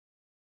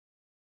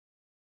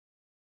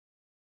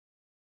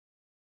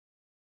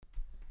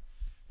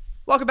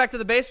Welcome back to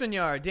the Basement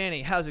Yard.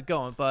 Danny, how's it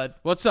going, bud?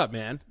 What's up,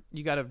 man?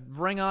 You got a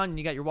ring on,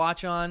 you got your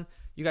watch on,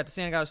 you got the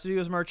Santa Gato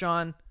Studios merch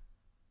on.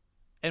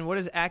 And what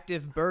is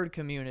Active Bird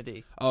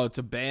Community? Oh, it's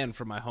a band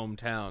from my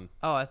hometown.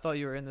 Oh, I thought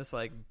you were in this,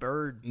 like,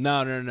 bird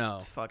No.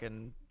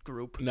 fucking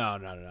group. No.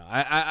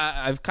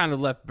 I've kind of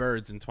left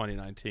birds in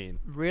 2019.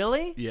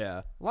 Really?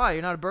 Yeah. Why?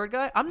 You're not a bird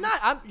guy?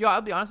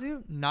 I'll be honest with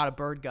you, not a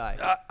bird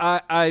guy.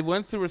 I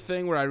went through a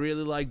thing where I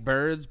really like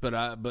birds, but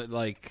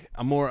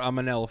I'm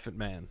an elephant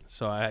man,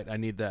 so I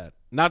need that.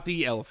 Not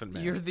the elephant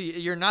man.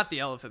 You're not the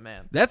elephant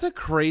man. That's a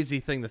crazy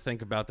thing to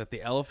think about. That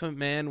the elephant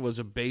man was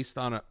based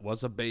on a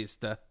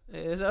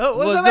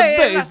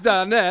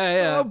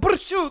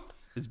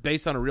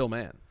real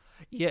man.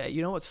 Yeah,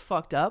 you know what's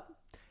fucked up?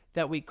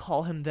 That we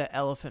call him the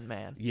elephant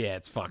man. Yeah,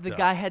 it's fucked up. The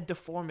guy had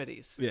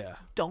deformities. Yeah.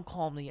 Don't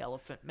call him the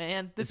elephant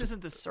man. This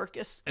isn't the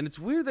circus. And it's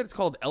weird that it's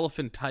called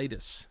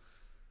elephantitis.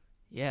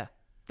 Yeah,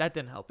 that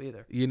didn't help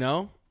either. You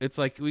know? It's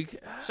like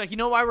It's like, you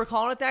know why we're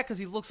calling it that? Because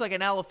he looks like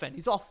an elephant.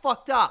 He's all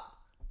fucked up.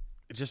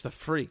 just a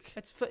freak.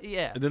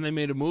 Yeah. And then they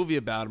made a movie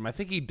about him. I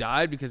think he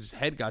died because his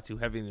head got too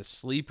heavy in his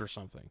sleep or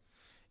something.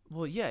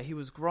 Well, yeah, he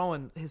was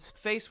growing. His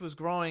face was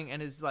growing,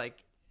 and his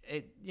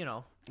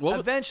What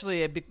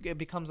eventually it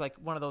becomes like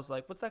one of those,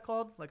 like, what's that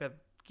called? Like a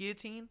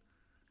guillotine,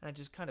 and it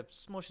just kind of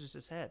smushes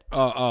his head.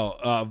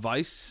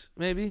 Vice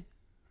maybe,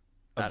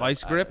 a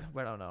vice grip.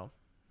 I don't know.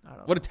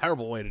 What a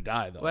terrible way to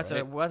die, though.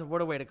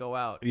 What a way to go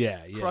out.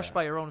 Yeah. Crushed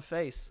by your own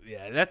face.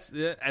 Yeah, that's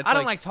I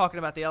don't like talking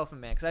about the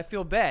elephant man because I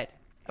feel bad.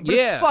 But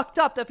Yeah. it's fucked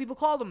up that people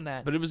called him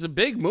that. But it was a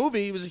big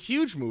movie. It was a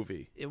huge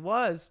movie. It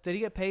was. Did he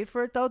get paid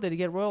for it though? Did he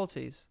get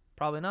royalties?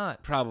 Probably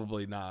not.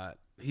 Probably not.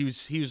 He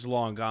was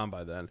long gone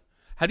by then.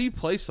 How do you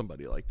play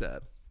somebody like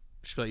that?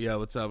 Just be like, yo,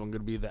 what's up? I'm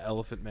gonna be the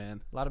elephant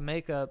man. A lot of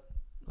makeup.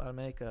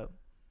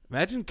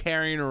 Imagine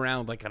carrying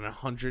around like an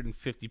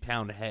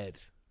 150-pound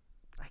head.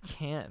 I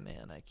can't,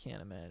 man. I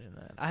can't imagine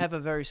that. I have a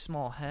very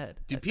small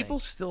head. Do people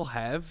still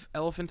have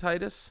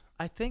elephantitis?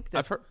 I think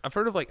that I've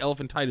heard of like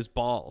elephantitis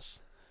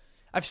balls.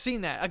 I've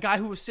seen that. A guy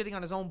who was sitting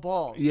on his own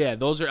balls. Yeah,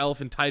 those are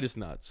elephantitis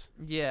nuts.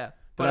 Yeah.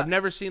 But I've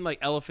never seen like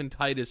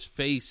elephantitis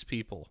face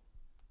people.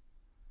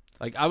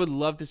 Like I would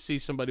love to see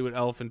somebody with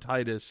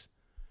elephantitis,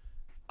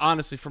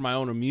 honestly, for my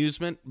own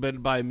amusement.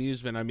 But by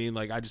amusement, I mean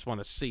like I just want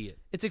to see it.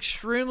 It's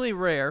extremely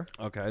rare.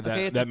 Okay,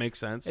 that makes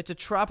sense. It's a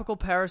tropical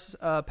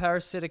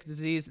parasitic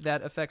disease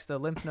that affects the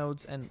lymph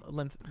nodes and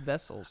lymph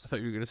vessels. I thought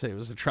you were going to say it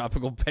was a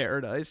tropical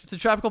paradise. It's a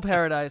tropical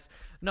paradise.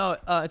 No,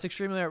 it's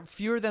extremely rare.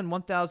 Fewer than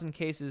 1,000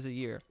 cases a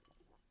year.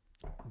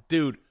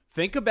 Dude,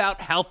 think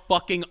about how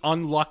fucking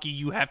unlucky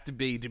you have to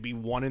be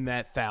one in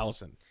that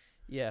 1,000.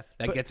 Yeah.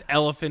 That gets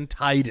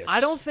elephantitis.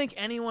 I don't think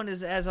anyone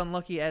is as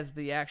unlucky as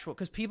the actual,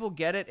 because people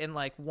get it in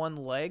like one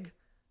leg,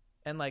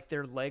 and like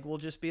their leg will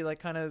just be like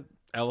kind of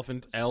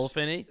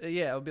elephant-y?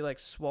 Yeah, it would be like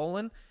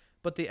swollen.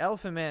 But the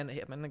elephant man,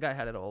 the guy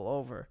had it all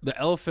over. The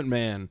elephant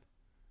man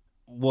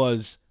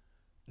was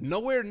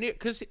nowhere near,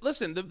 because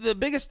listen, the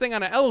biggest thing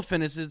on an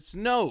elephant is its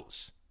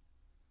nose.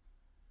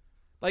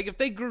 Like, if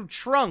they grew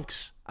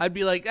trunks, I'd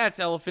be like, that's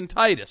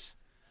elephantitis.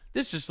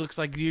 This just looks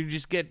like you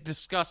just get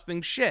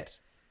disgusting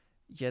shit.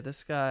 Yeah,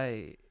 this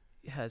guy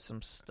has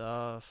some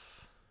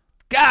stuff.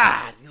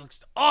 God, he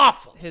looks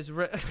awful.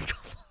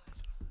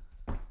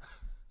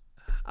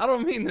 I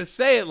don't mean to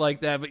say it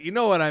like that, but you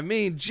know what I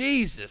mean.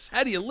 Jesus,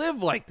 how do you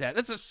live like that?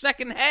 That's a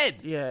second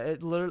head. Yeah,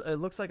 it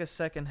looks like a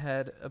second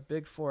head, a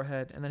big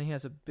forehead, and then he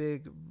has a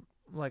big,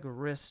 like,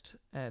 wrist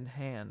and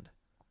hand.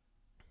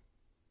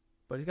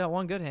 But he's got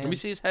one good hand. Let me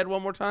see his head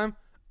one more time.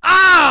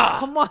 Ah!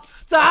 Come on,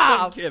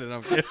 stop! I'm kidding.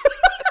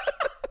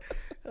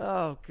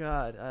 Oh,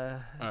 God. All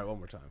right, one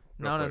more time.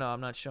 No, I'm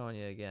not showing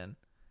you again.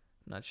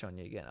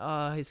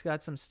 He's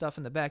got some stuff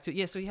in the back, too.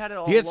 Yeah, so he had it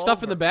all He had stuff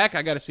over. in the back?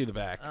 I got to see the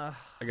back. I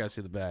got to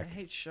see the back. I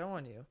hate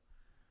showing you.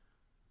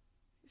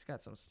 He's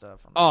got some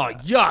stuff on the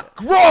back. Yuck. Yeah.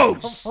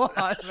 Gross! Come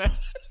on, man.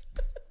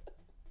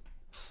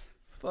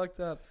 It's fucked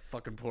up.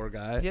 Fucking poor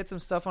guy. He had some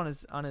stuff on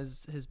his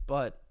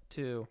butt,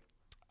 too.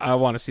 I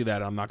want to see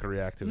that. I'm not going to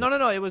react to it.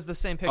 No. It was the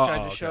same picture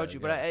I just showed you.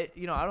 Yeah.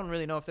 But I don't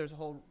really know if there's a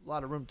whole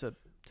lot of room to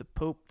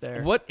poop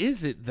there. What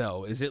is it,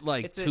 though? Is it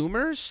like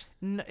tumors?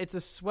 It's a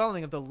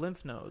swelling of the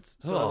lymph nodes.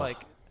 So, like,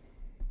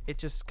 it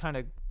just kind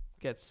of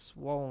gets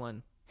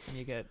swollen, and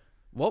you get...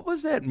 What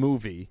was that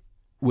movie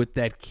with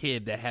that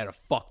kid that had a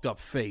fucked up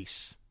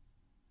face?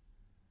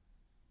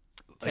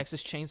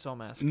 Texas Chainsaw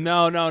Massacre.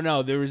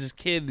 No. There was this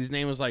kid. His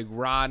name was like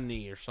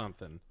Rodney or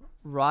something.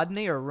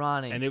 Rodney or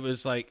Ronnie? And it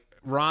was like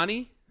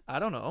Ronnie. I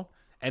don't know.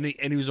 And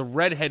he was a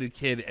redheaded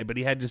kid, but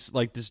he had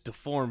this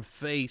deformed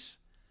face,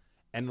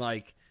 and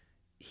like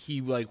he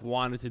like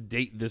wanted to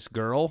date this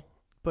girl,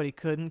 but he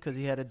couldn't because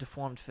he had a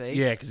deformed face.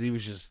 Yeah, because he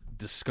was just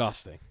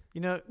disgusting.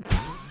 You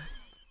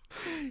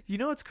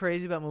know what's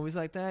crazy about movies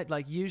like that?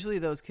 Like, usually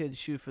those kids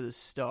shoot for the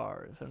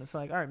stars, and it's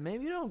like, all right,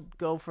 maybe you don't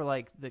go for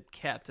like the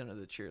captain of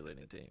the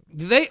cheerleading team.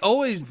 They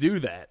always do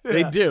that. Yeah.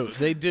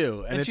 They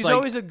do. And it's she's like,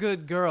 always a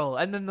good girl,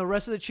 and then the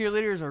rest of the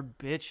cheerleaders are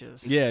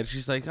bitches. Yeah, and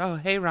she's like, oh,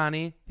 hey,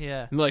 Ronnie.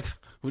 Yeah. And like,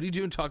 what are you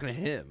doing talking to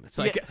him? It's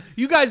like,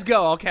 you guys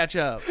go, I'll catch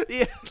up.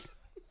 Yeah.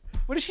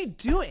 What is she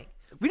doing?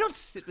 We don't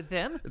sit with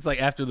him. It's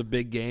like after the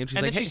big game. She's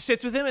And like, then she hey.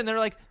 sits with him, and they're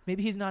like,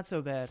 maybe he's not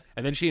so bad.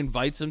 And then she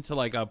invites him to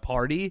like a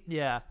party.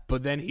 Yeah.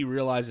 But then he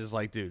realizes,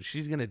 like, dude,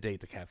 she's going to date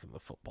the captain of the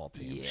football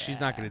team. Yeah. She's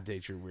not going to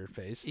date your weird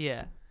face.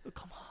 Yeah. Oh,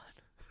 come on.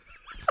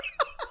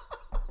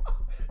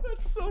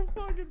 That's so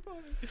fucking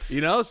funny.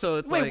 You know? So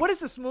it's Wait, like. what is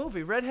this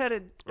movie?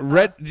 Redheaded.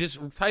 Just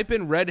type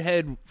in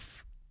redhead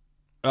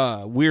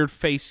weird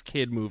face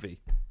kid movie.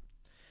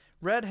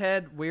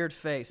 Redhead, weird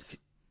face.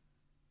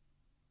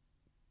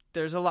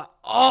 There's a lot.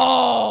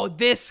 Oh,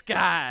 this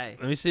guy.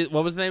 Let me see.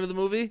 What was the name of the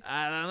movie?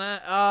 I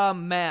don't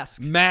know.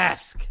 Mask.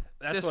 Mask.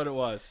 That's This- what it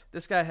was.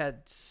 This guy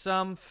had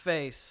some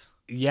face.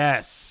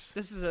 Yes.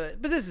 This is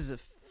a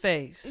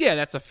face. Yeah,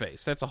 that's a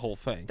face. That's a whole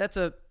thing.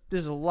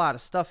 There's a lot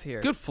of stuff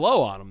here. Good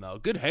flow on him, though.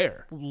 Good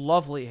hair.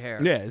 Lovely hair.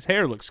 Yeah, his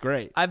hair looks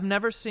great. I've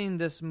never seen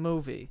this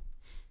movie.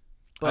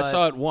 I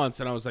saw it once,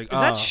 and I was like, Is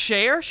that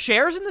Cher?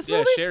 Cher's in this yeah,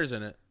 movie? Cher's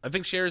in it. I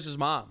think Cher's his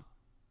mom.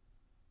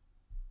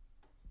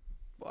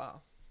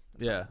 Wow.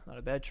 Yeah. Not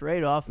a bad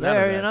trade-off Not a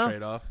there, bad you know?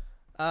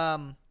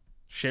 trade-off.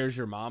 Cher's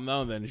your mom,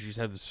 though, and then you just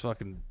have this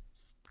fucking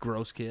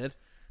gross kid.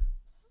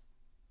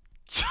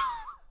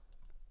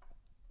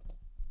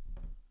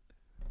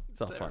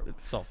 It's all fun.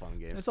 It's all fun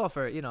games. It's all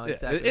fair, you know, Yeah,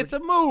 exactly. it's a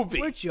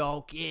movie. We're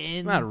joking.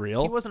 It's not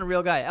real. He wasn't a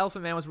real guy.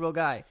 Elephant Man was a real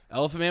guy.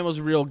 Elephant Man was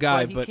a real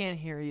guy, But he can't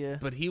hear you.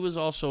 but he was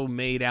also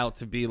made out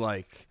to be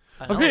like,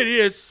 I I'm know.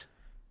 hideous.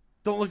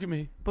 Don't look at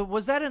me. But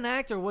was that an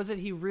act, or was it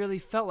he really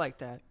felt like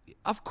that?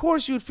 Of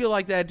course you would feel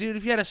like that, dude.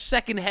 If you had a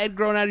second head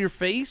growing out of your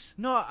face,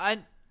 No,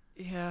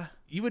 yeah.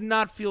 you would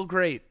not feel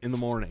great in the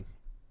morning.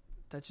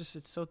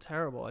 It's so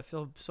terrible. I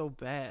feel so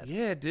bad.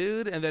 Yeah,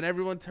 dude. And then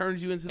everyone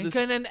turns you into this.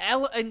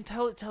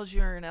 Until it tells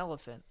you you're an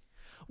elephant.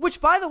 Which,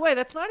 by the way,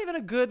 that's not even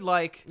a good,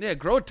 like... Yeah,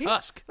 grow a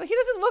tusk. Like, he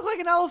doesn't look like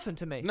an elephant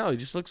to me. No, he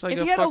just looks like if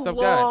a he had a fucked up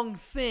guy. long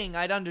thing,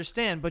 I'd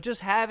understand. But just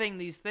having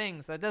these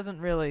things, that doesn't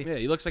really... Yeah,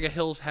 he looks like a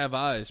Hills Have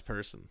Eyes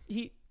person.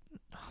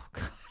 Oh,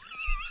 God.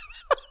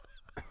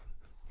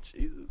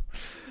 Jesus.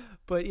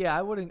 But, yeah,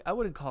 I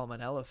wouldn't call him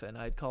an elephant.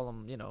 I'd call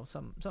him,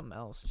 something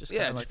else. Just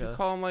Yeah, kinda just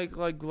call him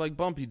like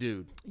Bumpy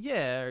Dude.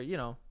 Yeah, or,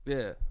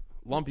 Yeah,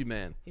 Lumpy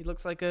Man. he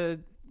looks like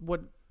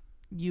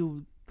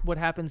what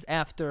happens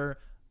after...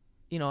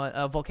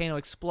 a volcano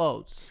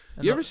explodes.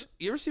 And You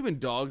ever see when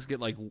dogs get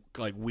like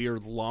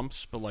weird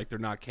lumps, but like they're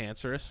not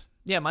cancerous?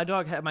 Yeah, my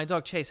dog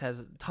Chase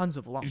has tons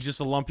of lumps. He's just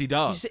a lumpy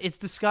dog. It's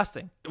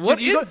disgusting. What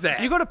You is that?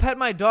 You go to pet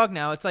my dog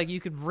now. It's like you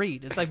could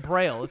read. It's like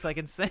Braille. It's like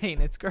insane.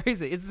 It's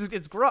crazy.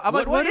 It's gross. I'm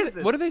like, what is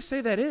this? What do they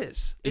say that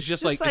is? It's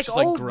just like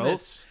oldness.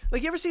 gross.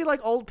 Like you ever see like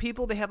old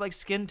people? They have like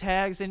skin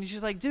tags, and you're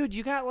just like, dude,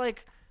 you got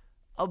like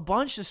a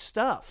bunch of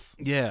stuff.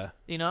 Yeah,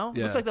 Yeah.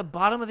 Yeah. Looks like the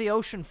bottom of the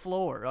ocean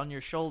floor on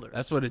your shoulders.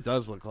 that's what it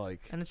does look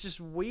like. and it's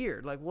just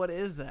weird. Like, what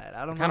is that?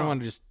 I don't know. Kind of want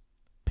to just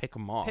pick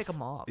them off. Pick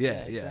them off. Yeah,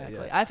 exactly.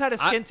 yeah. I've had a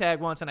skin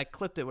tag once, and I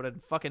clipped it with a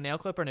fucking nail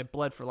clipper, and it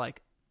bled for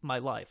like my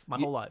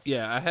whole life.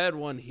 Yeah, I had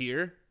one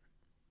here.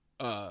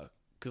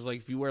 Because like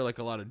if you wear like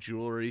a lot of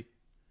jewelry,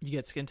 You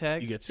get skin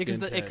tags? You get because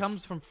skin it tags.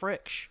 comes from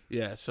friction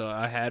yeah. So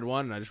I had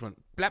one, and I just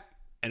went blap,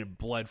 and it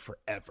bled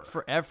forever.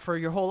 for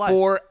your whole life.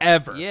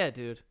 Forever. Yeah,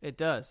 dude. It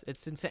does.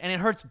 It's insane. And it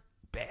hurts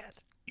bad.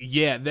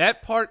 Yeah,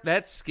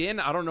 that skin,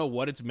 I don't know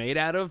what it's made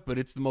out of, but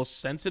it's the most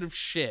sensitive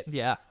shit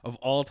Yeah. of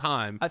all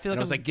time. I feel like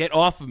and I was I'm- like, get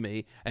off of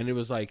me. And it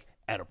was like,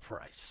 at a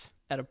price.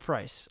 At a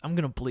price. I'm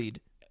going to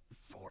bleed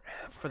Forever.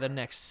 for the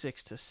next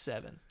 6 to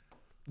 7.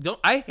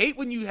 I hate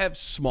when you have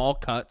small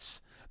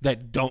cuts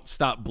that don't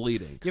stop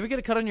bleeding. You ever get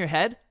a cut on your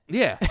head?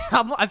 Yeah.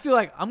 I feel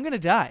like I'm going to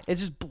die. It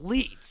just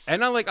bleeds.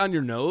 And on like on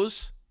your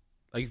nose,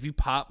 like if you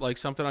pop like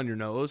something on your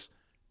nose,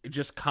 it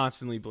just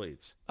constantly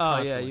bleeds. Oh, yeah,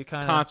 Constantly. you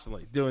kinda-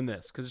 Constantly doing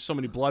this because there's so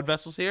many blood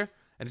vessels here.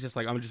 And it's just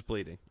like, I'm just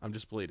bleeding. I'm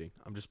just bleeding.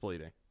 I'm just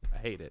bleeding. I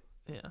hate it.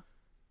 Yeah.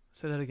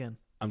 Say that again.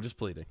 I'm just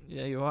bleeding.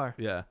 Yeah, you are.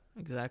 Yeah.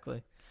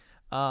 Exactly.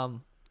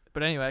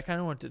 But anyway, I kind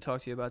of wanted to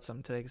talk to you about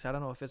something today because I don't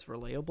know if it's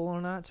relatable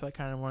or not. So I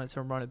kind of wanted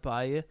to run it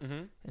by you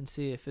and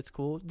see if it's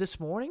cool. This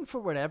morning,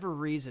 for whatever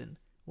reason,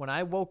 when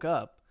I woke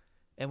up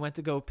and went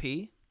to go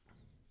pee,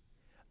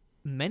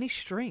 many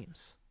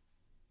streams.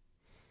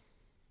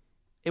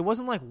 It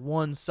wasn't like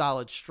one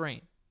solid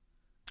stream.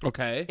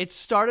 Okay. It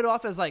started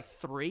off as like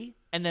 3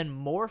 and then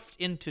morphed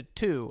into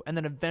 2 and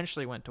then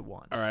eventually went to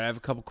 1. All right, I have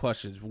a couple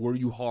questions. Were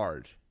you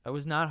hard? I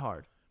was not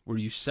hard. Were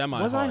you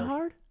semi-hard? Was I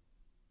hard?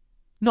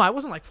 No, I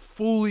wasn't like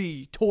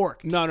fully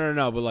torqued.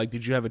 No. But like,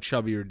 did you have a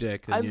chubbier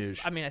dick than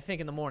usual? I mean, I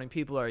think in the morning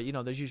people are,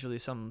 there's usually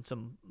some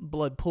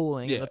blood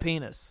pooling in Yeah. the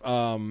penis.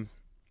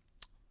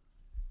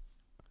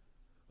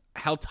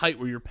 How tight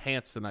were your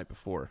pants the night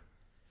before?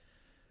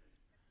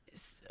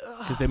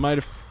 Because they might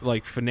have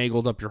like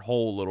finagled up your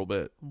hole a little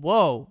bit.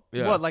 Whoa.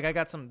 Yeah. What, like I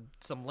got some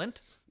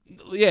lint?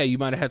 Yeah, you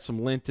might have had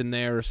some lint in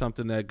there or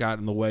something that got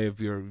in the way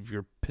of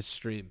your piss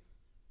stream.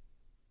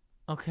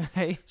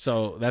 Okay.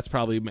 So that's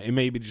probably it.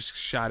 Maybe just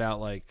shot out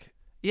like.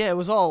 Yeah, it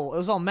was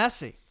all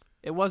messy.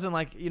 It wasn't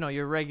like,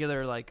 your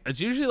regular like. It's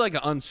usually like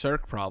an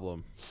uncirc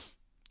problem.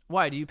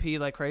 Why, do you pee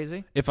like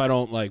crazy? If I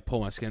don't like pull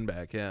my skin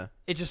back, yeah.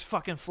 It just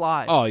fucking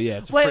flies. Oh yeah,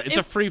 it's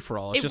a free for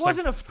all. It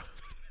wasn't a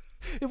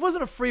It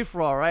wasn't a free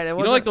for all, right? It You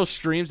wasn't, know, like those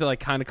streams that like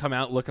kind of come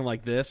out looking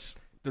like this.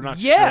 They're not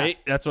Yeah. straight.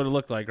 That's what it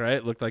looked like, right?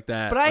 It looked like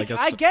that. But like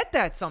I get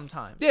that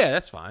sometimes. Yeah,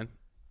 that's fine.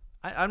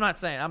 I'm not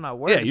saying I'm not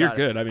worried. Yeah, you're about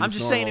good. It. I mean, I'm it's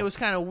just saying it normal. was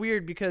kind of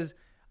weird because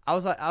I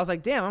was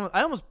like, damn,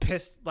 I almost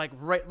pissed like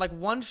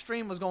one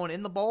stream was going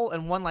in the bowl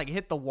and one like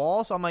hit the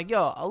wall. So I'm like,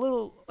 yo, a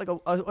little like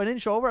an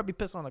inch over, I'd be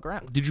pissing on the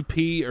ground. Did you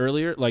pee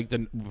earlier, like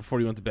before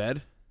you went to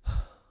bed?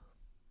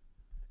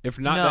 If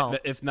not, No.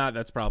 if not,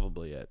 that's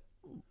probably it.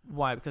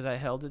 Why? Because I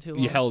held it too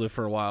long. You held it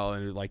for a while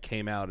and it like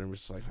came out and was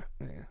just like,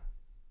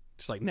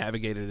 just like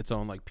navigated its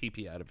own like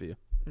pee out of you.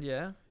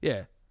 Yeah.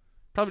 Yeah,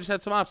 probably just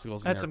had some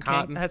obstacles. Had in some there.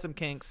 Cotton. had some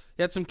kinks.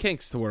 You had some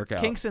kinks to work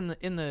out. Kinks in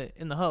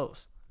the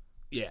hose.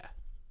 Yeah,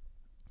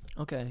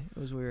 Okay, it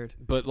was weird.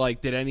 but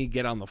like, did any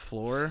get on the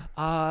floor?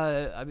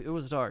 It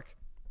was dark.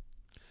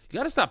 You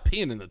got to stop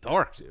peeing in the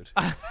dark, dude.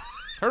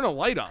 Turn a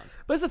light on.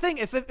 But it's the thing,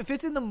 if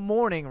it's in the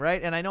morning,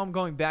 right, and I know I'm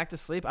going back to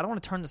sleep, I don't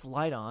want to turn this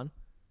light on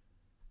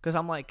because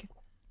I'm like,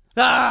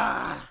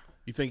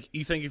 You think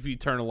if you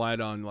turn a light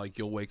on, like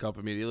you'll wake up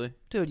immediately?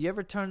 dude, you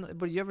ever turn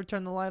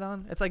the light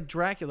on? It's like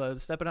Dracula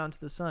stepping out into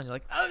the sun. You're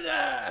like, oh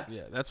yeah.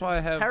 Yeah, that's why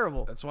I have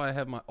terrible. That's why I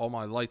have all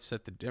my lights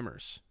set to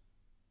dimmers.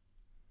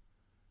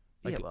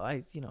 Yeah, well,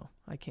 I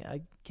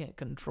can't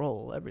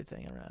control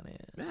everything around here.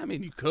 Yeah, I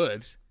mean, you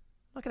could.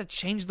 I'm not gonna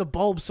change the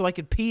bulb so I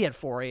could pee at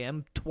 4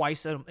 a.m.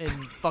 twice in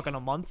fucking a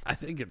month. I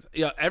think it's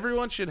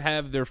everyone should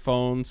have their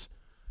phones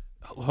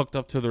hooked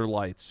up to their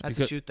lights. That's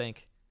what you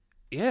think.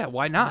 Yeah,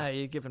 why not? Nah,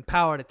 you're giving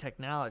power to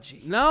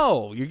technology.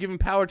 No, you're giving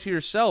power to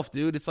yourself,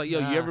 dude. It's like,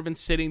 Nah. you ever been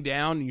sitting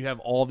down and you have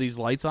all these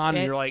lights on and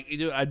And- you're like,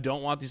 dude, I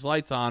don't want these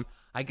lights on.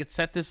 I could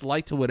set this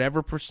light to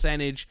whatever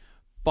percentage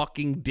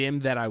fucking dim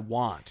that I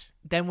want.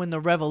 Then when the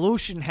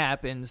revolution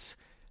happens,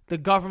 the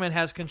government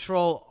has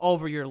control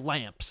over your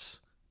lamps.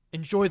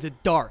 Enjoy the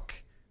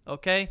dark.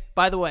 Okay?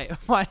 By the way,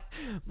 my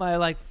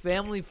like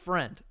family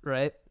friend,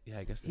 right? Yeah,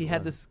 I guess He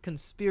had this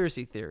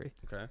conspiracy theory.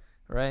 Okay.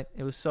 Right?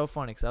 It was so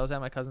funny because I was at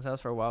my cousin's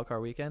house for a wild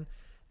card weekend,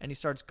 and he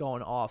starts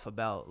going off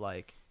about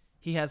like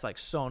he has like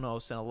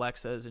Sonos and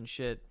Alexas and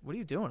shit. What are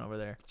you doing over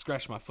there?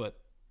 Scratch my foot.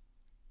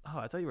 Oh,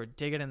 I thought you were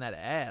digging in that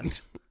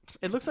ass.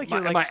 It looks like My,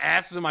 you're like my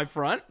ass is in my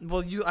front?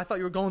 well, I thought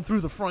you were going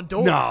through the front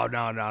door. No. And,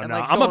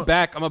 like, I'm going- a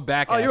back. I'm a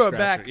back. Oh, ass you're a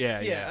scratcher. back.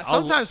 Yeah.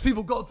 Sometimes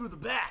people go through the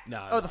back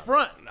or the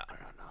front. No.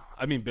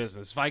 I mean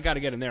business. If I got to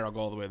get in there, I'll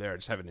go all the way there. I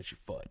just have an itchy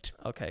foot.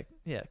 Okay,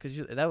 yeah, because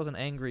that was an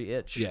angry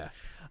itch. Yeah.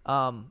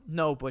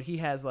 No, but he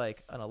has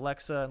like an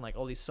Alexa and like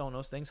all these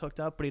Sonos things hooked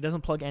up, but he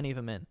doesn't plug any of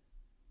them in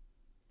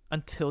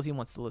until he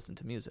wants to listen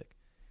to music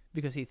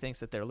because he thinks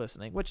that they're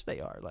listening, which they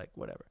are, like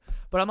whatever.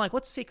 But I'm like,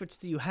 what secrets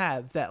do you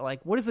have that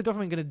like, what is the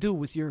government gonna do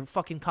with your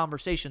fucking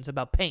conversations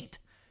about paint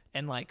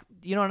and like,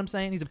 you know what I'm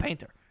saying? He's a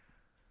painter.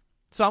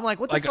 So I'm like,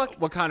 what the fuck?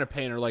 What kind of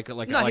painter? Like No,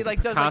 like he a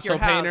like does like Picasso your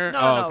house. painter? No,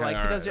 Oh, okay, like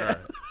all he right, does your all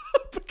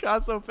right.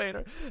 Picasso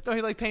painter. No,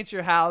 he like paints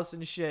your house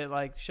and shit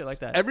like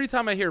that. Every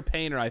time I hear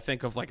painter, I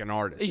think of like an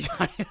artist.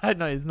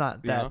 No, he's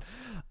not that.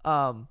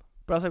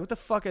 But I was like, what the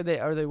fuck are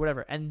they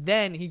whatever? And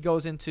then he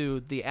goes into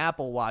the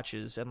Apple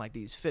watches and like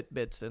these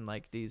Fitbits and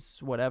like these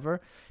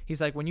whatever. He's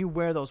like, when you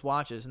wear those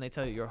watches and they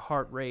tell you your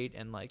heart rate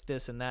and like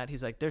this and that,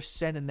 he's like, they're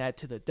sending that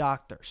to the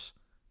doctors.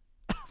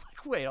 I'm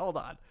like, wait, hold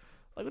on.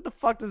 Like, what the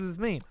fuck does this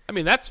mean? I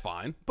mean, that's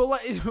fine. But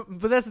like,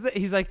 but that's the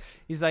thing.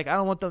 He's like, I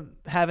don't want them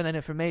having that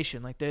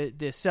information. Like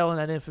they're selling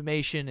that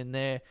information and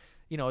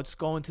it's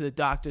going to the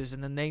doctors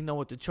and then they know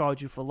what to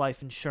charge you for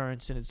life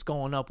insurance and it's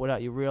going up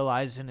without you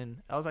realizing.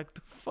 And I was like,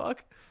 the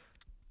fuck?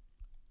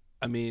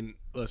 I mean,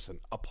 listen,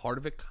 a part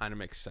of it kind of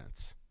makes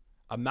sense.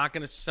 I'm not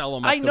going to sell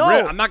them. I know.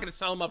 I'm not going to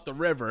sell them up the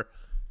river,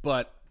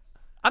 but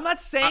I'm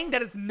not saying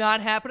that it's not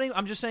happening.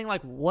 I'm just saying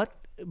like, what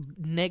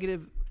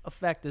negative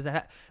effect does that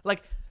have?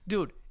 Like,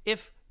 dude,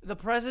 if the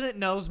president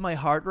knows my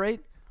heart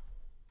rate,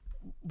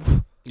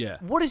 yeah,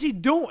 what is he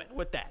doing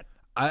with that?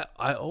 I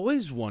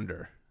always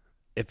wonder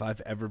if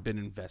I've ever been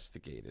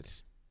investigated.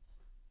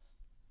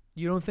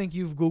 You don't think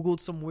you've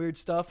Googled some weird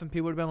stuff and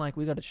people would have been like,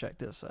 we got to check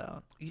this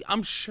out?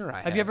 I'm sure I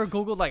have. Have you ever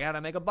Googled like how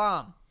to make a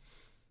bomb?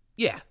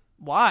 Yeah.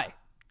 Why?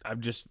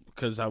 I'm just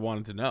because I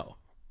wanted to know.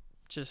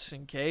 Just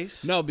in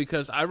case? No,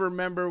 because I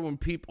remember when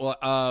people,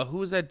 who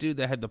was that dude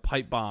that had the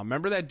pipe bomb?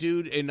 Remember that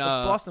dude in The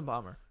Boston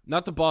bomber.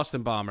 Not the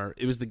Boston bomber.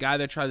 It was the guy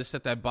that tried to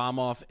set that bomb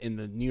off in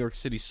the New York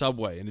City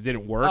subway, and it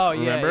didn't work. Oh,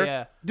 remember?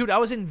 yeah. Dude, I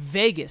was in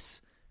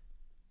Vegas,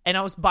 and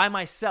I was by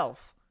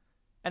myself,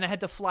 and I had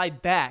to fly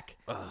back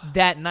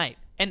that night.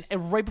 And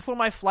right before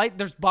my flight,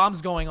 there's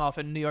bombs going off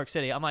in New York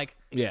City. I'm like,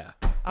 Yeah.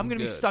 I'm going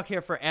to be stuck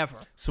here forever.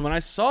 So when I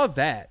saw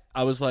that,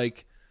 I was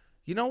like,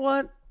 you know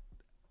what?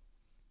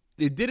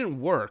 It didn't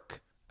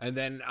work. And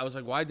then I was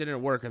like, why didn't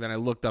it work? And then I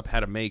looked up how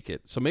to make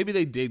it. So maybe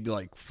they did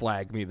like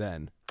flag me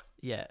then.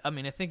 Yeah, I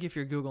mean, I think if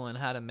you're Googling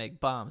how to make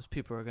bombs,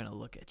 people are going to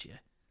look at you.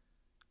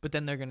 But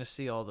then they're going to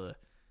see all the,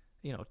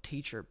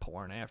 teacher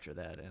porn after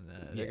that, and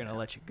they're going to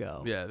let you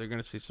go. Yeah, they're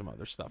gonna see some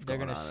other stuff. They're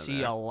going to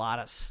see a lot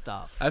of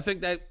stuff. I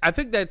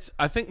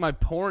think my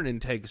porn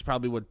intake is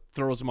probably what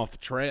throws them off the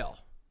trail.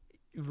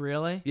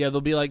 Really? Yeah,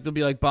 they'll be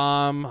like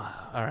bomb.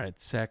 All right,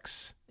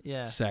 sex.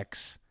 Yeah.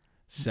 Sex.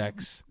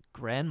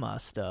 Grandma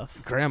stuff.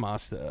 Grandma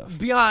stuff.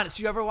 Be honest.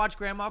 You ever watch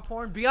grandma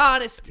porn? Be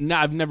honest. No,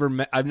 I've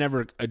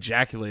never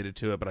ejaculated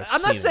to it, but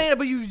I'm not saying it,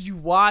 but you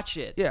watch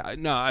it. Yeah,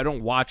 no, I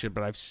don't watch it,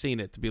 but I've seen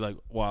it to be like,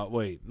 wow,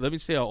 wait, let me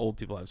see how old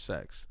people have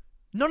sex.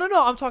 No.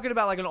 I'm talking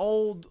about like an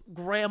old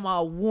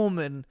grandma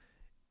woman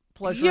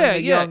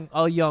pleasuring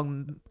a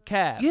young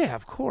calf. Yeah,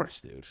 of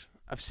course, dude.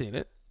 I've seen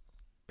it.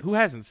 Who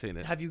hasn't seen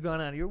it? Have you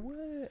gone out of your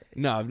way?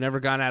 No, I've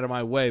never gone out of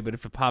my way, but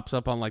if it pops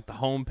up on like the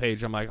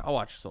homepage, I'm like, I'll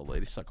watch this old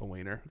lady suck a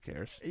wiener. Who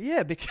cares?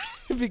 Yeah,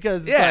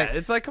 because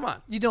it's like, come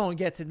on. You don't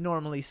get to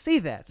normally see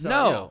that. So,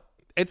 no.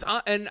 It's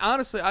and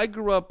honestly, I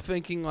grew up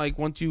thinking like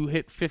once you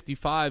hit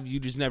 55, you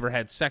just never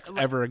had sex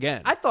ever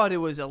again. I thought it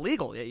was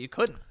illegal. Yeah, you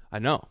couldn't. I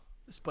know.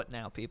 But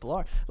now people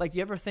are. Like,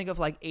 you ever think of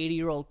like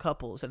 80-year-old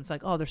couples and it's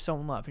like, oh, they're so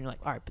in love. And you're like,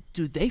 all right, but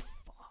dude, they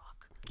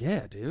fuck.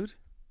 Yeah, dude.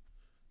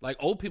 Like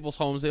old people's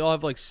homes, they all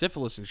have like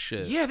syphilis and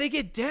shit. Yeah, they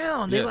get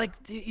down. Yeah. They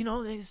like,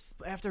 they just,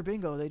 after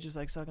bingo, they just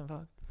like suck and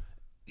fuck.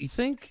 You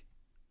think,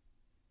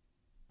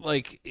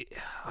 like,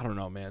 I don't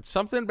know, man.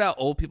 Something about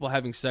old people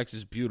having sex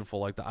is beautiful,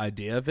 like the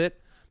idea of it,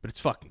 but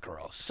it's fucking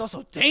gross. It's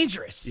also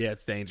dangerous. Yeah,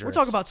 it's dangerous. We're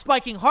talking about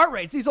spiking heart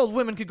rates. These old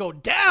women could go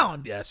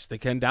down. Yes, they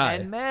can die.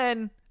 And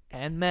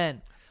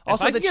men.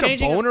 Also, if I can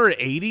get a boner at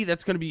 80,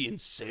 that's going to be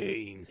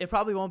insane. It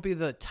probably won't be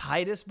the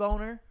tightest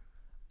boner,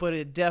 but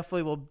it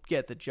definitely will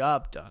get the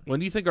job done. When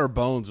do you think our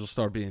bones will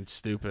start being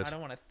stupid? I don't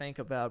want to think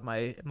about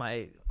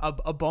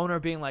a boner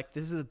being like,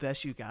 this is the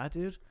best you got,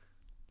 dude.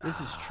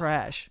 This is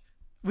trash.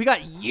 We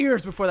got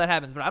years before that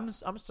happens, but I'm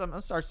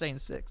gonna start saying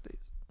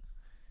 60s.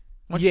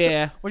 When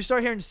you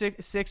start hearing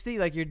 60,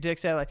 like your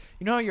dick's at like,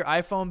 you know how your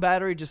iPhone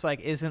battery just like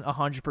isn't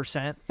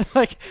 100%?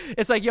 Like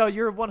it's like, yo,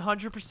 your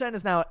 100%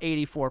 is now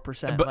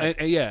 84%. But like,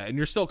 and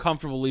you're still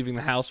comfortable leaving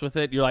the house with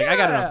it. You're like, I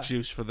got enough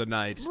juice for the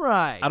night.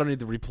 Right. I don't need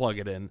to replug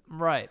it in.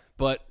 Right.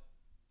 But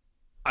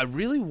I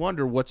really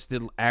wonder what's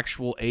the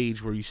actual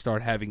age where you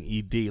start having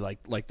ED,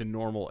 like the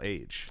normal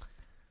age.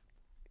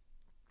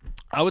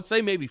 I would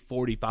say maybe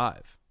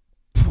 45.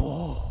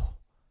 Whoa.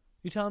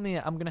 You telling me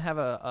I'm gonna have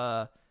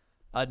a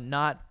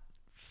not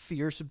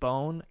fierce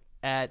bone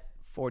at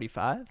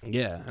 45?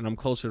 Yeah, and I'm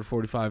closer to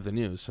 45 than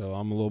you, so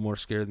I'm a little more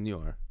scared than you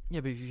are.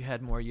 Yeah, but if you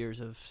had more years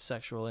of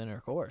sexual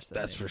intercourse,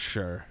 that's for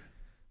sure.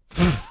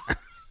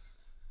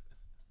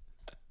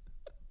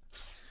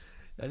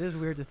 That is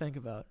weird to think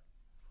about.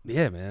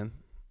 Yeah, man.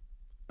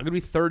 I'm gonna be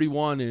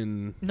 31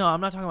 in. No, I'm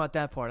not talking about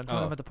that part. I'm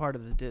talking about the part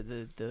of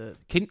the.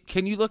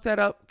 Can you look that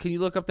up? Can you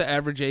look up the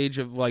average age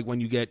of like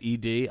when you get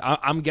ED?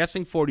 I'm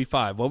guessing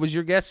 45. What was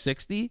your guess?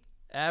 60?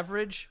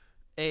 Average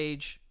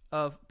age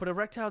of, but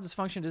erectile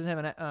dysfunction doesn't have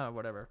an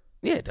whatever.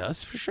 Yeah, it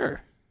does for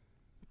sure.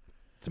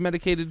 It's a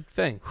medicated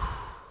thing.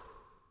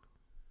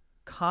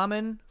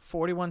 Common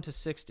 41 to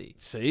 60.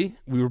 See,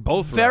 we were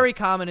both very right.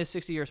 common is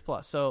 60 years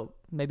plus. So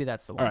maybe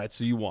that's the one. All right,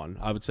 so you won.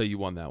 I would say you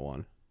won that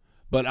one,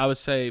 but I would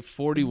say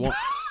 41.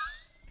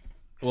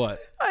 What?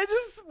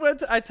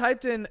 I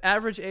typed in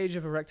average age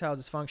of erectile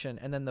dysfunction,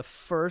 and then the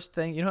first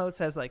thing, you know, it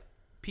says like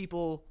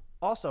people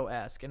also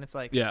ask, and it's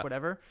like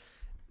whatever.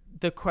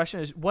 The question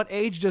is, what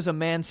age does a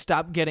man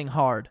stop getting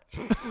hard?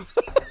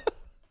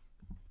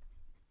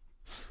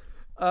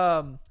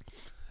 And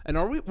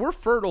we're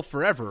fertile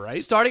forever,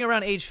 right? Starting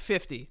around age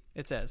 50,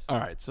 it says. All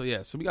right, so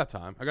we got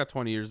time. I got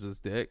 20 years of this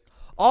dick.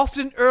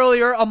 Often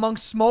earlier among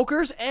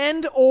smokers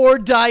and or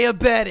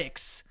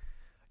diabetics.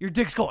 Your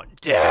dick's going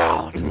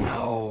down.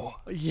 No.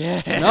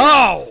 Yeah.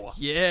 No.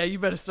 Yeah, you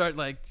better start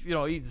like,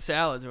 eating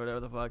salads or whatever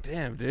the fuck.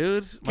 Damn,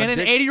 dude. Can an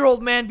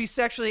 80-year-old man be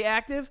sexually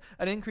active?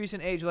 An increase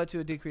in age led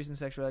to a decrease in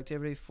sexual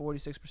activity.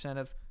 46%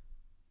 of...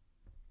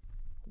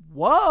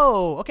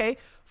 Whoa. Okay.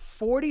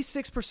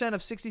 46%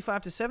 of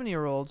 65 to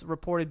 70-year-olds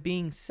reported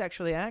being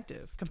sexually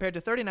active, compared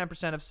to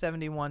 39% of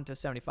 71 to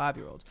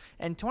 75-year-olds,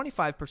 and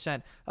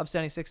 25% of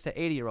 76 to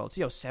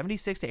 80-year-olds.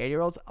 76 to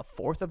 80-year-olds, a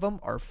fourth of them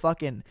are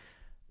fucking...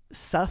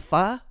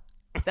 Safa?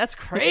 That's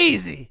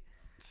crazy.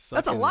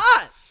 That's a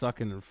lot.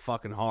 Sucking and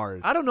fucking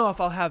hard. I don't know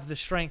if I'll have the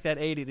strength at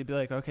 80 to be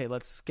like, okay,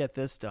 let's get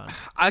this done.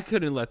 I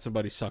couldn't let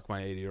somebody suck my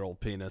 80-year-old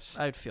penis.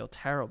 I'd feel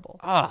terrible.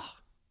 Ah.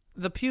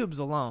 The pubes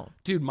alone.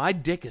 Dude, my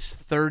dick is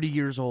 30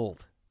 years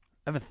old.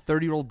 I have a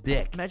 30-year-old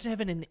dick. Imagine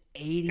having an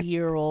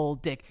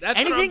 80-year-old dick. That's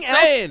what I'm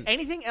saying.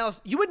 Anything else?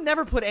 You would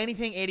never put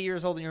anything 80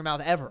 years old in your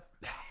mouth ever.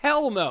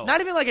 Hell no. Not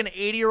even like an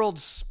 80-year-old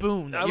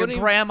spoon that your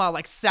grandma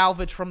like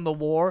salvaged from the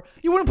war.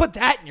 You wouldn't put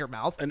that in your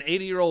mouth. An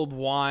 80-year-old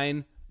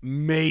wine,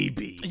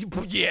 maybe.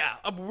 Yeah,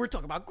 we're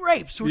talking about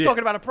grapes. We're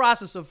talking about a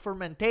process of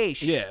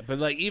fermentation. Yeah, but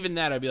like even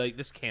that, I'd be like,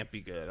 this can't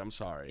be good. I'm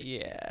sorry.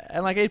 Yeah,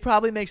 and like it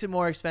probably makes it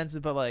more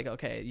expensive, but like,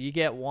 okay, you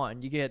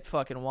get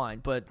fucking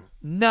wine, but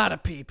not a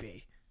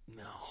pee-pee.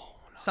 No.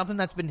 Something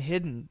that's been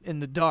hidden in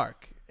the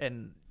dark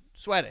and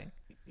sweating.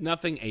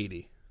 Nothing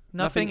 80.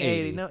 Nothing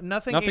 80.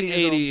 Nothing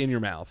 80 in your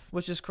mouth.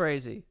 Which is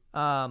crazy.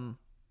 Men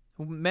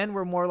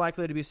were more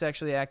likely to be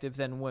sexually active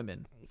than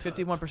women.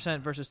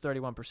 51% versus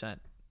 31%.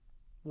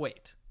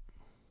 Wait.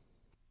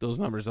 Those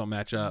numbers don't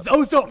match up.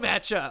 Those don't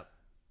match up.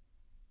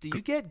 Do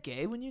you get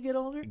gay when you get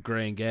older?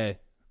 Gray and gay.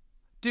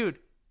 Dude,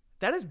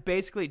 that is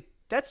basically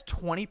That's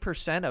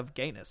 20% of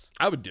gayness.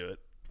 I would do it.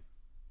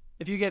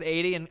 If you get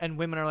 80 and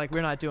women are like,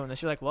 we're not doing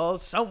this, you're like, well,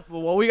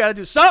 we got to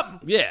do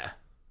something. Yeah.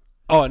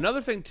 Oh,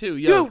 another thing too.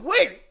 Yo, Dude,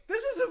 wait.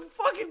 This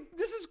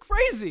is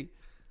crazy.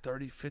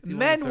 30, 50.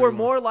 Men were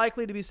more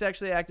likely to be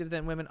sexually active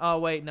than women. Oh,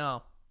 wait,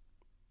 no.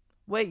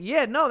 Wait,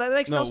 yeah, no, that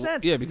makes no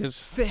sense. Yeah,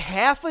 because for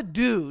half of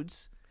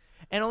dudes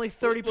and only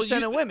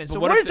 30% of women. So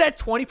what is that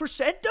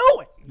 20%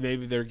 doing?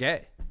 Maybe they're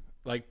gay.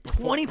 Like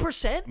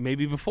 20%?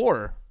 Maybe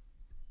before.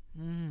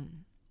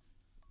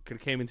 Could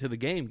have came into the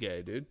game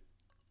gay, dude.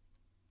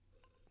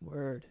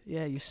 Word.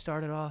 Yeah, you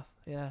started off.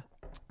 Yeah.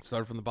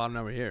 Started from the bottom,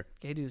 now we're here.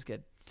 Gay dudes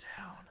get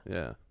down.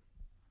 Yeah.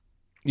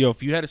 Yo,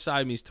 if you had a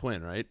Siamese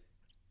twin, right?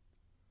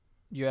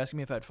 You're asking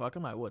me if I'd fuck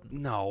him? I wouldn't.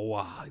 No,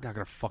 you're not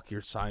gonna fuck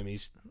your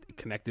Siamese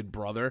connected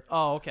brother.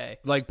 Oh, okay.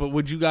 Like, but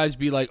would you guys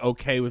be like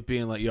okay with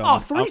being like, yo?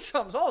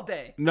 Threesomes all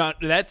day.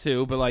 Not that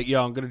too, but like,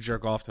 yo, I'm gonna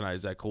jerk off tonight.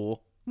 Is that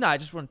cool? No, I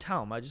just wouldn't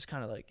tell him. I just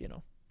kind of like,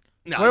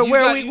 No,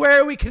 where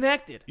are we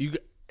connected? You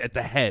at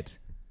the head.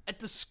 At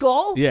the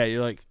skull? Yeah,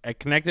 you're like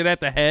connected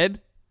at the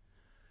head.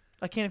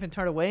 I can't even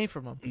turn away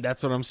from him.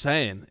 That's what I'm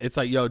saying. It's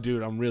like, yo,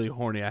 dude, I'm really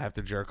horny. I have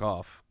to jerk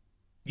off.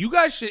 You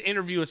guys should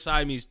interview a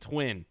Siamese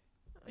twin.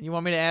 You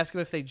want me to ask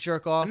them if they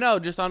jerk off? No,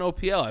 just on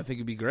OPL. I think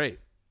it'd be great.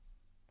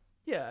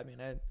 Yeah, I mean,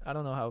 I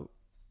don't know how.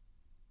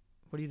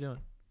 What are you doing?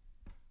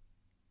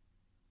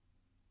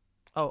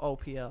 Oh,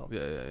 OPL.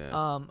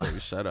 Yeah.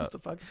 You're set up.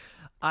 What the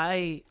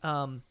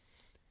fuck?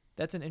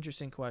 That's an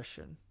interesting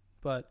question.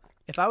 But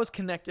if I was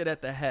connected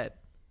at the head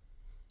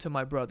to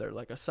my brother,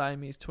 like a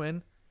Siamese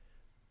twin,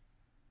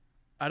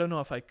 I don't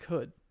know if I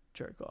could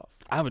jerk off.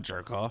 I would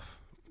jerk off.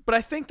 But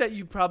I think that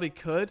you probably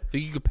could.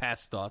 Think you could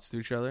pass thoughts to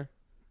each other?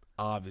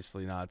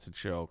 Obviously not. It's a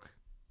joke.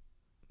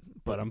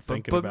 But I'm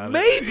thinking about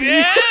maybe. it.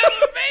 Yeah,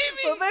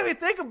 maybe. But maybe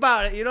think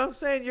about it. You know what I'm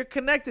saying? You're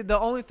connected. The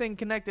only thing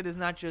connected is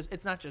not just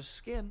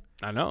skin.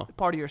 I know.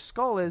 Part of your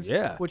skull is.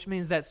 Yeah. Which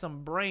means that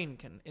some brain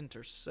can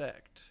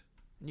intersect.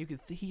 And you can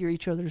hear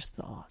each other's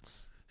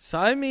thoughts.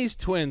 Siamese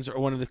twins are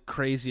one of the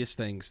craziest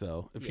things,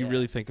 though, if you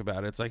really think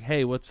about it. It's like,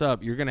 hey, what's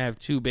up? You're going to have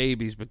two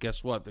babies, but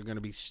guess what? They're going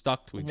to be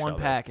stuck to each other. One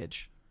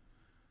package.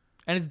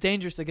 And it's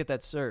dangerous to get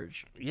that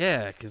surge.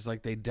 Yeah, because,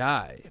 like, they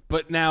die.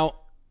 But now,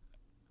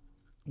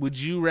 would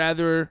you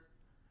rather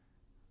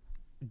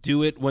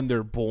do it when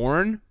they're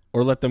born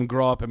or let them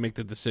grow up and make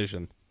the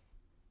decision?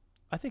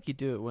 I think you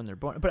do it when they're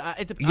born. But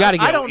I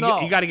don't know.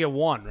 You got to get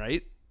one,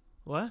 right?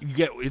 What?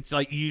 It's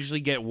like you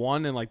usually get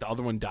one and, like, the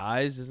other one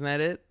dies. Isn't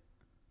that it?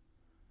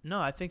 No,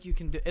 I think you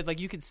can do it. Like,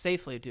 you can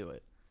safely do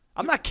it.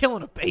 I'm not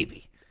killing a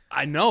baby.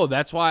 I know.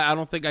 That's why I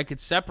don't think I could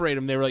separate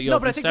them. They were like, yo,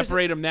 if we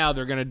separate them now,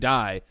 they're going to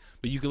die.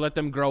 But you can let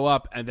them grow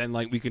up, and then,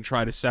 like, we can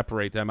try to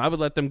separate them. I would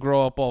let them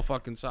grow up all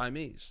fucking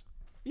Siamese.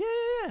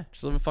 Yeah.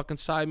 Just live a fucking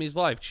Siamese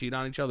life. Cheat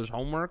on each other's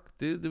homework.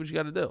 Do what you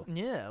got to do.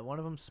 Yeah, one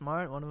of them's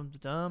smart, one of them's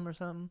dumb or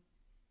something.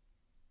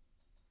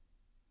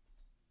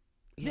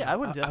 Yeah, I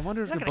wouldn't do it. I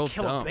wonder if they're both I'm not going to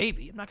kill dumb. a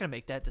baby. I'm not going to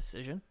make that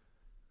decision.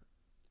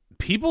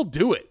 People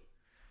do it.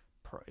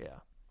 Yeah.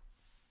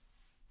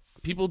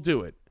 People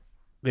do it.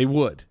 They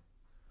would.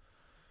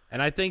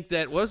 And I think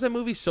that, what was that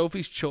movie,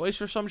 Sophie's Choice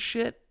or some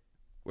shit?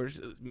 Where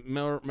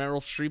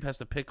Meryl Streep has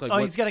to pick, like,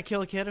 he's got to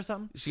kill a kid or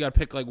something? She got to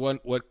pick, like,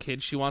 what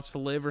kid she wants to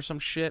live or some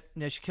shit?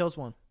 Yeah, she kills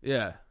one.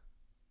 Yeah.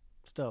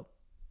 It's dope.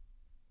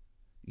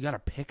 You got to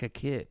pick a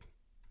kid.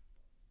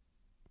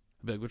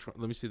 I'd be like, which one?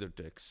 Let me see their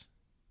dicks.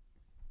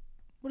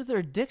 What does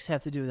their dicks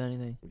have to do with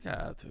anything?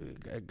 Yeah,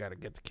 I got to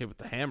get the kid with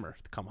the hammer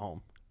to come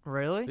home.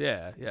 Really?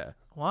 Yeah.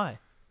 Why?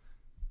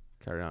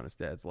 Carry on his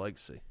dad's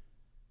legacy.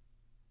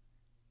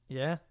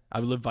 Yeah? I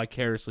would live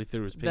vicariously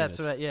through his penis.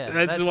 That's what, yeah.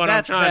 That's what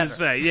I'm trying to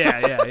say.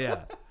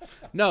 Yeah.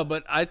 No,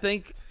 but I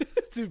think...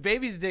 Dude,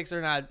 babies' dicks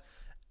are not...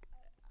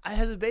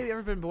 Has a baby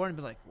ever been born and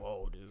been like,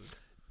 whoa, dude?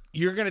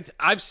 You're going to...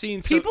 I've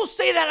seen... People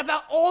say that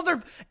about all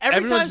their...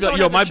 Everyone's time like,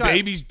 yo, my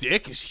baby's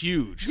dick is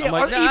huge. Yeah, I'm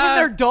like, or even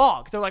their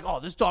dog. They're like,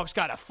 oh, this dog's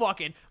got a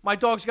fucking... My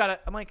dog's got a...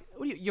 I'm like,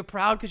 what are you're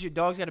proud because your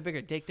dog's got a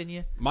bigger dick than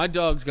you? My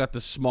dog's got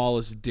the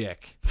smallest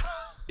dick.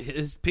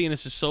 His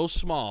penis is so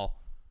small.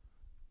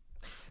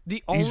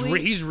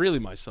 He's really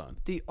my son.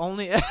 The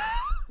only...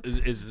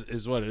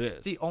 is what it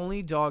is. The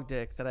only dog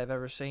dick that I've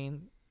ever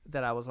seen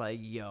that I was like,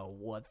 yo,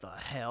 what the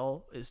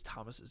hell is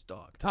Thomas's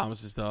dog?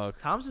 Thomas's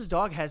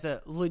dog has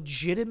a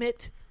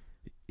legitimate,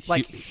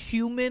 like,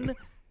 human-sized,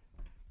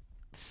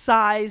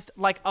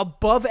 like,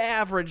 above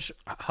average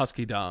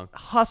husky dog.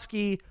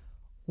 Husky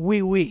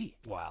wee-wee.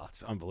 Wow,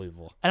 it's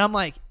unbelievable. And I'm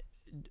like,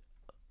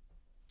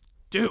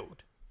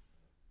 dude,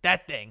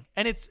 that thing.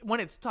 And it's when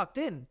it's tucked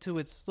in to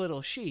its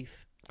little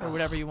sheath or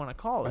whatever you want to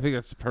call it. I think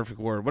that's the perfect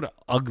word. What an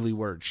ugly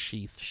word,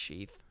 sheath.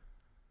 Sheath.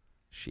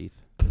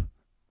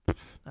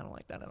 I don't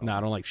like that at all. No,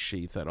 I don't like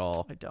sheath at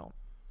all. I don't.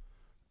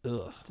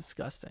 Ugh. It's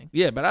disgusting.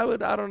 Yeah, but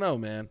I don't know,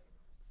 man.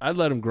 I'd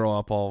let him grow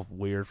up all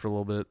weird for a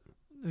little bit.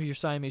 Your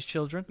Siamese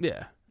children?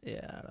 Yeah.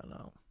 Yeah, I don't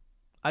know.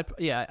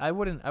 I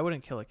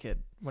wouldn't kill a kid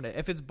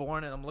if it's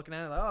born and I'm looking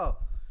at it. Like, oh,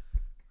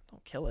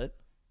 don't kill it.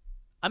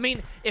 I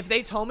mean, if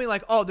they told me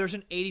like, oh, there's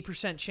an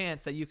 80%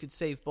 chance that you could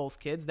save both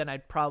kids, then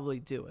I'd probably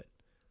do it.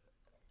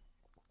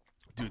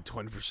 Dude,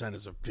 20%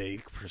 is a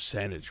big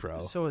percentage,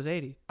 bro. So is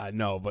 80. I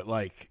know, but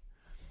like,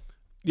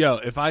 yo,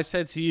 if I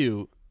said to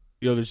you,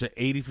 yo, there's an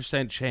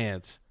 80%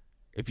 chance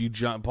if you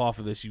jump off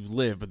of this, you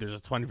live, but there's a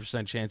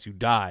 20% chance you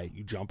die,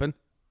 you jumping?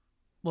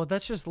 Well,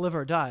 that's just live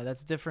or die.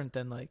 That's different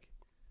than like.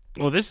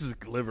 Well, this is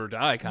live or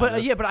die kind of.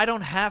 But yeah, but I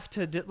don't have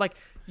to do like.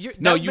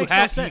 No, you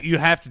have to. You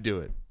have to do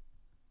it.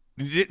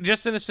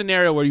 Just in a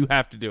scenario where you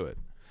have to do it,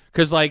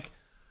 because like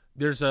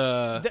there's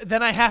a.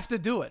 Then I have to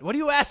do it. What are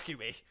you asking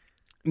me?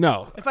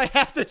 No. If I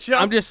have to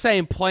jump, I'm just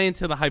saying, play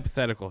into the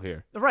hypothetical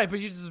here. Right, but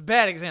you're just a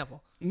bad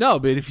example. No,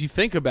 but if you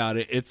think about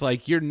it, it's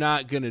like you're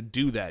not gonna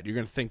do that. You're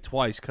gonna think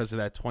twice because of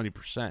that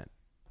 20%.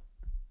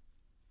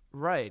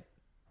 Right.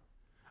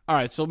 All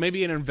right, so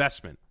maybe an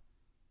investment.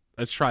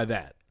 Let's try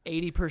that.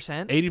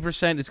 80%?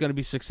 80% is going to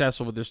be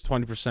successful, but there's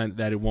 20%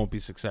 that it won't be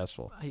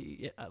successful.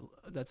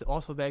 That's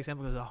also a bad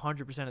example because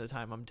 100% of the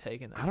time I'm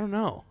taking that. I don't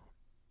know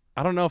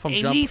if I'm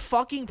 80 jumping. 80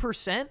 fucking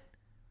percent?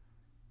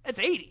 That's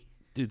 80.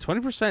 Dude,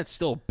 20% is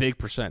still a big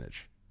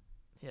percentage.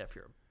 Yeah, if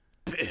you're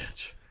a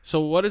bitch. So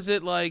what is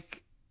it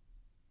like?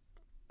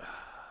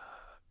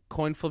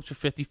 Coin flips are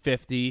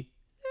 50-50.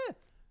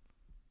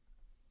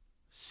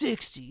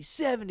 60,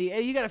 70.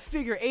 Hey, you got to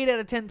figure 8 out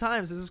of 10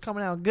 times this is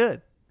coming out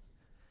good.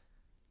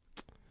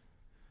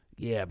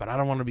 Yeah, but I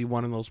don't want to be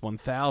one of those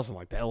 1,000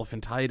 like the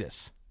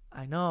elephantitis.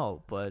 I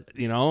know, but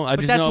you know,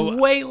 but that's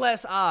way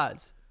less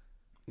odds.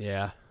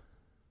 Yeah.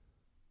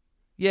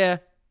 Yeah.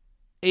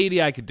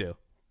 80 I could do. You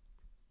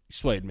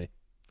swayed me.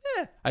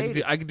 Yeah.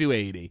 I could do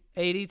 80.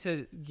 80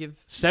 to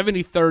give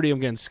 70-30 I'm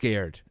getting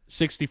scared.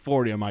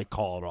 60-40 I might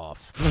call it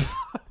off.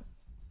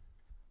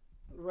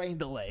 Rain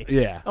delay.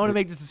 Yeah. I want to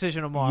make this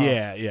decision tomorrow.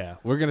 Yeah.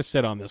 We're going to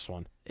sit on this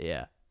one.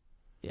 Yeah.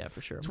 Yeah, for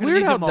sure. It's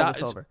weird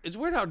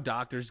how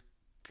doctors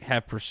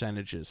have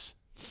percentages.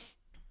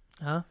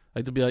 Huh?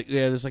 Like they'll be like,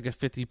 yeah, there's like a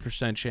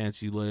 50%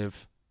 chance you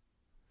live.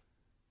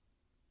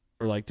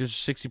 Or like there's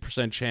a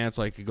 60% chance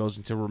like it goes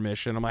into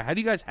remission. I'm like, how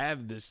do you guys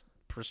have this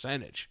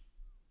percentage?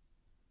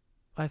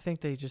 I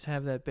think they just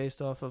have that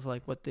based off of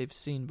like what they've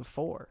seen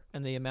before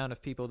and the amount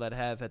of people that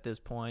have at this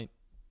point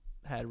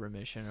had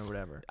remission or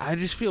whatever. I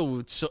just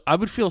feel I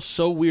would feel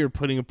so weird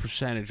putting a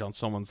percentage on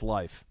someone's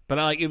life. But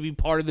it'd be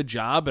part of the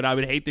job, but I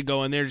would hate to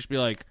go in there and just be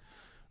like,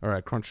 all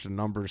right, crunch the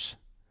numbers.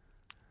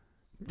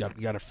 You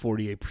got a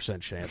 48%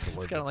 chance of living.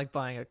 It's kind of like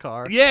buying a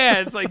car. Yeah,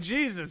 it's like,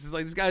 Jesus. It's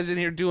like this guy's in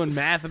here doing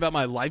math about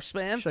my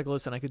lifespan. She's like,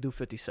 listen, I could do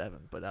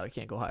 57, but I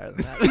can't go higher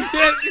than that.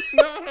 Yeah, you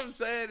know what I'm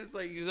saying? It's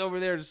like he's over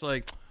there just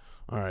like,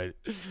 all right,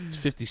 it's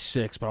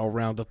 56, but I'll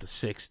round up to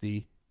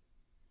 60.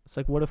 It's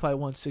like, what if I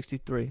want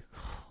 63?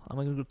 I'm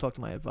going to go talk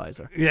to my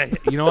advisor. Yeah,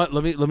 you know what?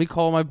 Let me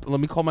call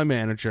my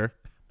manager,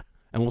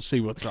 and we'll see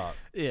what's up.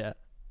 Yeah.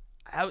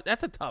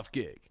 That's a tough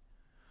gig.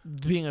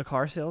 Being a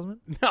car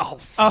salesman? No.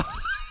 Oh.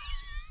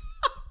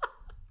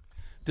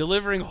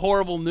 Delivering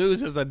horrible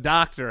news as a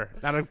doctor,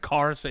 not a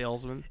car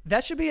salesman.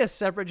 That should be a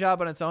separate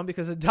job on its own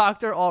because a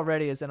doctor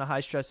already is in a high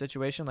stress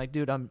situation. Like,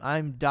 dude,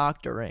 I'm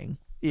doctoring.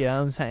 You know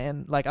what I'm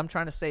saying? Like, I'm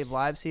trying to save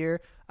lives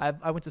here.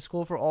 I went to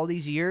school for all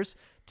these years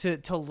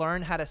to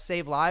learn how to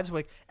save lives,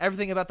 like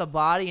everything about the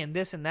body and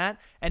this and that.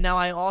 And now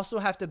I also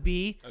have to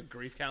be a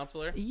grief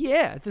counselor.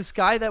 Yeah, this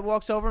guy that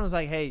walks over and was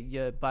like,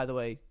 "Hey, by the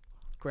way,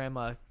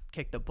 Grandma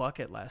kicked the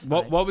bucket last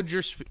night." What would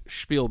your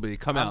spiel be?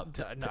 Come out.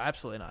 No,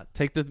 absolutely not.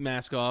 Take the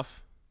mask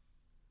off.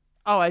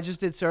 Oh, I just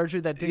did surgery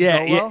that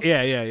didn't go well?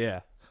 Yeah.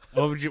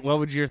 What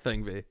would your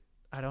thing be?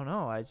 I don't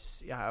know.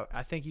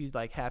 I think you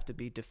like have to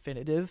be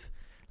definitive.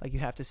 Like you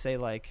have to say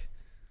like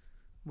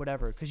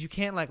whatever, because you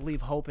can't like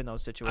leave hope in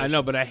those situations. I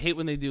know, but I hate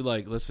when they do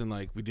like, listen,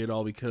 like we did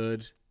all we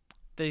could.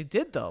 They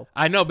did though.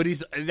 I know, but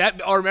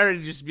or married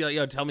to just be like,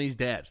 yo, tell me he's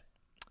dead.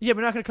 Yeah,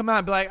 we're not gonna come out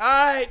and be like, all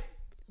right,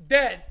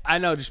 dead. I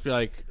know, just be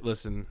like,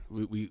 listen,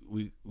 we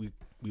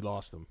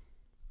lost him.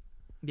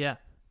 Yeah.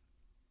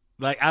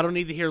 Like, I don't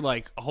need to hear,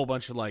 like, a whole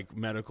bunch of, like,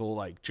 medical,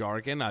 like,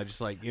 jargon. I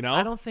just, like, you know?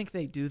 I don't think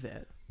they do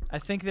that. I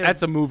think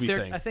that's a movie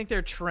thing. I think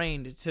they're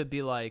trained to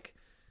be like...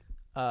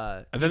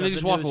 and then they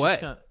just walk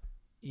away.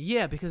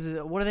 Yeah, because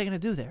what are they going to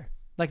do there?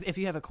 Like, if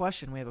you have a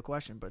question, we have a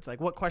question. But it's like,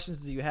 what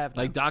questions do you have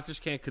now? Like, doctors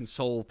can't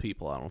console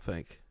people, I don't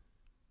think.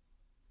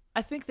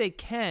 I think they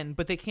can,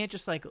 but they can't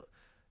just, like,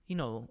 you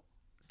know...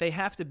 They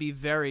have to be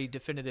very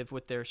definitive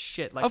with their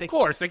shit. Like, of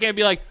course. They can't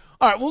be like,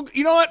 all right, well,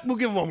 you know what? We'll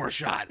give him one more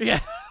shot. Yeah.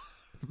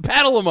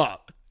 Paddle him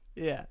up.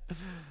 Yeah.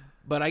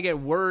 But I get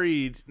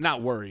worried,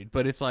 not worried,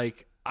 but it's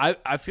like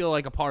I feel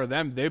like a part of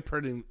them, they're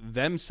putting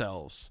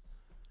themselves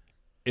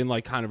in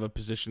like kind of a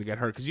position to get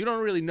hurt because you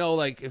don't really know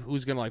like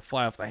who's going to like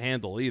fly off the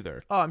handle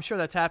either. Oh, I'm sure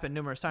that's happened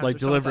numerous times. Like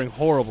delivering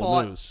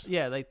horrible news.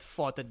 Yeah, they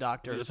fought the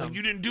doctor. It's like,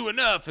 you didn't do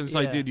enough. And it's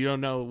like, dude, you don't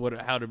know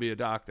how to be a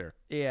doctor.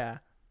 Yeah.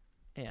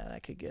 Yeah,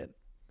 that could get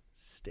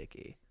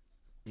sticky.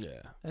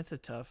 Yeah. That's a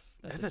tough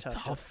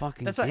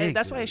fucking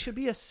That's why it should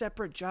be a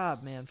separate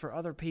job, man, for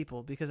other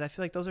people, because I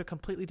feel like those are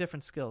completely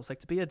different skills. Like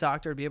to be a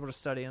doctor, be able to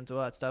study and do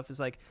all that stuff is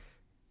like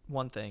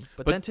one thing.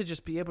 But then to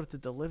just be able to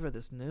deliver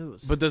this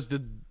news. But does the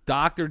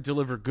doctor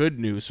deliver good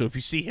news? So if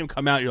you see him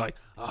come out, you're like,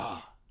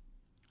 oh.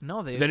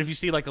 No, Then if you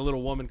see like a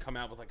little woman come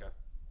out with like a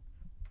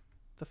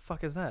The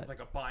fuck is that? Like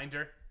a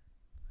binder.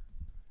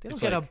 They don't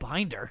It's get like- a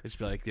binder. It's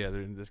be like, yeah,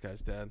 this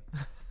guy's dead.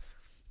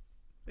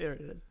 There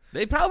it is.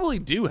 They probably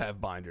do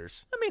have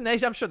binders. I mean,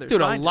 I'm sure there's Dude,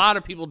 binders. a lot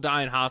of people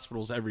die in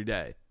hospitals every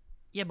day.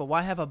 Yeah, but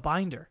why have a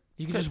binder?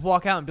 You can just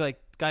walk out and be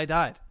like, guy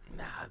died.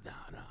 No.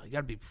 You got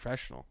to be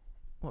professional.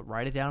 What,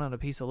 write it down on a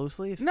piece of loose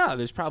leaf? No,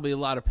 there's probably a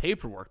lot of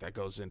paperwork that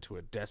goes into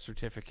it. Death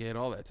certificate,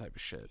 all that type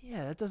of shit.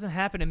 Yeah, that doesn't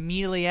happen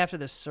immediately after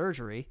the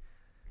surgery.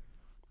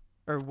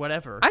 Or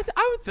whatever.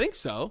 I would think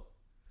so.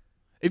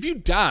 If you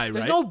die,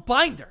 There's right? no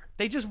binder.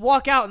 They just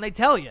walk out and they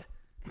tell you.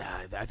 Nah,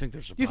 I think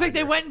there's a You think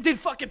they binder. went and did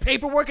fucking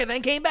paperwork and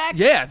then came back?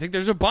 Yeah, I think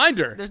there's a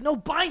binder. There's no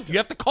binder. You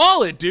have to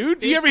call it, dude.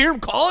 Do you ever hear him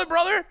call it,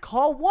 brother?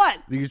 Call what?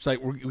 He's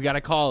like, we got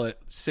to call it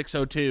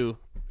 6:02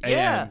 a.m.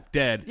 Yeah.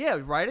 dead. Yeah,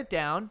 write it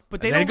down.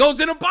 But they And then don't. it goes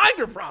in a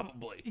binder,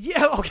 probably.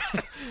 Yeah,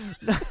 okay.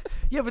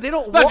 Yeah, but they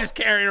don't. Not just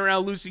carrying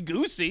around loosey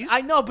gooseys.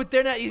 I know, but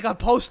they're not. You got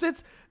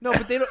Post-its. No,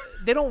 but they don't.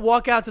 They don't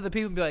walk out to the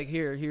people and be like,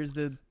 here's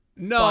the.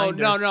 No.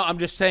 I'm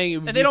just saying. It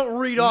would And they don't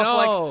read off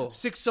No. like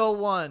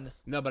 601.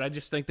 No, but I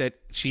just think that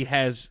she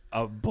has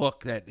a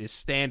book that is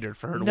standard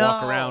for her to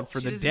walk around for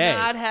the does day.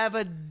 Not have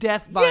a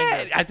death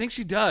binder. Yeah, I think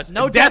she does.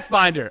 No a death death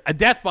binder. A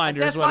death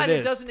binder Death is what binder it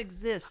is. doesn't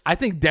exist. I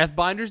think death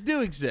binders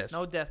do exist.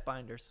 No death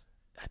binders.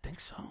 I think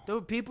so.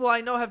 Dude, people I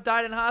know have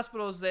died in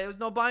hospitals. There was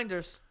no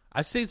binders.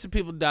 I've seen some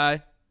people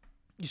die.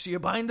 You see a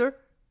binder?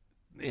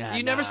 Yeah,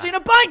 You never nah. seen a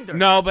binder?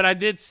 No, but I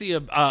did see a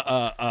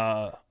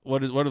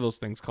what are those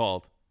things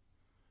called?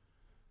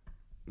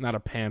 Not a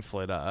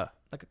pamphlet,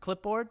 Like a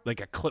clipboard?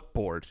 like a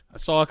clipboard.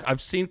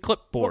 I've seen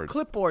clipboard.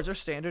 Well, clipboards are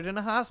standard in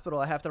a hospital.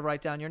 I have to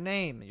write down your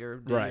name, your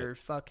Right.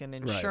 fucking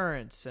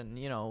insurance,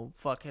 and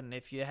fucking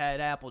if you had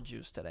apple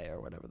juice today or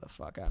whatever the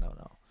fuck. I don't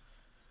know.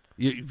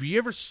 Have you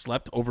ever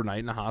slept overnight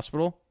in a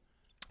hospital?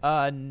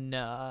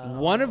 No.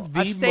 One of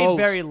the I've stayed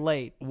very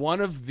late.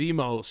 One of the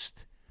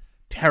most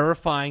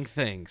terrifying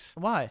things,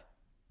 Why?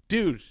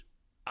 dude.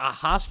 A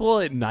hospital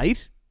at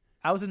night?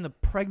 I was in the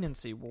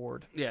pregnancy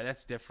ward. Yeah,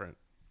 that's different.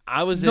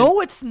 I was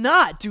No, it's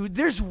not, dude.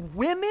 There's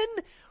women.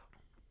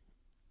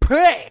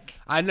 Pig.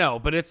 I know,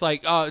 but it's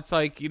like, it's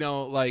like,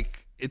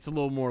 like it's a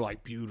little more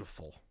like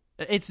beautiful.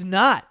 It's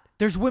not.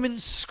 There's women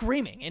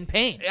screaming in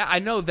pain. Yeah, I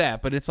know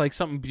that, but it's like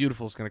something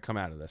beautiful is going to come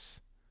out of this.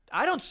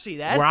 I don't see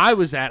that. Where I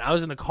was at, I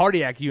was in the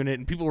cardiac unit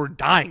and people were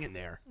dying in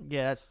there.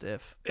 Yeah, that's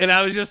stiff. And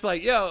I was just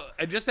like, yo,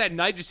 and just that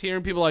night, just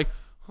hearing people like,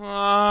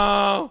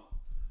 oh,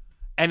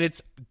 and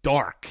it's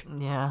dark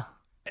Yeah.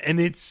 and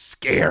it's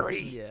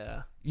scary.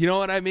 Yeah. You know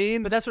what I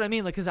mean? But that's what I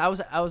mean. Like, because I was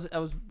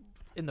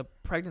in the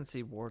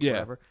pregnancy ward, Yeah.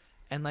 whatever,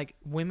 and like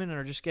women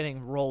are just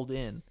getting rolled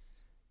in,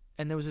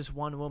 and there was this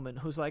one woman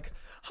who's like,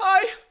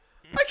 "Hi,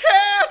 I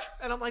can't,"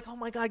 and I'm like, "Oh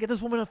my god, get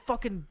this woman a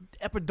fucking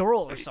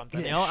epidural or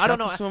something." Yeah, I don't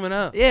know. shut this woman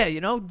up. Yeah,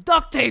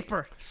 duct tape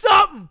her,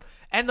 something.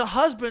 And the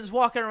husband's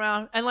walking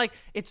around, and like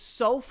it's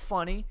so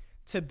funny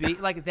to be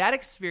like that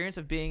experience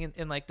of being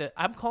in like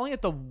I'm calling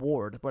it the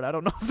ward, but I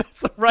don't know if that's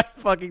the right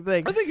fucking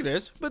thing. I think it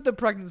is. But the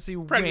pregnancy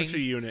wing.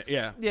 Unit,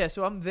 yeah. Yeah,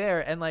 so I'm there,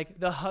 and like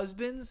the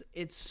husbands,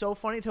 it's so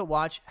funny to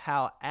watch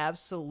how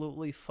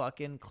absolutely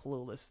fucking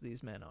clueless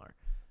these men are.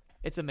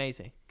 It's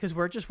amazing because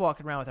we're just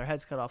walking around with our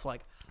heads cut off,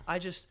 like I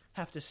just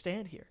have to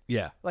stand here.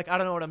 Yeah. Like I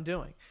don't know what I'm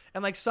doing,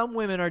 and like some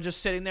women are just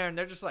sitting there and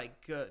they're just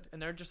like good,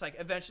 and they're just like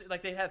eventually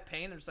like they have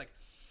pain, they're just like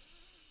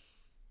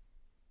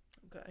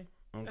okay.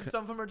 And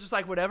some of them are just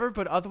like whatever,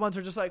 but other ones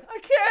are just like I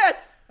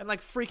can't, and like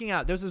freaking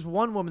out. There's this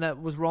one woman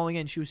that was rolling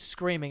in, she was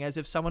screaming as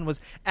if someone was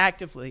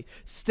actively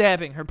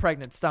stabbing her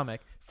pregnant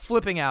stomach,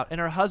 flipping out,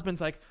 and her husband's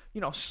like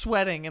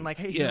sweating and like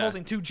he's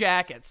holding two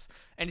jackets,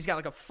 and he's got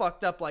like a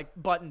fucked up like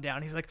button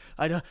down. He's like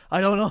I don't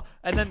know,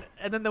 and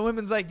then the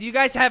woman's like, do you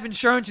guys have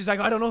insurance? She's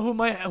like, I don't know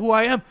who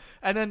I am,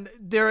 and then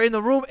they're in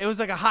the room. It was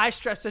like a high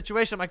stress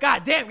situation. I'm like,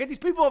 God damn, get these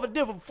people off a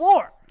different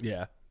floor.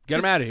 Yeah. Get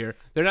them out of here.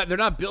 They're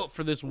not built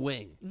for this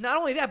wing. Not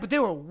only that, but they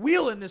were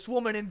wheeling this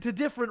woman into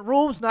different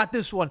rooms. Not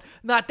this one,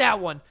 not that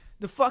one.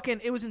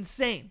 It was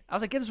insane. I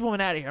was like, get this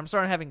woman out of here. I'm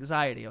starting to have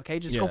anxiety, okay?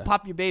 Just go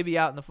pop your baby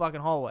out in the fucking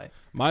hallway.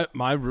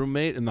 My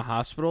roommate in the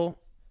hospital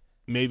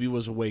maybe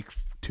was awake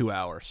 2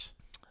 hours.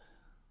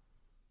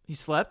 He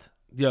slept?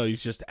 Yo,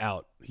 he's just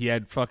out. He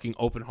had fucking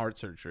open heart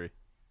surgery.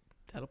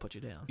 That'll put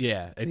you down.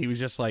 Yeah, and he was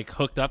just like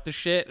hooked up to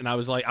shit, and I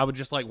would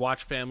just like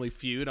watch Family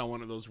Feud on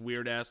one of those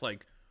weird ass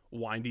like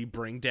windy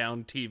bring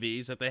down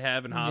TVs that they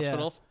have in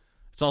hospitals.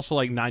 It's also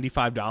like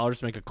 $95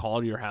 to make a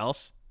call to your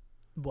house.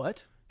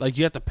 What? Like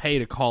you have to pay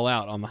to call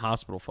out on the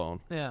hospital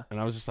phone. Yeah. And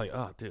I was just like,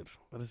 oh, dude,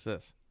 what is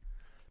this?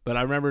 But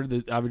I remember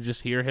that I would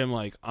just hear him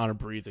like on a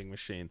breathing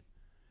machine,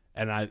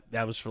 and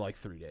that was for like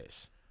 3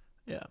 days.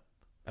 Yeah.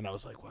 And I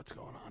was like, what's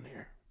going on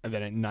here? And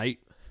then at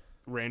night,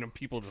 random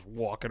people just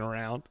walking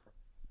around,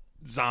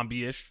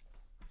 zombie-ish.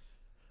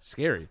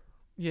 Scary.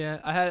 Yeah,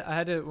 I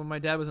had to when my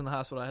dad was in the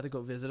hospital. I had to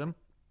go visit him.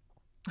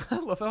 I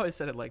love how I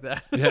said it like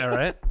that. Yeah,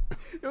 right?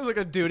 It was like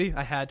a duty.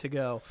 I had to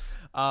go.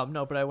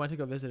 No, but I went to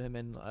go visit him,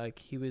 and like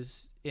he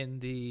was in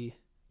the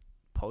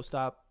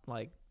post-op,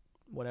 like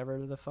whatever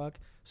the fuck.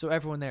 So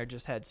everyone there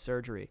just had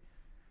surgery,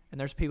 and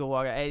there's people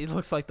walking. It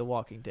looks like The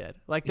Walking Dead.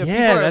 Like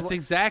that's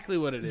exactly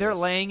what it is. They're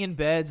laying in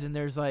beds, and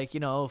there's like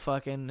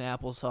fucking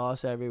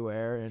applesauce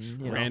everywhere,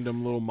 and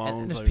random little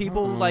moans. And there's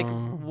people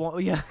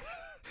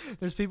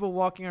there's people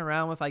walking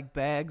around with like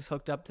bags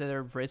hooked up to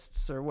their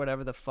wrists or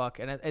whatever the fuck,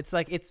 and it's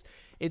like it's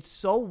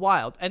so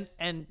wild.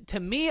 And to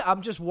me,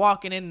 I'm just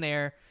walking in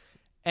there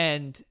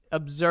and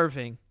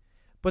observing,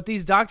 but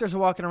these doctors are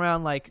walking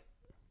around like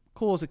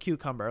cool as a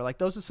cucumber. Like,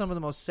 those are some of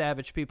the most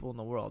savage people in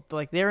the world.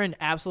 Like, they're in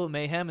absolute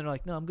mayhem, and they're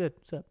like, no, I'm good.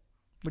 What's up?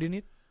 What do you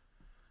need?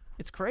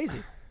 It's crazy.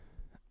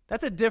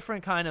 That's a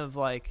different kind of,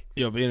 like...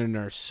 being a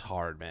nurse is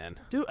hard, man.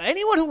 Dude,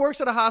 anyone who works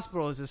at a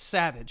hospital is a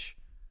savage.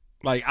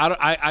 Like,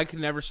 I could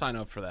never sign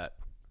up for that.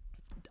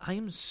 I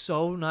am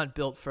so not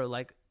built for,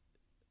 like,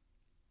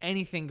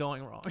 anything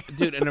going wrong.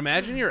 Dude, and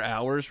imagine your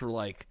hours were,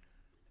 like,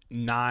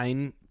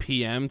 9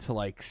 p.m. to,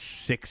 like,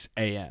 6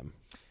 a.m.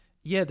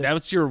 Yeah, that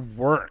was your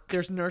work.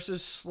 There's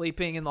nurses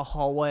sleeping in the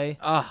hallway.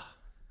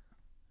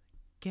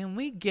 Can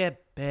we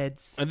get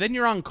beds? And then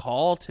you're on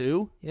call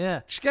too. Yeah,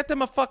 just get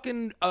them a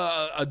fucking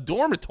a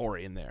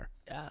dormitory in there.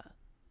 Yeah,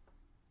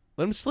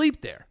 let them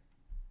sleep there.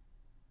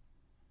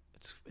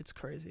 It's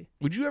crazy.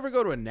 Would you ever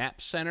go to a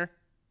nap center?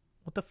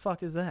 What the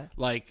fuck is that?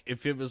 Like,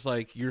 if it was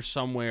like you're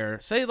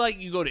somewhere, say like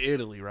you go to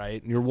Italy, right?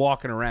 And you're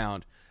walking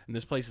around, and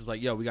this place is like,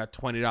 yo, we got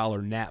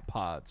 $20 nap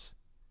pods.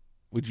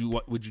 Would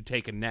you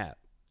take a nap?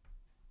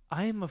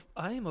 I am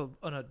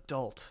an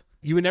adult.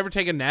 You would never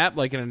take a nap,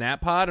 like in a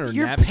nap pod or a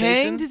You're nap station? You're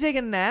paying to take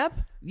a nap?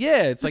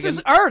 Yeah, it's this like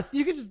is Earth.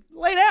 You can just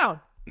lay down.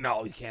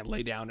 No, you can't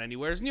lay down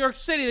anywhere. It's New York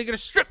City. They're gonna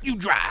strip you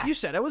dry. You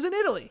said I was in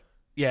Italy.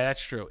 Yeah,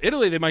 that's true.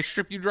 Italy, they might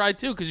strip you dry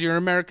too because you're an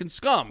American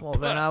scum. Well,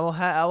 then I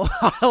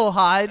will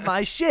hide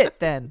my shit.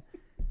 Then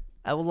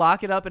I will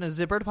lock it up in a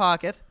zippered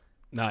pocket.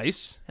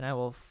 Nice. And I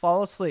will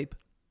fall asleep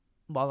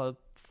while a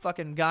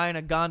fucking guy in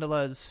a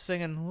gondola is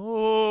singing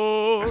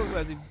 "Oh"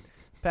 as he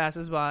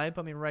passes by.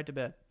 Put me right to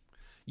bed.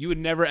 You would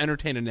never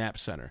entertain a nap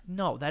center.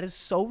 No, that is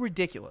so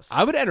ridiculous.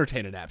 I would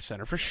entertain a nap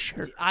center for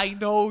sure. I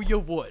know you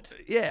would.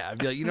 Yeah, I'd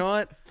be like, you know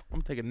what? I'm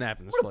going to take a nap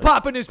in this place.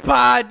 Pop in this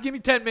pod. Give me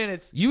 10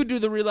 minutes. You would do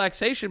the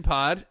relaxation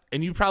pod,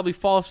 and you'd probably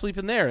fall asleep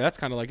in there. That's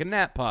kind of like a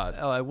nap pod.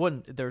 Oh, I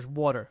wouldn't. There's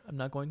water. I'm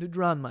not going to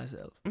drown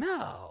myself.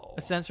 No.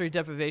 A sensory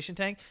deprivation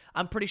tank?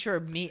 I'm pretty sure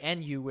me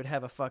and you would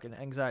have a fucking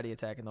anxiety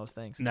attack in those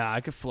things. Nah, I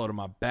could float on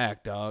my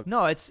back, dog.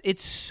 No, it's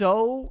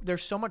so...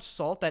 There's so much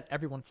salt that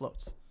everyone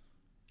floats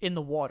in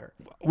the water.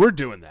 We're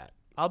doing that.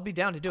 I'll be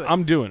down to do it.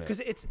 I'm doing it.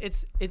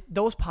 Because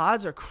those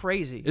pods are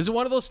crazy. Is it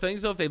one of those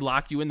things, though, if they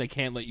lock you in, they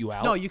can't let you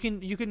out? No, you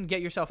can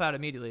get yourself out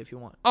immediately if you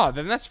want. Oh,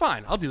 then that's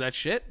fine. I'll do that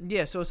shit.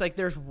 Yeah, so it's like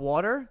there's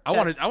water. I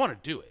want to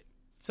do it.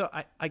 So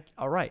I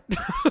all right.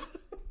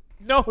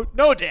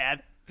 No,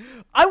 Dad.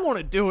 I want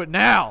to do it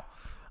now.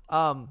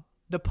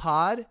 The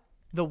pod,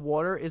 the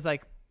water is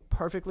like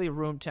perfectly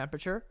room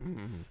temperature.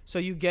 Mm-hmm. So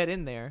you get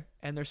in there,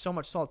 and there's so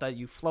much salt that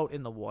you float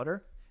in the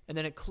water, and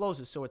then it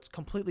closes, so it's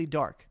completely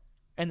dark.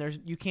 And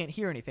you can't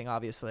hear anything,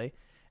 obviously.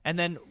 And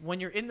then when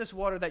you're in this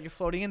water that you're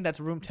floating in, that's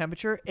room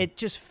temperature, it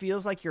just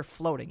feels like you're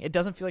floating. It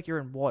doesn't feel like you're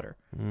in water.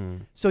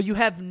 So you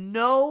have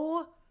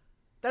no...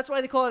 That's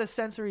why they call it a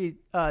sensory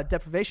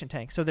deprivation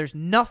tank. So there's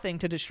nothing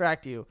to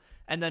distract you.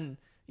 And then,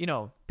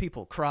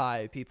 people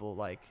cry. People,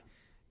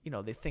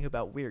 they think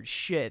about weird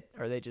shit,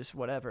 or they just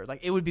whatever.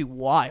 Like, it would be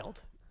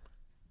wild.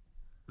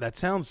 That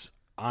sounds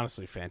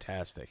honestly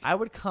fantastic. I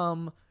would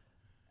come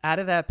out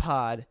of that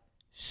pod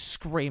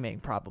screaming,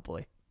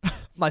 probably.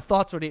 My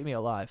thoughts would eat me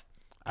alive.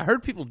 I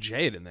heard people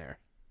jay it in there.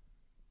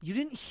 You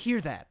didn't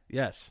hear that.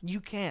 Yes. You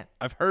can't.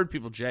 I've heard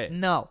people jay it.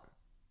 No.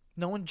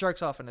 No one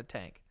jerks off in a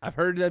tank. I've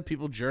heard that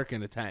people jerk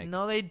in a tank.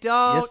 No, they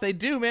don't. Yes, they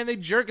do, man. They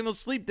jerk in those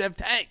sleep dev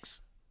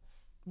tanks.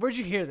 Where'd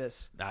you hear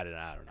this? I don't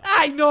know.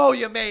 I know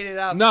you made it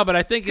up. No, but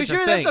I think it's a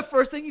thing. Because that's the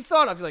first thing you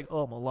thought of. You're like,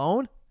 oh, I'm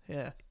alone?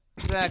 Yeah,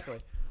 exactly.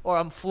 Or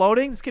I'm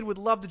floating. This kid would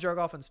love to jerk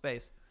off in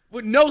space.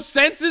 With no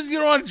senses? You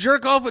don't want to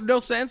jerk off with no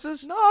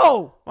senses?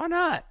 No. Why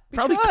not?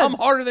 Probably come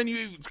harder than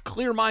you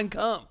clear mind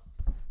come.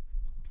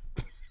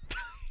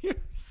 You're a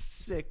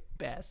sick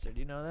bastard.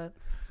 You know that?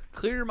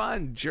 Clear your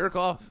mind and jerk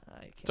off.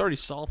 It's already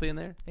salty in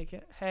there.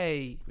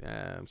 Hey.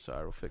 Yeah, I'm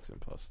sorry. We'll fix it in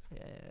post.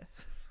 Yeah.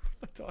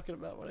 I'm talking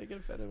about when I get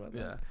offended about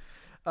that.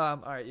 Yeah. All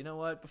right. You know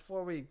what?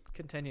 Before we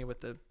continue with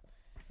the...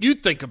 You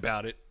think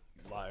about it,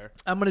 liar.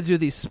 I'm going to do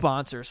these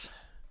sponsors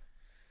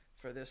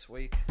for this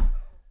week.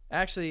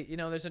 Actually,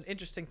 there's an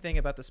interesting thing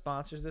about the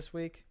sponsors this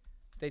week.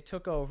 They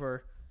took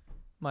over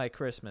my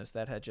Christmas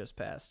that had just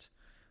passed.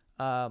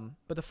 But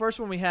the first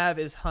one we have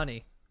is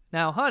Honey.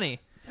 Now, Honey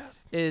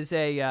is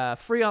a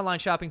free online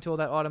shopping tool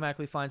that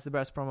automatically finds the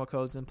best promo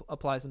codes and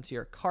applies them to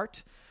your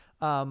cart.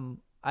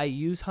 I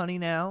use Honey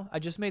now. I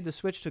just made the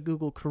switch to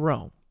Google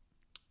Chrome.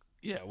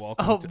 Yeah,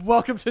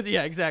 welcome to the...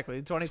 Yeah, exactly,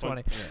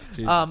 2020.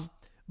 Yeah,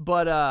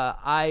 but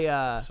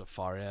I...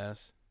 Safari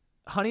ass.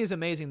 Honey is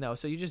amazing, though.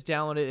 So you just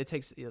download it. It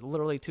takes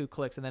literally 2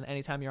 clicks, and then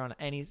anytime you're on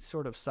any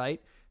sort of site,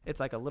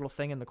 it's like a little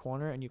thing in the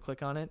corner, and you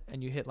click on it,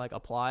 and you hit,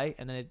 apply,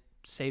 and then it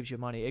saves you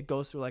money. It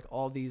goes through like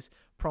all these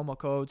promo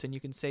codes, and you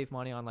can save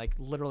money on like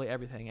literally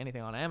everything,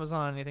 anything on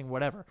Amazon, anything,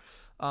 whatever.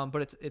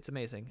 But it's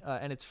amazing,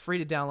 and it's free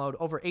to download.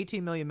 Over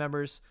 18 million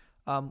members,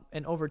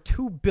 and over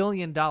 $2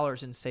 billion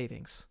in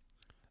savings.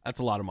 That's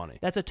a lot of money.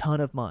 That's a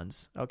ton of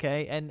muns,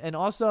 okay? And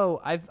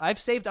also, I've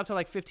saved up to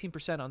like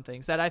 15% on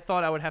things that I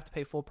thought I would have to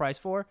pay full price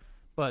for,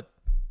 but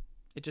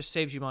it just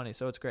saves you money,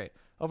 so it's great.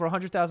 Over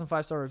 100,000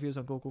 5-star reviews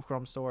on Google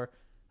Chrome Store.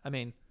 I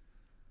mean,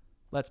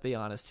 let's be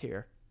honest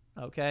here,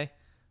 okay?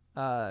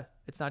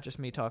 It's not just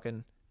me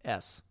talking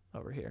S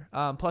over here.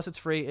 Plus, it's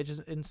free. It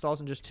just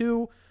installs in just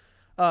 2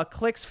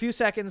 clicks, few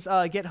seconds.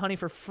 Get Honey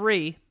for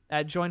free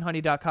at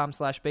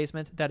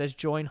joinhoney.com/basement. That is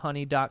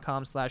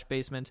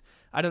joinhoney.com/basement.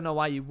 I don't know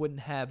why you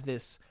wouldn't have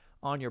this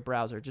on your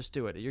browser. Just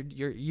do it. You're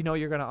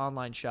going to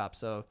online shop,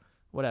 so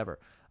whatever.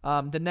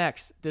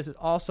 This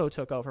also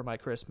took over my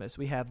Christmas.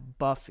 We have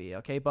Buffy,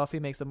 okay? Buffy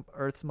makes the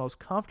Earth's most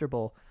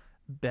comfortable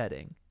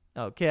bedding,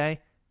 okay?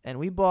 And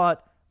we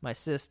bought my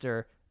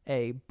sister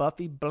a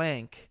Buffy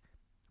blank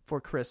for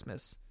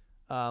Christmas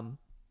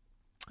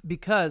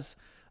because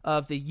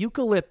of the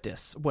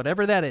eucalyptus,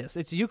 whatever that is.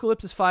 It's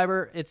eucalyptus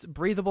fiber. It's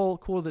breathable,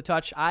 cool to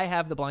touch. I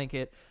have the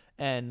blanket,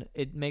 and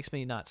it makes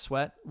me not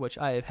sweat, which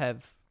I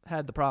have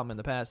had the problem in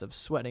the past of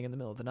sweating in the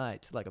middle of the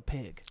night like a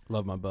pig.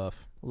 Love my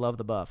buff. Love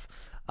the buff.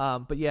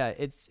 But yeah,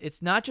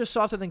 it's not just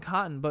softer than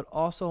cotton, but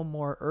also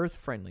more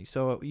earth-friendly.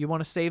 So you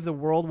want to save the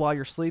world while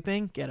you're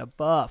sleeping? Get a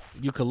buff.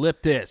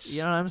 Eucalyptus.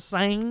 You know what I'm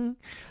saying?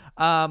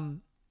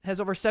 Has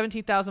over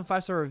 17,000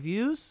 5-star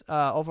reviews,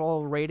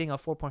 overall rating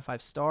of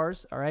 4.5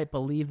 stars. All right,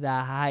 believe the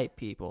hype,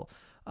 people.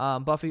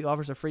 Buffy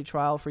offers a free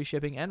trial, free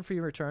shipping, and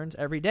free returns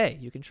every day.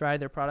 You can try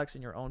their products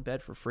in your own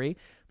bed for free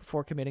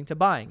before committing to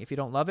buying. If you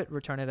don't love it,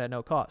 return it at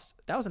no cost.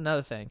 That was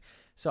another thing.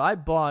 So I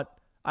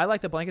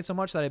like the blanket so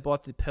much that I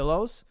bought the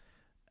pillows,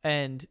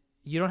 and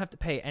you don't have to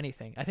pay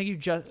anything. I think you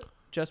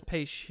just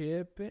pay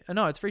shipping.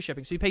 No, it's free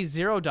shipping. So you pay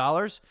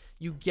 $0.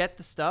 You get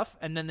the stuff,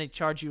 and then they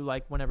charge you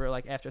like whenever,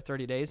 like after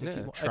 30 days. If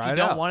you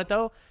don't want it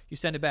though, you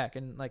send it back,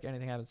 and like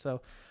anything happens.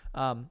 So,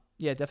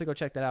 yeah, definitely go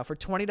check that out. For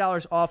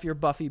 $20 off your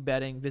Buffy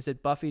bedding,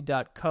 visit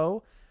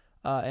buffy.co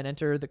and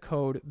enter the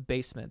code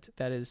BASEMENT.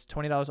 That is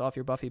 $20 off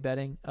your Buffy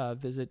bedding.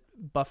 Visit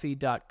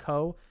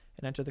buffy.co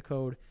and enter the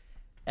code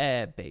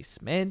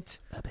BASEMENT.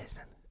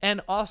 BASEMENT. And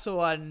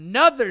also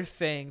another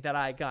thing that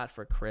I got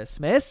for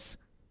Christmas.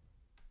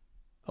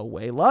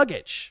 Away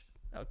luggage.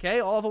 Okay,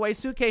 all of Away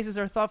suitcases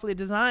are thoughtfully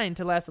designed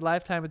to last a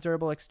lifetime with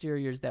durable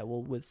exteriors that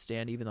will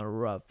withstand even the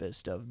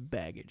roughest of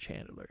baggage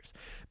handlers.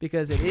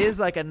 Because it is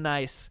like a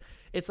nice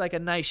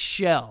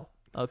shell.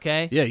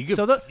 Okay. Yeah, you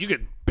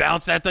could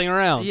bounce that thing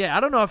around. Yeah, I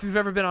don't know if you've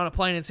ever been on a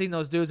plane and seen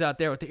those dudes out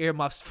there with the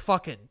earmuffs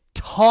fucking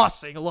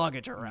tossing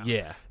luggage around.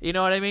 Yeah, you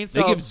know what I mean.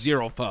 So, they give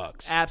 0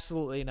 fucks.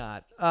 Absolutely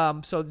not.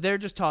 So they're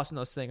just tossing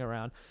those things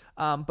around.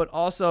 But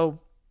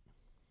also.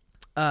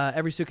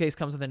 Every suitcase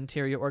comes with an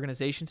interior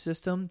organization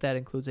system that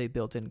includes a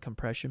built-in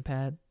compression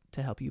pad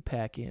to help you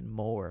pack in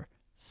more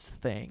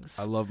things.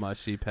 I love my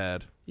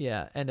C-pad.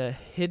 Yeah, and a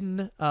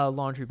hidden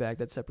laundry bag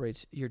that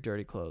separates your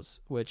dirty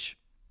clothes, which,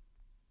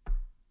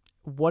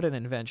 what an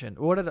invention.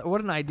 What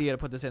an idea to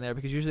put this in there,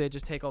 because usually I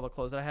just take all the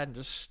clothes that I had and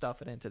just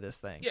stuff it into this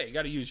thing. Yeah, you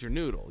got to use your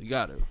noodle. You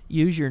got to.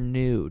 Use your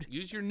nude.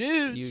 Use your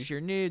nudes. Use your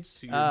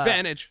nudes. To your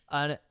advantage.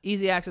 An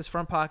easy access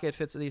front pocket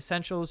fits the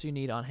essentials you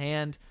need on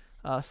hand.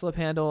 Slip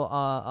handle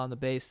on the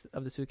base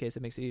of the suitcase that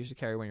makes it easier to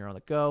carry when you're on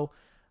the go.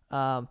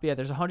 But yeah,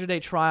 there's a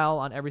 100-day trial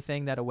on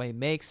everything that Away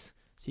makes,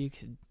 so you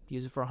could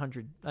use it for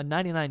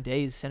 99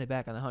 days, send it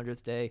back on the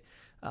 100th day.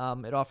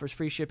 It offers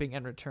free shipping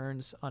and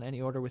returns on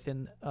any order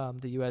within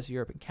the U.S.,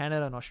 Europe, and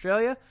Canada, and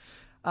Australia.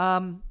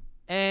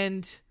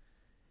 And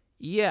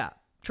yeah,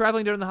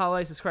 traveling during the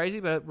holidays is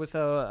crazy, but with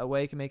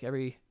Away can make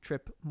every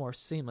trip more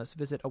seamless.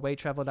 Visit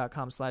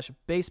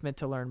awaytravel.com/basement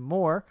to learn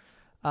more.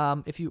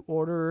 If you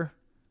order...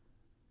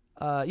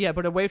 but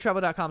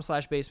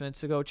awavetravel.com/basement,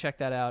 so go check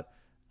that out.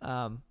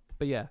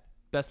 But yeah,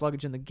 best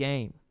luggage in the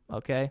game,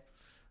 okay?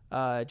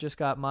 I just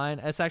got mine.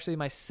 It's actually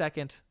my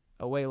second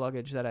Away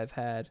luggage that I've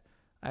had.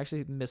 I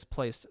actually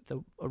misplaced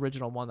the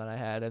original one that I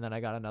had, and then I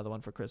got another one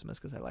for Christmas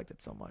because I liked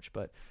it so much.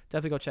 But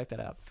definitely go check that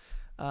out.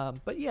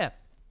 But yeah.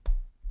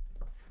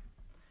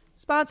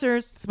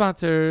 Sponsors.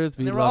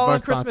 We love all our on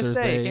Christmas sponsors.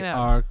 Day. They Came out.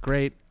 are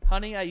great.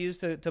 Honey, I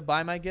used to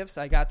buy my gifts.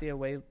 I got the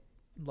Away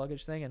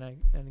luggage thing, and I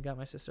got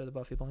my sister the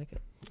Buffy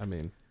blanket. I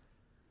mean,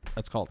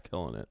 that's called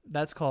killing it.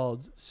 That's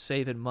called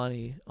saving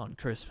money on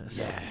Christmas.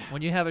 Yeah.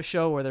 When you have a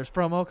show where there's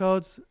promo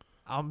codes,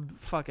 I'm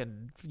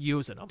fucking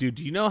using them. Dude,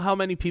 do you know how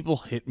many people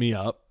hit me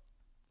up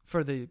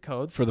for the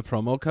codes? For the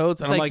promo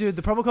codes? It's and like, I'm dude,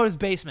 the promo code is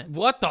basement.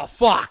 What the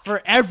fuck?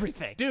 For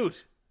everything. Dude.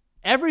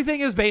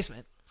 Everything is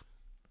basement.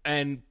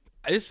 And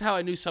this is how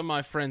I knew some of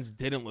my friends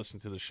didn't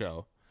listen to the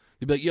show.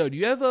 They'd be like, yo, do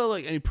you have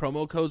any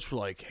promo codes for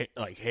like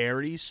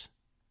Harry's?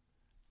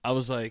 I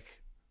was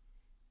like,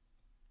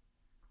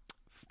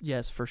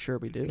 yes, for sure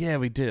we do. Yeah,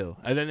 we do.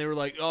 And then they were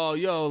like, oh,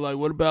 yo, like,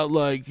 what about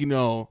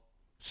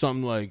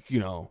something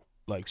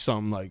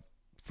something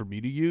for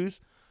me to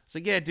use? It's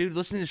like, yeah, dude,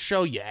 listen to the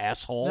show, you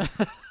asshole.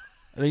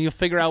 And then you'll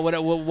figure out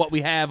what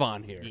we have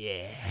on here.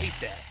 Yeah. Hate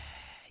that.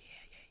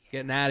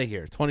 Getting out of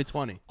here.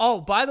 2020.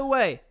 Oh, by the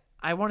way,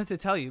 I wanted to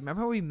tell you.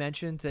 Remember we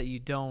mentioned that you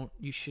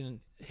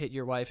shouldn't hit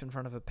your wife in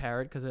front of a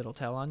parrot because it'll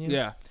tell on you?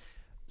 Yeah.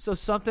 So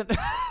something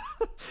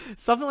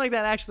like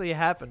that actually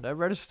happened. I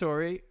read a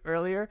story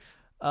earlier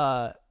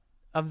of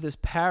this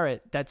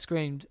parrot that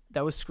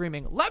was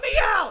screaming, "Let me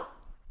out!"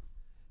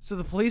 So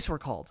the police were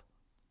called.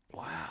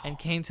 Wow. And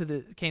came to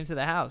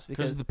the house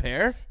because of the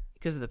pair?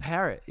 Because of the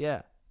parrot,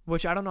 yeah.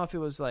 Which I don't know if it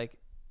was like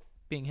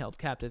being held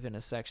captive in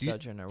a sex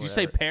dungeon or whatever. Do you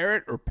say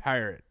parrot or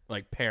pirate?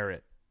 Like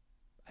parrot?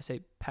 I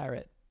say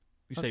parrot.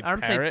 You say I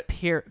don't parrot?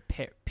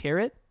 say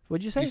parrot.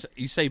 What'd you say?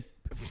 You say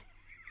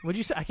What'd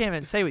you say? I can't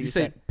even say what you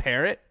said. You say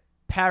parrot?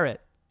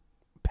 Parrot.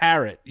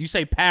 Parrot. You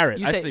say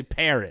parrot. I say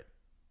parrot.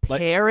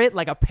 Parrot?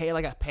 Like a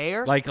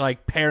pear?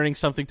 Like pairing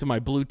something to my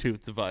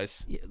Bluetooth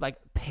device. Like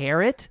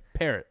parrot?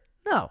 Parrot.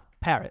 No,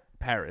 parrot.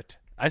 Parrot.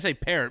 I say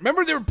parrot.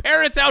 Remember there were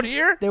parrots out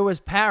here? There was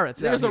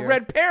parrots There was out a here.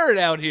 red parrot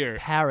out here.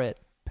 Parrot.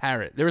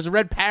 Parrot. There was a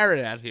red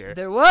parrot out here.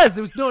 There was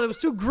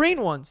two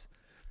green ones.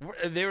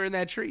 They were in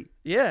that tree.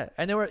 Yeah,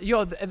 and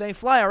they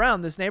fly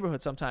around this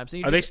neighborhood sometimes.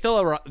 Are they still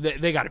around?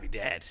 They got to be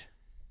dead.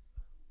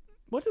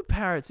 What do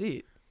parrots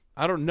eat?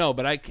 I don't know,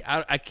 but I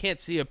can't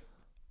see a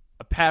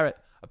parrot.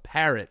 A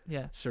parrot.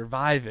 Yeah.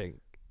 Surviving.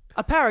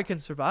 A parrot can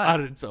survive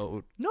on its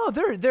own. No,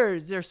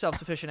 they're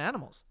self-sufficient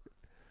animals.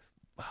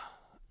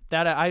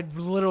 That I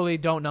literally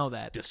don't know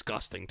that.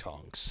 Disgusting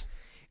tongues.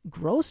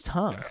 Gross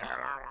tongues.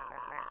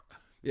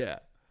 Yeah.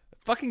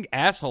 Fucking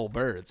asshole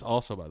birds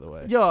also, by the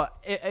way. Yo,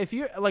 if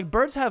you're like,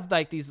 birds have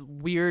like these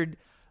weird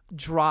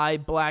dry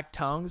black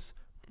tongues.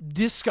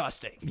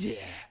 Disgusting. Yeah.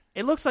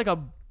 It looks like a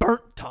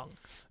burnt tongue.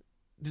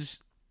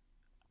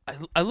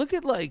 I look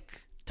at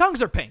like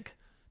tongues are pink.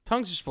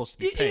 Tongues are supposed to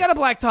be pink. You got a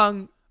black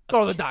tongue,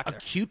 go to the doctor. A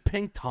cute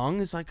pink tongue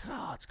is like,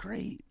 oh, it's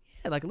great.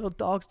 Yeah, like a little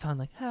dog's tongue.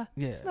 Like, yeah,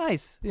 it's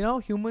nice. You know,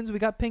 humans, we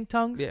got pink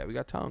tongues. Yeah, we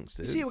got tongues,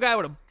 dude. You see a guy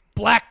with a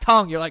black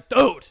tongue, you're like,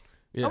 dude,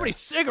 yeah. How many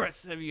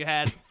cigarettes have you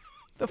had?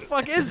 The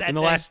fuck is that in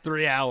the last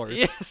 3 hours?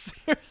 Yeah,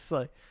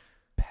 seriously.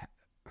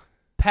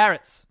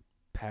 Parrots.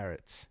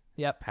 Parrots.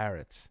 Yep.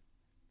 Parrots.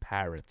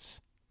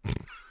 Parrots.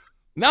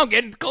 Now I'm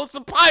getting close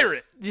to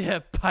pirate. Yeah,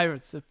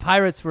 pirates. If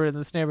pirates were in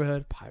this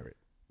neighborhood. Parrot.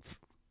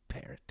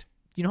 Parrot.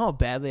 You know how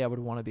badly I would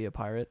want to be a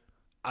pirate?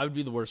 I would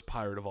be the worst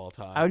pirate of all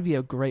time. I would be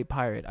a great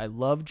pirate. I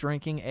love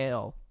drinking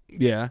ale.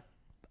 Yeah.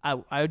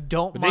 I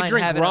don't but mind they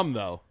drink having rum,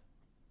 though.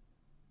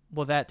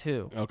 Well, that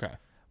too. Okay.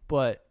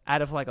 But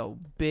out of like a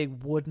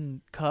big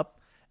wooden cup,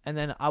 and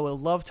then I would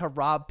love to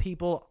rob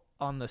people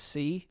on the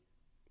sea.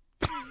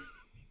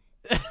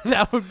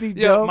 That would be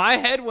dope. My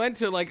head went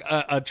to like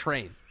a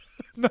train.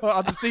 No,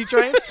 on the sea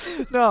train?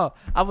 No,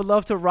 I would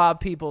love to rob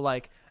people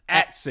like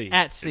at sea.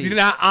 At sea. You're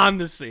not on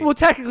the sea. Well,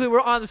 technically,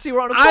 we're on the sea.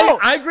 We're on a boat.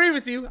 I agree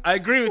with you.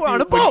 We're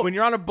on a boat. When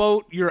you're on a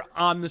boat, you're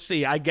on the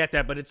sea. I get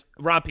that, but it's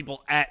rob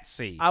people at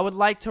sea. I would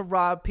like to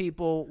rob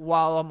people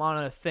while I'm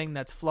on a thing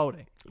that's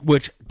floating.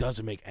 Which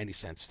doesn't make any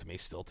sense to me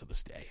still to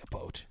this day, a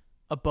boat.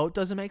 A boat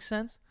doesn't make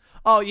sense?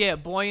 Oh, yeah,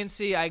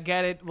 buoyancy, I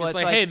get it. It's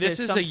like, hey, this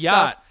is a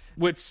yacht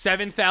with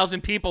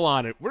 7,000 people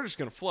on it. We're just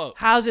going to float.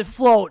 How's it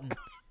floating?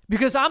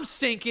 Because I'm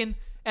sinking,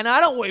 and I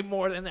don't weigh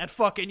more than that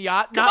fucking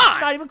yacht. Come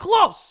on. Not even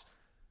close.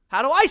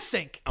 How do I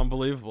sink?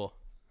 Unbelievable.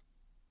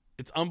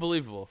 It's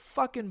unbelievable.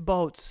 Fucking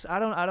boats. I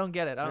don't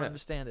get it. I don't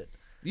understand it.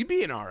 You'd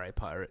be an all right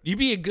pirate. You'd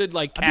be a good,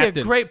 like, captain. I'd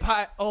be a great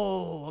pirate.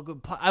 Oh, a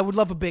good I would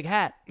love a big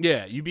hat.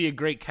 Yeah, you'd be a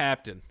great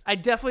captain. I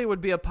definitely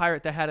would be a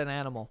pirate that had an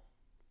animal.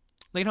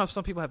 Like, you know how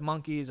some people have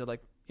monkeys or,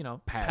 like, you know,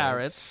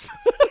 parrots.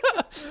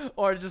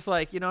 Or just,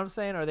 like, you know what I'm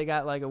saying? Or they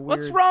got, like, a weird...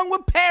 What's wrong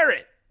with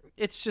parrot?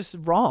 It's just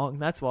wrong.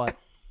 That's why.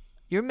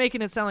 You're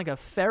making it sound like a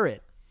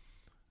ferret.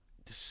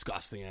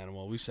 Disgusting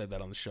animal. We've said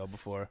that on the show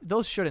before.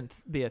 Those shouldn't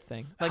be a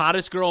thing. Like,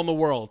 hottest girl in the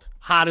world.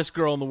 Hottest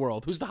girl in the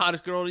world. Who's the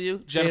hottest girl to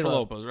you? Jennifer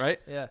Lopez, right?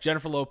 Yeah.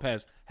 Jennifer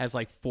Lopez has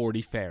like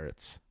 40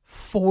 ferrets.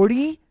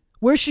 40?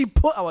 Where's she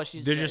put? Oh, well,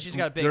 she's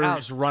got a big they're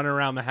house. Just running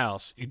around the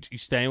house. You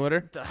staying with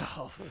her?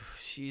 Oh,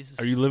 Jesus.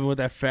 Are you living with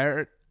that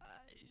ferret?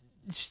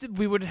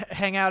 We would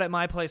hang out at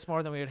my place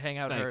more than we would hang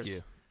out at hers. Thank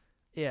you.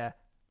 Yeah,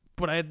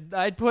 but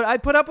I'd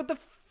put up with the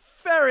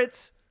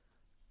ferrets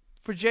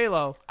for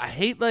J-Lo. I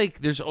hate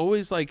like there's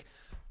always like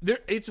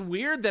it's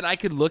weird that I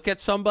could look at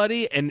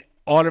somebody and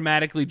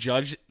automatically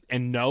judge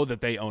and know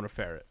that they own a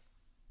ferret.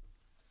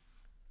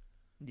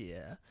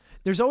 Yeah.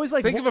 There's always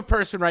like think of a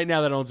person right now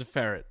that owns a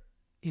ferret.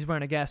 He's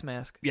wearing a gas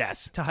mask.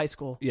 Yes. To high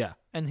school. Yeah.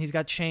 And he's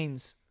got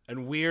chains.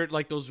 And weird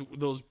like those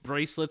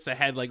bracelets that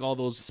had like all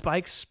those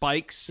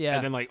spikes. Yeah.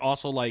 And then like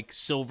also like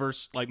silver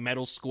like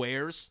metal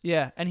squares.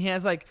 Yeah. And he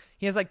has like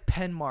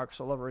pen marks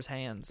all over his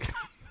hands.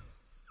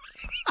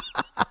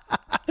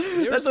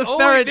 There's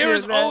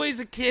always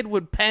a kid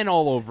with pen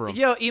all over him.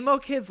 Yo, emo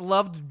kids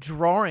loved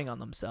drawing on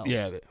themselves.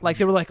 Yeah. Like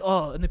they were like,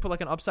 oh, and they put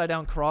like an upside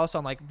down cross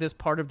on like this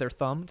part of their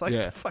thumb. It's like,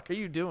 what the fuck are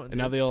you doing? And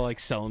now they all like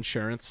sell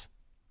insurance.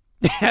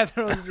 Yeah,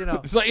 there was, you know.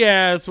 It's like,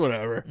 yeah, it's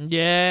whatever.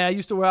 Yeah, I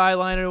used to wear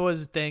eyeliner. It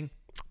was a thing.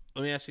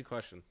 Let me ask you a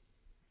question.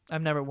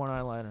 I've never worn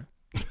eyeliner.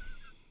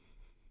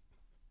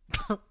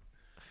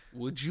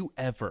 Would you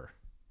ever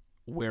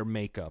wear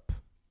makeup,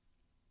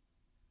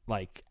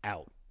 like,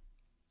 out?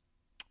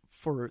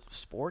 For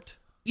sport?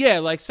 Yeah,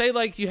 like, say,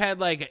 like, you had,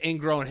 like,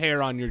 ingrown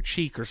hair on your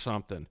cheek or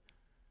something.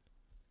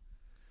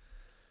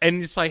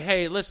 And it's like,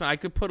 hey, listen, I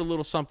could put a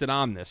little something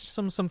on this.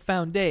 Some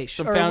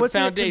foundation. Some what's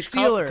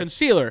foundation. It?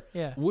 Concealer.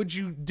 Yeah. Would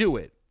you do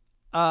it?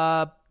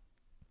 Or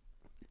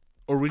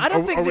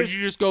would you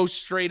just go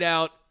straight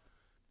out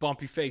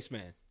bumpy face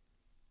man?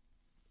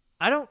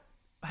 I don't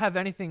have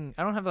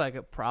like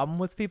a problem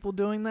with people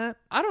doing that.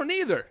 I don't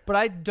either. But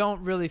I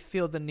don't really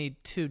feel the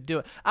need to do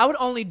it. I would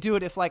only do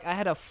it if like I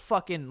had a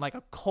fucking like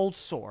a cold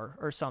sore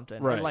or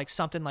something. Right. Or like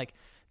something like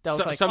that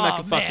was like, something that oh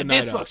could fuck the man,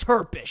 night this up. looks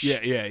herpish.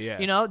 Yeah.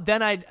 You know,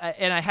 then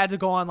I had to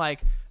go on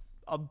like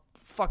a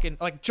fucking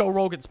like Joe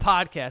Rogan's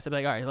podcast. I'd be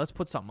like, all right, let's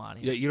put something on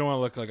here. Yeah, you don't want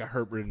to look like a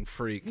herp-ridden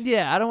freak.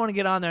 Yeah, I don't want to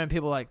get on there and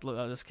people like,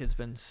 look, this kid's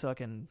been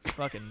sucking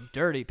fucking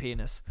dirty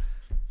penis.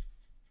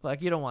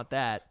 Like, you don't want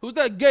that. Who's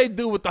that gay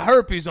dude with the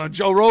herpes on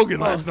Joe Rogan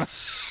last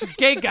night?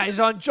 Gay guy's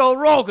on Joe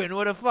Rogan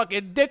with a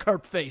fucking dick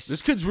herp face.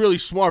 This kid's really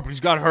smart, but he's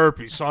got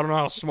herpes, so I don't know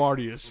how smart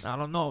he is. I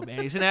don't know,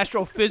 man. He's an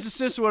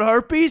astrophysicist with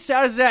herpes?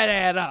 How does that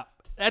add up?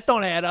 That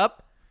don't add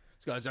up.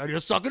 This guy's out here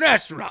sucking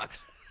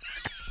astronauts.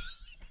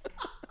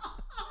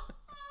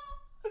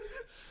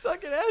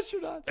 Sucking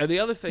astronauts. And the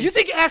other thing... Do you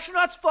think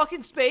astronauts fuck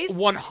in space?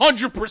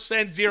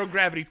 100% zero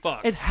gravity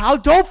fuck. And how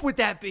dope would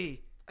that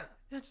be?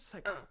 It's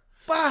like...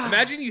 Bah.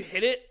 Imagine you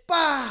hit it.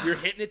 Bah. You're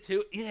hitting it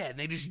too. Yeah, and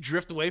they just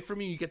drift away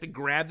from you. You get to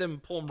grab them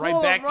and pull them right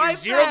Pull back them to your right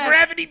zero back.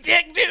 gravity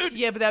dick, dude.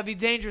 Yeah, but that'd be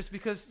dangerous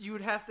because you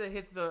would have to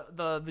hit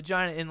the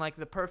vagina in like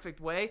the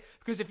perfect way.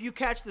 Because if you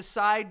catch the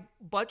side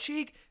butt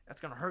cheek, that's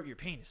gonna hurt your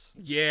penis.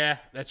 Yeah,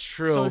 that's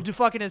true. So do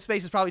fucking in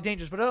space is probably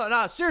dangerous. But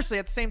no, seriously,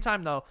 at the same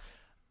time though,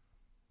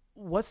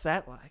 what's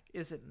that like?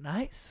 Is it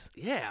nice?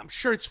 Yeah, I'm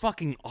sure it's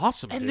fucking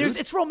awesome, And dude.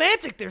 it's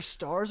romantic. There's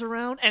stars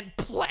around and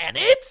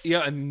planets. Yeah,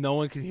 and no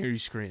one can hear you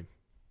scream.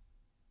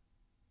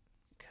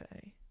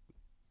 Okay.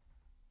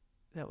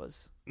 That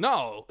was...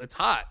 No, it's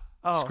hot.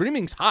 Oh.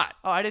 Screaming's hot.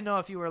 Oh, I didn't know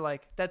if you were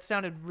like... That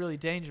sounded really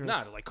dangerous.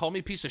 Nah, like, call me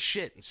a piece of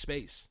shit in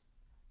space.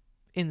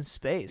 In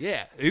space?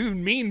 Yeah, it would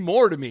mean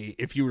more to me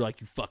if you were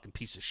like, you fucking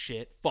piece of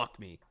shit. Fuck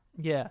me.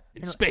 Yeah.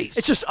 In space.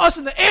 It's just us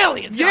and the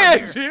aliens Yeah, out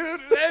here. dude.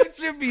 That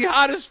should be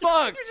hot as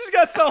fuck. You just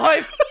got so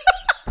hyped.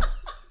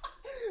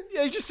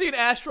 Yeah, you just see an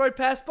asteroid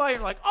pass by and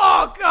you're like,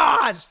 oh,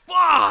 God.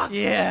 Fuck.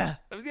 Yeah.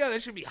 Yeah,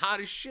 that should be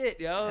hot as shit,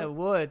 yo. It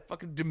would.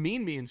 Fucking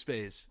demean me in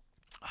space.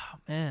 Oh,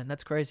 man,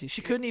 that's crazy.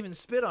 She couldn't even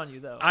spit on you,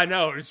 though. I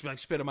know. Just like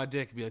spit on my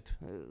dick and be like,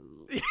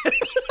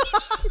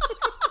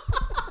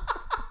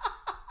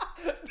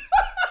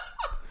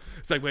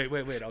 it's like, wait.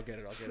 I'll get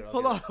it.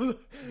 Hold on.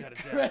 Got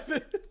it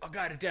down. I'll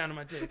guide it down to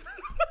my dick.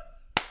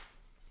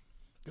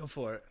 Go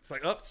for it. It's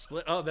like,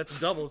 split. Oh, that's a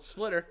double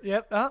splitter.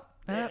 Yep.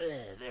 There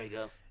you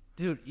go.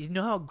 Dude, you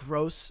know how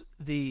gross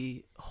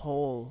the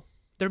whole...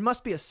 There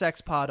must be a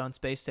sex pod on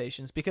space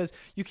stations because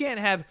you can't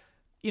have,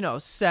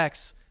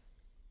 sex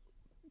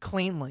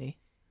cleanly.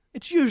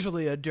 It's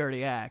usually a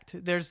dirty act.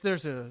 There's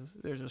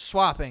a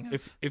swapping.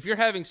 If you're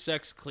having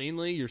sex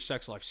cleanly, your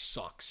sex life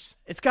sucks.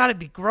 It's got to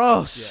be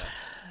gross.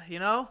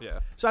 Yeah. Yeah.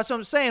 So that's what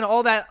I'm saying.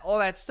 All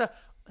that stuff.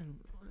 And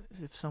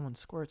if someone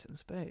squirts in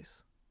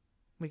space,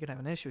 we could have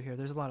an issue here.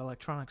 There's a lot of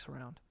electronics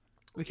around.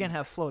 We can't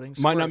have floating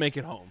squirt. Might not make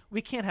it home.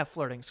 We can't have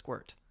flirting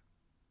squirt.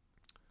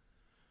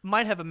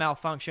 Might have a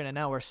malfunction, and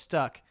now we're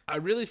stuck. I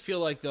really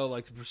feel like, though,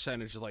 like the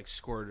percentage of like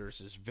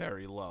squirters is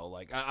very low.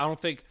 Like I don't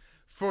think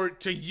for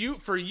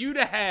you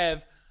to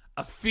have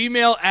a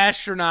female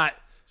astronaut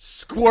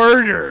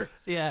squirter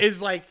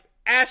is like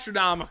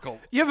astronomical.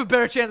 You have a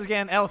better chance of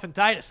getting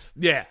elephantitis.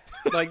 Yeah.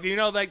 Like,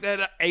 like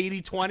that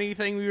 80-20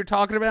 thing we were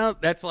talking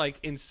about? That's like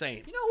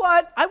insane. You know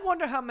what? I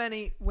wonder how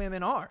many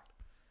women are.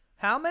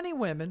 How many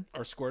women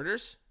are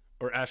squirters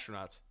or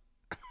astronauts?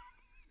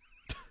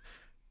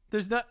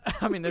 There's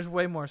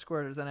way more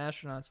squirters than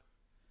astronauts.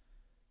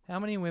 How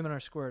many women are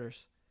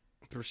squirters?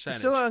 Percentage. It's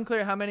still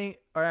unclear how many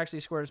are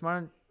actually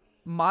squirters.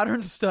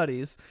 Modern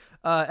studies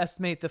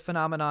estimate the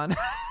phenomenon.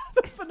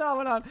 The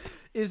phenomenon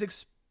is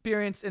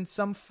experienced in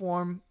some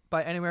form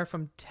by anywhere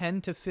from 10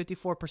 to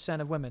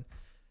 54% of women.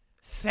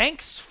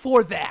 Thanks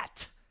for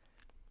that.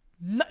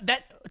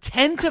 That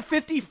 10 to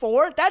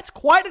 54? That's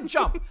quite a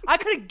jump. I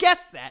could have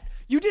guessed that.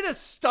 You did a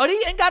study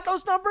and got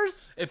those numbers?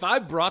 If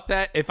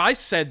I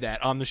said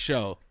that on the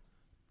show,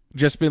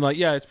 just being like,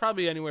 yeah, it's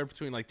probably anywhere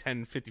between like 10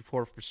 and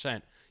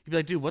 54%. You'd be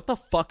like, dude, what the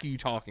fuck are you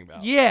talking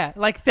about? Yeah,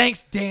 like,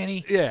 thanks,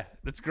 Danny. Yeah,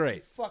 that's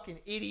great. Fucking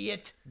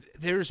idiot.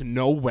 There's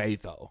no way,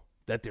 though,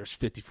 that there's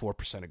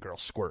 54% of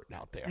girls squirting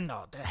out there.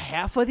 No,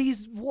 half of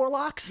these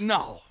warlocks?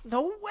 No.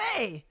 No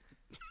way.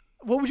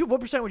 What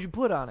percent would you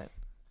put on it?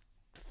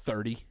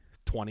 30,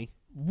 20.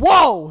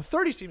 Whoa,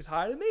 30 seems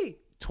high to me.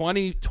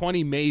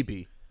 20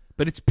 maybe.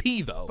 But it's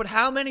pee, though. But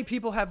how many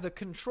people have the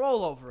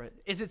control over it?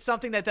 Is it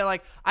something that they're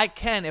like, I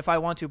can if I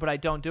want to, but I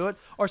don't do it?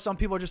 Or some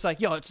people are just like,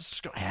 yo, it's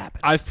just going to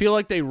happen. I feel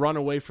like they run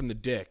away from the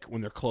dick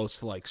when they're close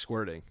to, like,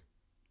 squirting.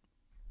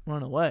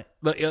 Run away?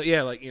 But,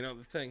 yeah, like, the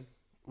thing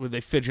where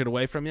they fidget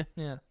away from you.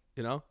 Yeah.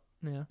 You know?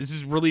 Yeah. This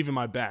is relieving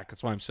my back.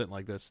 That's why I'm sitting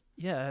like this.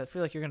 Yeah, I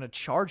feel like you're gonna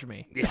charge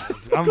me. Yeah,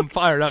 I'm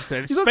fired up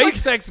today. look like-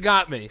 SpaceX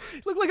got me.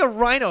 You look like a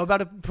rhino about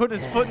to put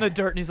his foot in the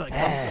dirt, and he's like,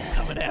 I'm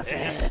coming after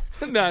you.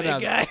 No,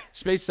 Big guy.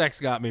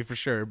 SpaceX got me for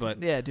sure.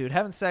 But Yeah, dude,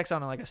 having sex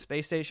on like a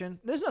space station,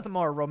 there's nothing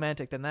more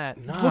romantic than that.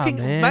 Nah, man.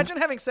 Imagine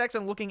having sex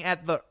and looking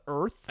at the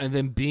Earth. and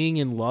then being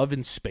in love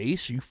in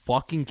space? Are you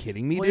fucking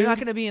kidding me, Well, dude? you're not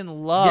gonna be in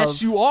love.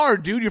 Yes, you are,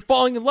 dude. You're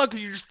falling in love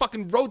because you're just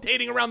fucking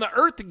rotating around the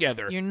Earth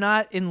together. You're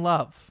not in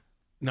love.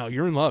 No,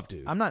 you're in love,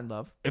 dude. I'm not in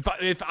love.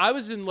 If I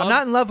was in love, I'm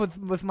not in love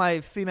with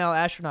my female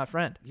astronaut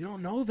friend. You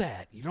don't know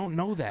that. You don't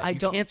know that. You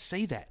don't- can't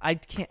say that. I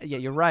can't. Yeah,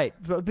 you're right.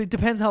 But it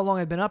depends how long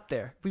I've been up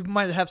there. We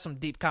might have some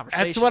deep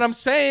conversations. That's what I'm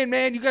saying,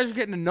 man. You guys are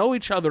getting to know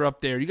each other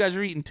up there. You guys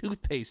are eating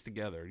toothpaste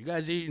together. You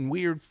guys are eating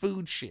weird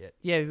food shit.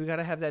 Yeah, we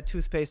gotta have that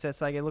toothpaste that's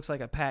like it looks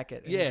like a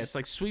packet. And Yeah, just- it's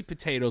like sweet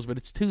potatoes, but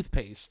it's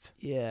toothpaste.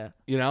 yeah.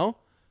 You know?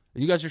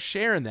 And you guys are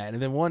sharing that.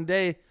 And then one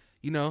day,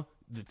 the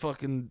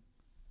fucking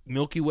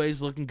Milky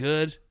Way's looking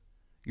good.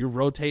 You're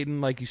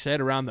rotating, like you said,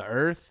 around the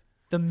Earth.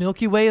 The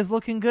Milky Way is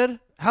looking good.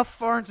 How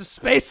far into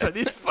space are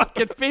these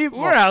fucking people?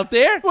 We're out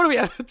there. What are we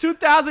at?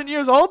 2,000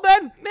 years old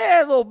then?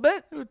 Yeah, a little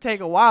bit. It would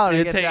take a while to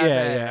It'd get take- that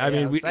there. yeah. I You know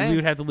mean, what we I'm saying?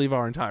 would have to leave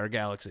our entire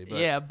galaxy. But,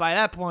 Yeah, by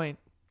that point,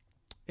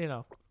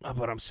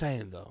 But I'm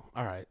saying, though,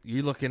 all right,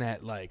 you're looking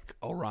at, like,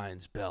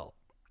 Orion's belt.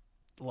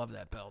 love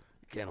that belt.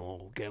 Getting a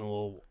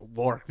little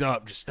worked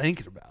up just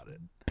thinking about it.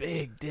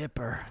 Big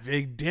Dipper.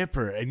 Big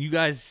Dipper, and you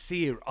guys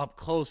see it up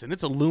close, and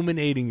it's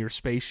illuminating your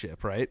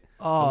spaceship, right?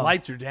 Oh. The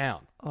lights are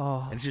down,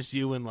 Oh, and it's just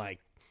you and, like,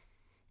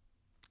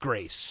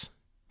 Grace.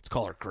 Let's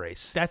call her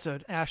Grace. that's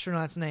an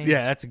astronaut's name.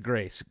 Yeah, that's a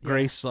Grace.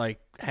 Grace, like,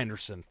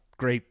 Henderson.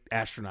 Great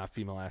astronaut,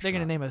 female astronaut. They're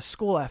going to name a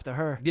school after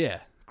her.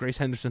 Yeah, Grace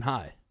Henderson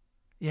High.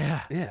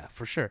 Yeah. Yeah,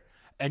 for sure.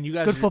 And you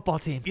guys Good are- football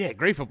team. Yeah,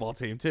 great football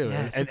team, too.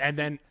 Yeah, and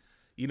then,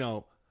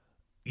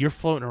 you're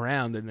floating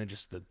around, and then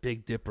just the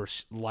Big Dipper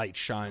light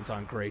shines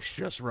on Grace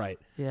just right.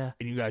 Yeah.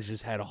 And you guys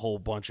just had a whole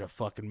bunch of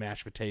fucking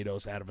mashed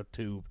potatoes out of a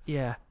tube.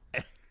 Yeah.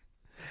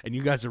 And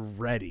you guys are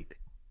ready.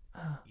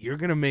 You're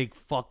going to make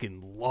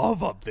fucking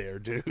love up there,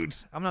 dude.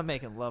 I'm not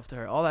making love to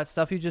her. All that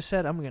stuff you just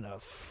said, I'm going to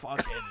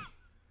fucking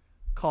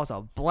cause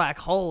a black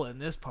hole in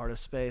this part of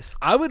space.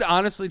 I would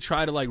honestly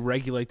try to, like,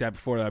 regulate that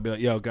before that. I'd be like,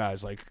 yo,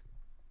 guys, like...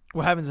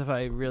 What happens if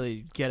I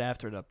really get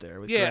after it up there?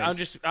 With Yeah,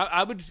 Grace?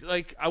 I would,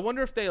 like, I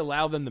wonder if they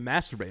allow them to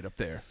masturbate up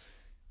there.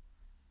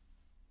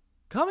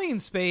 Coming in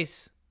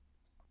space,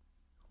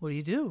 what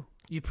do?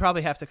 You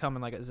probably have to come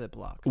in like a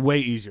Ziploc. Way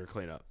easier to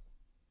clean up.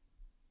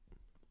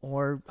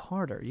 Or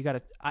harder. You got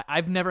to.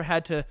 I've never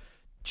had to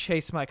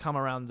chase my cum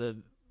around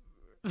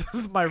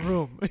my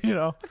room,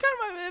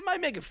 It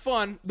might make it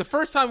fun. The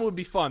first time would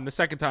be fun. The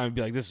second time would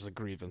be like, this is a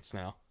grievance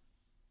now.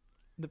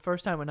 The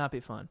first time would not be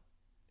fun.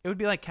 It would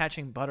be like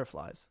catching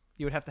butterflies.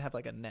 You would have to have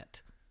like a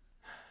net.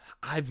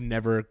 I've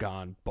never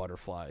gone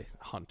butterfly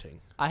hunting.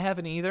 I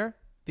haven't either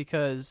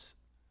because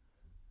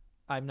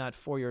I'm not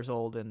 4 years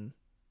old and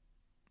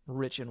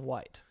rich and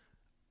white.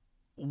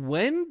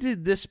 When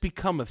did this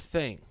become a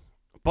thing?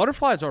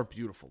 Butterflies are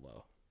beautiful,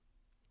 though.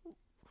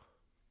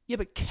 Yeah,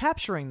 but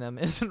capturing them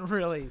isn't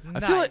really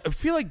nice. I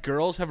feel like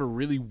girls have a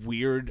really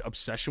weird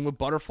obsession with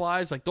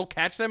butterflies. Like, they'll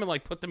catch them and,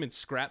 like, put them in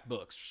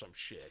scrapbooks or some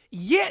shit.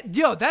 Yeah,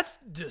 yo, that's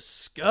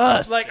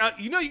disgusting. Like,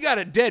 you got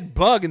a dead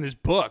bug in this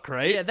book,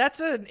 right? Yeah, that's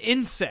an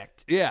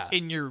insect. Yeah.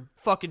 In your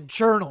fucking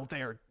journal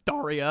there,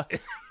 Daria.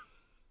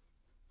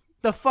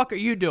 The fuck are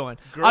you doing?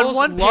 Girls On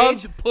one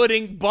loved page,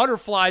 putting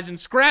butterflies in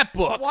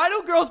scrapbooks. why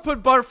do girls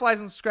put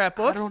butterflies in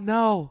scrapbooks? I don't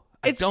know.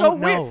 It's I so don't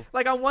weird. know.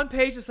 Like on one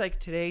page, it's like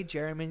today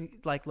Jeremy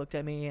like looked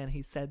at me and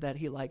he said that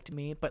he liked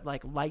me, but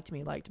like liked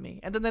me.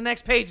 And then the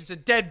next page, it's a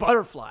dead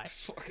butterfly.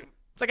 It's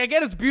like I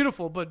get it's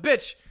beautiful, but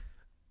bitch,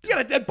 you got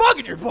a dead bug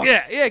in your book.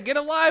 Yeah, get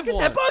a live one. Get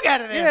that bug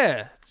out of there.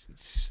 Yeah,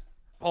 it's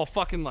all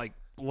fucking like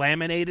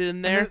laminated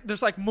in there.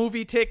 There's like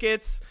movie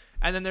tickets,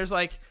 and then there's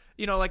like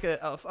like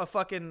a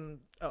fucking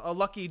a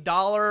lucky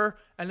dollar,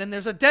 and then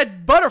there's a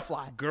dead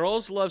butterfly.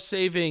 Girls love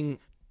saving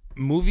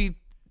movie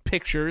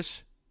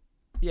pictures.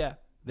 Yeah.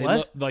 They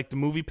What? like the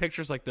movie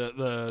pictures, like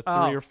the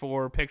Oh. 3 or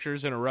 4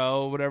 pictures in a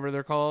row, whatever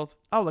they're called.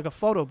 Oh, like a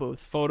photo booth.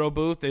 Photo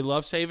booth. They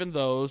love saving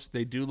those.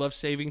 They do love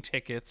saving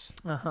tickets.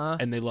 Uh-huh.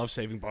 And they love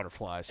saving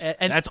butterflies.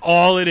 And that's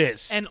all it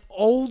is. And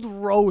old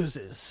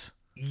roses.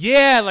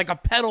 Yeah, like a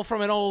petal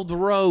from an old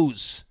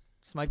rose.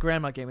 So my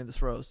grandma gave me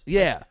this rose.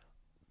 Yeah.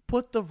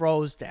 Put the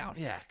rose down.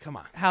 Yeah, come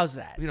on. How's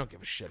that? We don't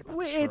give a shit about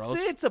this It's rose.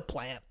 it's a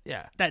plant.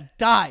 Yeah. That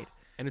died.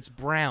 And it's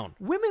brown.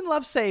 Women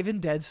love saving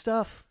dead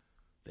stuff.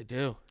 They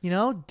do.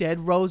 Dead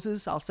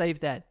roses. I'll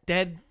save that.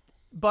 Dead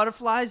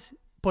butterflies.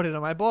 Put it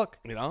in my book.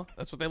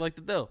 That's what they like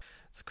to do.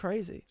 It's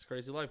crazy. It's a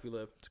crazy life we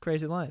live. It's a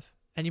crazy life.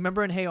 And you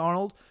remember in Hey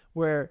Arnold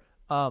where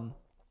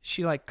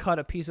she like cut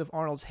a piece of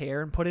Arnold's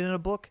hair and put it in a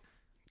book?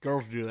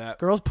 Girls do that.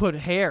 Girls put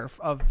hair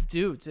of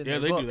dudes in their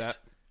books. Yeah, they do that.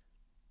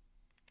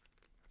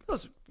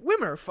 Those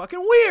women are fucking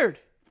weird.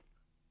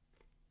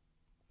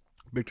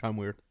 Big time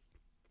weird.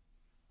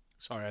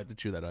 Sorry, I had to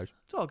chew that ice.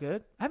 It's all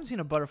good. I haven't seen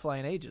a butterfly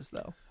in ages,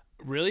 though.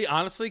 Really?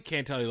 Honestly,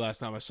 can't tell you last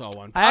time I saw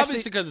one. I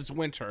Obviously, because it's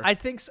winter. I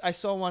think I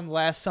saw one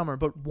last summer,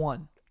 but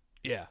one.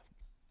 Yeah.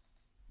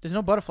 There's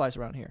no butterflies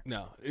around here.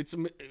 No.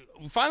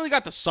 We finally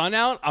got the sun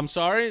out. I'm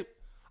sorry.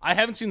 I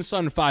haven't seen the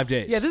sun in 5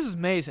 days. Yeah, this is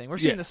amazing. We're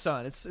seeing the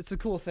sun. It's a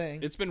cool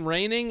thing. It's been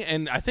raining,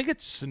 and I think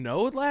it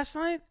snowed last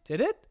night.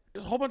 Did it?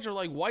 There's a whole bunch of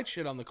like white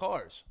shit on the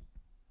cars.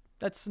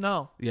 That's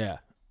snow. Yeah.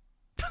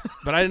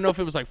 But I didn't know if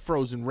it was like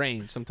frozen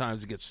rain.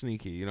 Sometimes it gets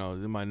sneaky. You know,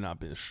 it might not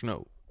be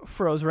snow.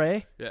 Froze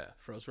Ray. Yeah,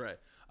 froze Ray.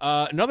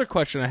 Another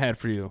question I had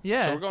for you.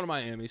 Yeah. So we're going to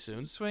Miami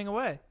soon. Swing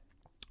away.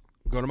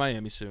 Going to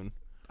Miami soon.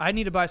 I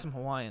need to buy some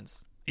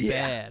Hawaiians.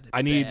 Yeah. Bad.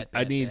 I need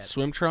bad.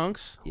 swim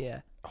trunks.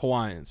 Yeah.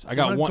 Hawaiians. I You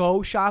got wanna one.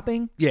 go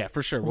shopping? Yeah,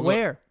 for sure.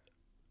 Where?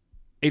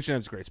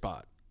 H&M's a great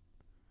spot.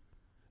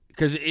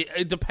 Because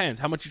it depends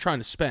how much you're trying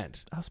to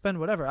spend. I'll spend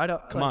whatever. I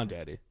don't. Come on,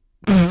 Daddy.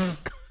 I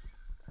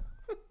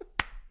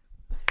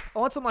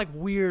want some like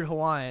weird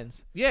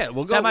Hawaiians Yeah,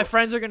 we'll go. that my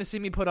friends are gonna see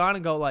me put on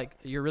and go like,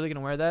 "You're really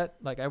gonna wear that?"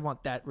 Like, I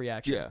want that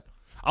reaction. Yeah,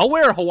 I'll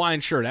wear a Hawaiian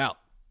shirt out.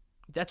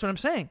 That's what I'm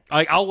saying.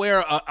 Like I'll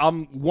wear.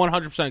 I'm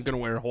 100% gonna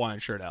wear a Hawaiian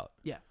shirt out.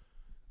 Yeah.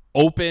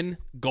 Open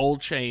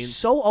gold chains.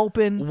 So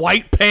open.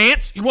 White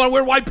pants. You want to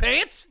wear white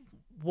pants?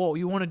 Whoa,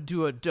 you want to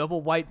do a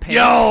double white pants?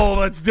 Yo,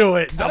 let's do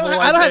it. I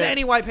don't have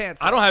any white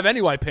pants. I don't have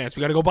any white pants.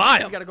 We got to go buy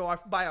them. We got to go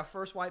buy our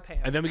first white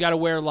pants. And then we got to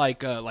wear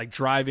like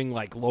driving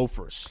like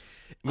loafers.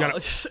 We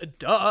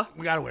Duh.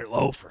 We got to wear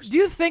loafers. Do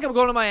you think I'm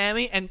going to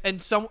Miami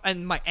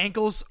and my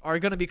ankles are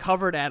going to be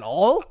covered at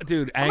all?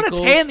 Dude, I'm going to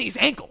tan these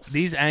ankles.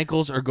 These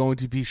ankles are going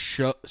to be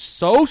so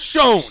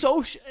shown.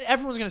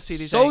 Everyone's going to see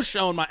these So ankles.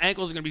 shown. My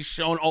ankles are going to be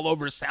shown all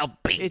over South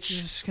Beach. It's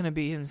just going to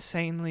be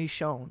insanely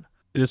shown.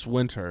 This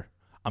winter,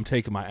 I'm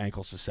taking my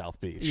ankles to South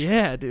Beach.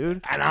 Yeah,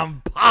 dude. And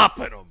I'm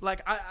popping them.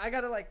 Like, I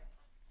got to like,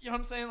 you know what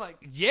I'm saying? Like,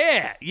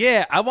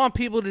 yeah. I want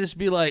people to just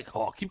be like,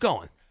 oh, keep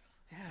going.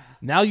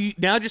 Yeah.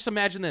 Now just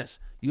imagine this.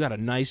 You got a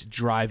nice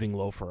driving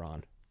loafer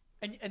on.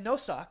 And no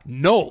sock.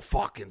 No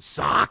fucking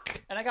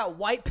sock. And I got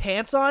white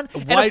pants on.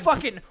 And a White-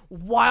 fucking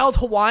wild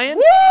Hawaiian.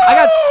 Woo! I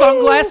got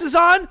sunglasses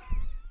on.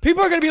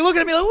 People are going to be looking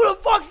at me like, who the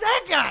fuck's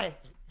that guy?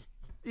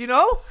 You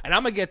know? And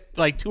I'm going to get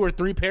like 2 or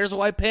 3 pairs of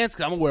white pants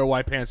because I'm going to wear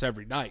white pants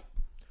every night.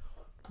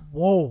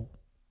 Whoa.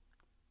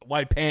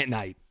 White pant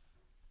night.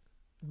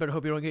 Better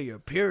hope you don't get your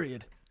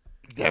period.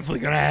 Definitely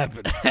going to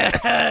happen.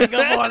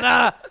 Come on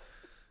now.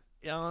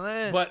 You know what I'm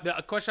saying? But the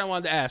question I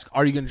wanted to ask,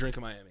 are you going to drink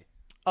in Miami?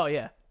 Oh,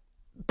 yeah.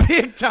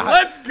 Big time.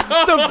 Let's go.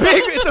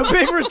 It's a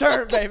big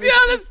return, baby. Yeah,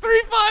 that's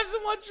 3 5s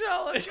in one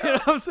show. Let's You go. know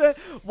what I'm saying?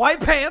 White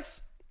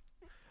pants,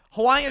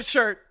 Hawaiian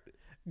shirt,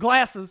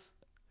 glasses.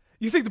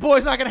 You think the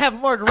boy's not going to have a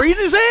margarita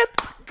in his hand?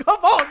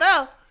 Come on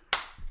now.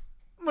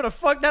 I'm going to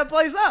fuck that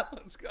place up.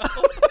 Let's go.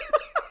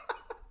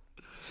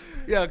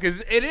 Yeah,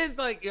 because it is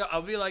like,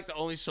 I'll be like the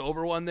only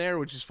sober one there,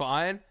 which is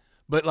fine.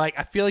 But like,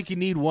 I feel like you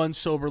need one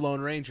sober Lone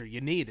Ranger. You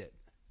need it.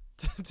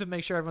 To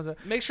make sure everyone's okay.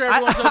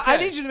 I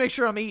need you to make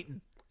sure I'm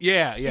eating.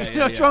 Yeah. You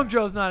know, Drunk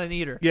Joe's not an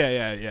eater.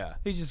 Yeah.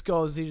 He just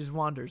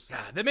wanders. God,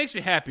 that makes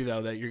me happy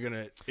though that you're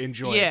gonna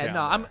enjoy it.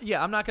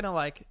 I'm not gonna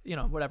like, you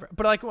know, whatever.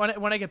 But like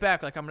when I get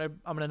back, like I'm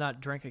gonna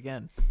not drink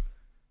again.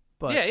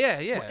 But yeah.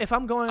 If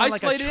I'm going on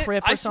like a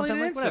trip or something,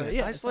 like whatever.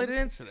 Yeah, isolated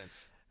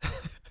incidents.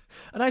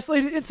 An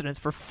isolated incident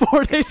for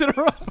 4 days in a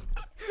row.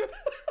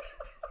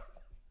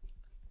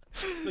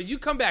 But you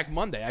come back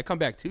Monday. I come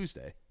back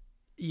Tuesday.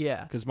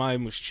 Yeah. Because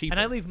mine was cheaper. And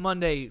I leave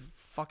Monday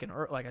fucking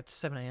early, like at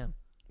 7 a.m.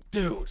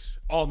 Dude,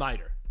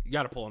 all-nighter. You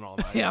got to pull an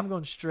all-nighter. Yeah, I'm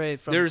going straight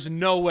from... There's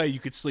no way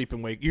you could sleep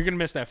and wake. You're going to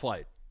miss that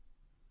flight.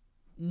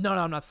 No,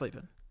 I'm not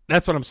sleeping.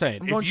 That's what I'm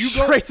saying. I'm going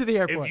straight to the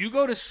airport. If you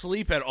go to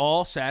sleep at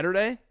all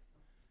Saturday,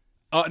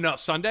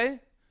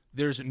 Sunday,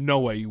 there's no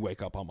way you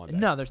wake up on Monday.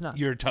 No, there's not.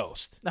 You're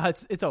toast. No,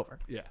 it's over.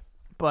 Yeah.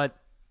 But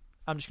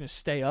I'm just going to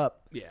stay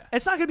up. Yeah.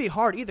 It's not going to be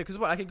hard either, because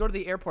I could go to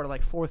the airport at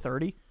like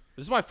 4:30.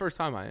 This is my first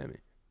time in Miami.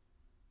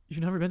 You've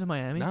never been to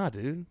Miami? Nah,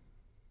 dude.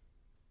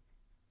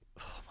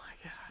 Oh, my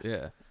God.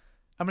 Yeah.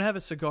 I'm going to have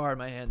a cigar in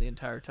my hand the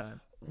entire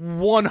time.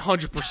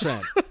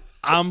 100%.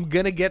 I'm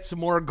going to get some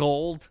more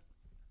gold,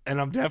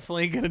 and I'm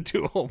definitely going to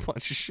do a whole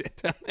bunch of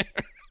shit down there.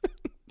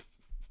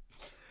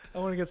 I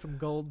want to get some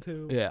gold,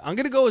 too. Yeah, I'm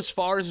going to go as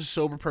far as a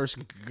sober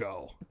person could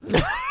go.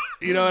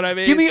 You know what I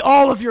mean? Give me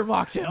all of your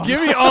mocktail. Give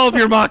me all of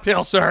your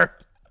mocktail, sir.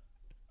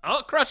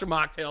 I'll crush a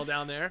mocktail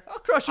down there. I'll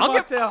crush a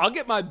mocktail. I'll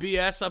get my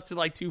BS up to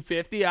like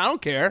 250. I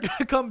don't care.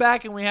 Come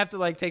back and we have to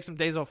like take some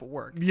days off of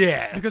work.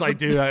 Yeah, it's like,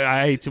 dude,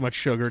 I ate too much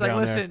sugar It's like,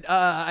 down there. listen,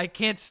 I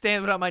can't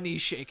stand without my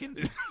knees shaking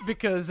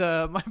because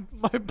my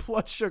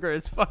blood sugar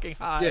is fucking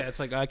high. Yeah, it's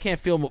like I can't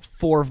feel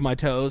 4 of my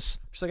toes.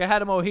 It's like I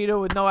had a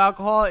mojito with no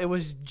alcohol. It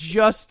was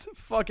just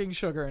fucking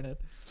sugar in it.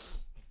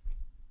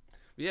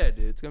 Yeah,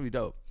 dude, it's gonna be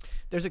dope.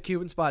 There's a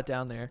Cuban spot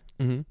down there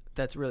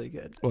that's really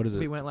good. What is it?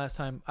 We went last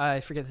time.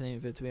 I forget the name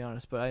of it, to be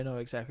honest, but I know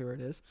exactly where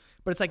it is.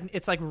 But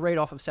it's like right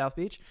off of South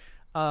Beach.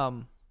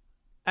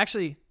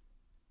 Actually,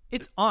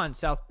 it's on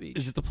South Beach.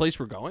 Is it the place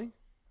we're going?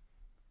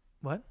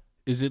 What?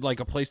 Is it like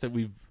a place that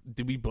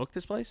did we book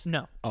this place?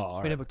 No. Oh, all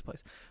right. We didn't book the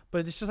place.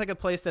 But it's just like a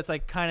place that's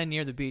like kind of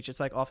near the beach. It's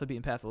like off the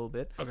beaten path a little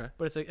bit. Okay.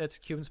 But it's a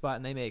Cuban spot,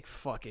 and they make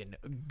fucking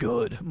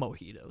good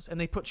mojitos. And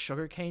they put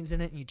sugar canes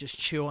in it, and you just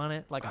chew on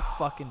it like a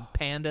fucking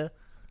panda.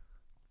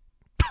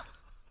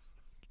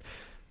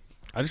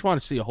 I just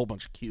want to see a whole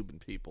bunch of Cuban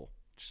people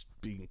just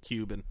being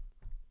Cuban.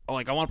 Oh,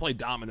 like I want to play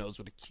dominoes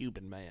with a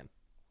Cuban man.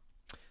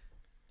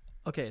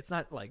 Okay, it's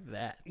not like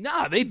that.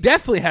 Nah, they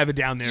definitely have it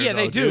down there. Yeah, though,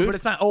 they do, dude. but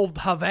it's not old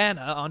Havana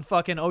on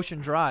fucking Ocean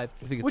Drive.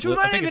 I think it's, which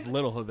I think it's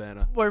Little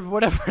Havana. Or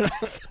whatever it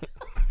is.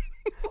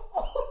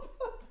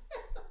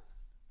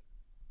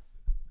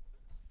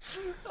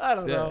 I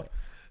don't know.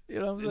 You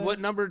know what I'm saying?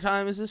 What number of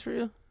time is this for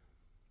you?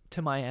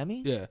 To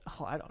Miami? Yeah.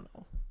 Oh, I don't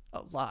know.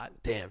 A lot.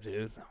 Damn,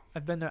 dude.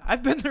 I've been there. I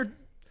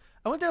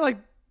went there like,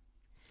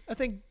 I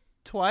think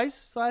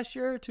twice last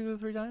year, 2 or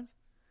 3 times.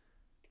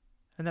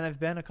 And then I've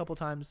been a couple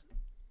times.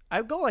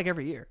 I go like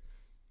every year.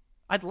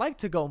 I'd like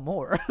to go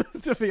more,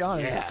 to be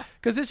honest. Yeah.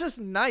 Because it's just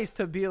nice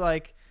to be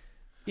like,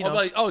 you know.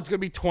 Like, it's going to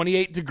be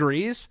 28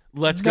 degrees?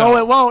 Let's go. go. No,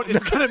 it won't.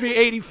 It's going to be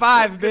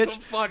 85, bitch. Get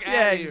the fuck yeah,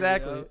 outta here,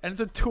 exactly. yo. And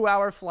it's a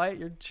 2-hour flight.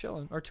 You're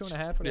chilling. Or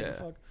 2.5, whatever Yeah. the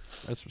fuck.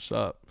 That's what's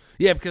up.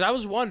 Yeah, because I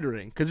was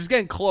wondering, because it's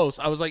getting close.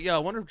 I was like, I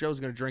wonder if Joe's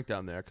going to drink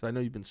down there, because I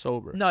know you've been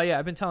sober. No, yeah,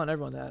 I've been telling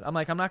everyone that. I'm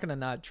like, I'm not going to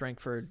not drink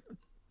for,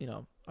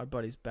 our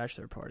buddy's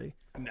bachelor party.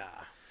 Nah.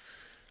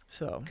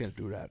 So. Can't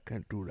do that.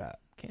 Can't do that.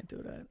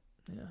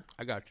 Yeah.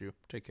 I got you.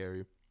 Take care of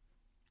you.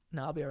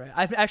 No, I'll be all right.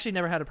 I've actually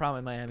never had a problem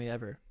in Miami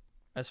ever.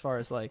 As far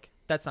as like,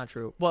 that's not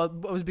true. Well,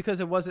 it was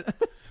because it wasn't.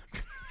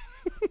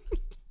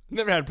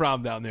 Never had a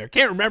problem down there.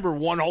 Can't remember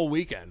one whole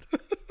weekend,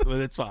 but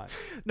it's fine.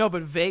 No,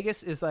 but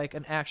Vegas is like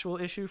an actual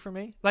issue for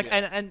me. Like,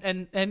 Yeah.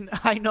 and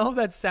I know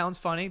that sounds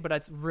funny, but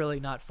it's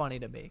really not funny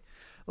to me.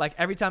 Like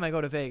every time I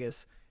go to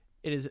Vegas,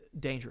 it is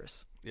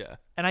dangerous. Yeah.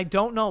 And I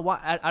don't know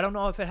why. I don't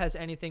know if it has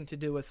anything to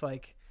do with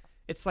like,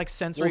 it's like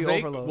sensory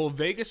overload. Well,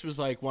 Vegas was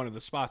like one of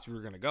the spots we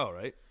were going to go,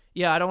 right?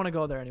 Yeah, I don't want to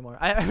go there anymore.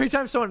 Every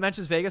time someone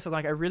mentions Vegas, I'm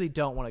like, I really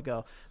don't want to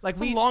go. Like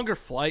It's a longer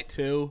flight,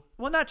 too.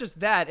 Well, not just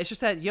that. It's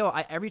just that,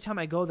 every time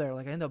I go there,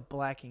 like, I end up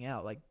blacking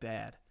out, like,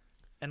 bad.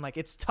 And, like,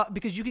 it's tough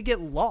because you could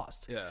get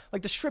lost. Yeah.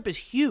 Like, the Strip is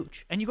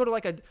huge. And you go to,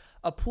 like,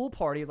 a pool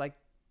party, like,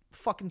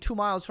 fucking 2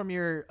 miles from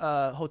your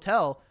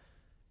hotel.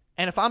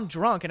 And if I'm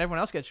drunk and everyone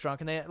else gets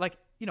drunk and they, like,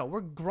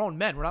 we're grown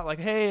men. We're not like,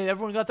 hey,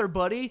 everyone got their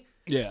buddy.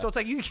 Yeah. So it's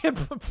like, you get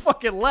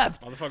fucking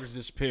left. Motherfuckers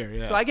disappear,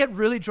 yeah. So I get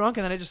really drunk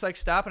and then I just, like,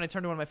 stop and I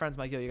turn to one of my friends. I'm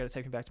like, yo, you got to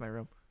take me back to my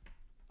room.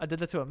 I did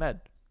that to Ahmed.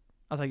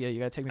 I was like, yeah, you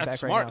got to take me That's back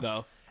smart, right now.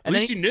 though. And At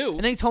least you knew.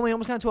 And then he told me he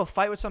almost got into a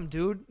fight with some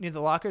dude near the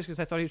lockers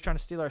because I thought he was trying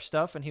to steal our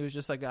stuff, and he was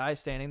just a guy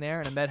standing there,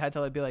 and Ahmed had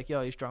to be like,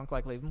 yo, he's drunk,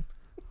 like, leave him.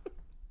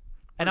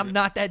 And I'm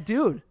not that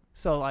dude.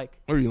 So, like...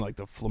 What are you, like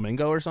the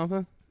Flamingo or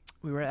something?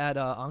 We were at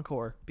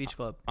Encore Beach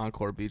Club.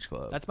 Encore Beach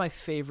Club. That's my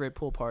favorite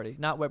pool party,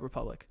 not Web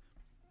Republic.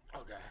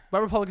 Okay.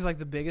 Web Republic is, like,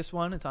 the biggest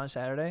one. It's on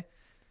Saturday.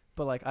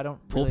 But, like, I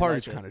don't Pool really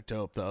party's like kind of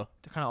dope, though.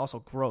 They're kind of also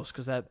gross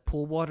because that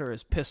pool water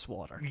is piss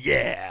water.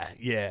 Yeah.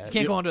 You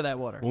can't go under that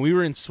water. When we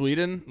were in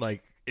Sweden,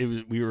 like,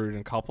 we were in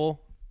a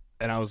couple,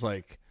 and I was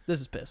like...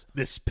 This is piss.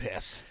 This is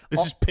piss.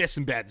 This is piss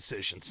and bad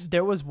decisions.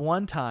 There was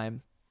one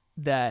time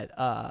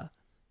that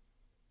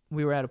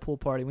we were at a pool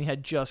party. And we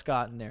had just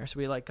gotten there. So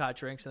we, like, got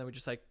drinks, and then we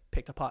just, like,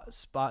 picked a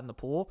spot in the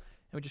pool,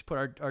 and we just put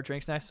our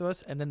drinks next to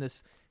us. And then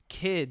this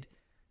kid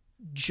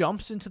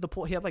jumps into the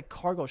pool. He had, like,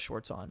 cargo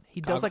shorts on.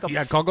 He does, like, a... You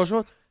had cargo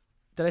shorts?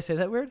 Did I say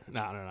that weird?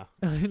 No.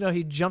 No,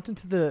 he jumped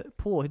into the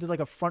pool. He did, like,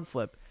 a front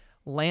flip,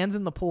 lands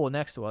in the pool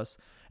next to us,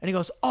 and he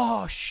goes,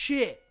 oh,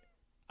 shit.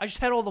 I just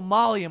had all the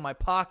Molly in my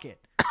pocket.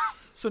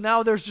 So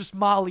now there's just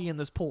Molly in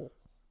this pool.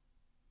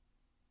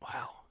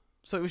 Wow.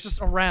 So it was just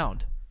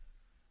around.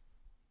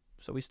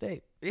 So we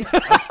stayed. Yeah,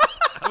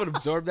 I would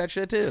absorb that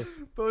shit too.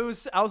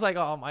 But I was like,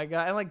 oh my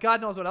God. And like, God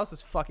knows what else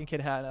this fucking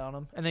kid had on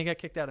him. And then he got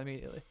kicked out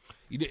immediately.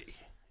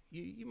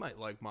 You might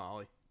like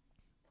Molly.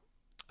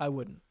 I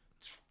wouldn't.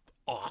 It's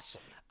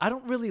awesome. I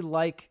don't really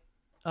like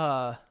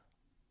that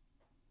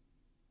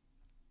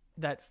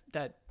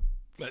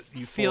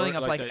feeling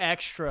of like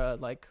extra,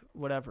 like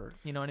whatever.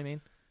 You know what I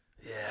mean?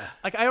 Yeah.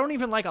 Like, I don't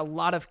even like a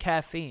lot of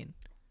caffeine.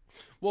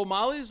 Well,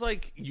 Molly's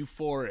like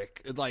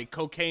euphoric. Like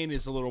cocaine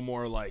is a little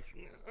more like.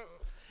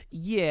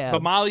 Yeah.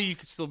 But Molly, you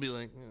could still be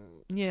like.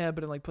 Yeah,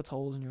 but it like puts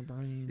holes in your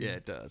brain. Yeah,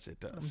 it does. It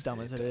does. I'm dumb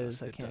as it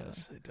is. I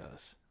can't. It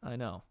does. I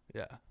know.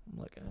 Yeah. I'm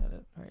looking at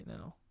it right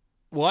now.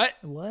 What?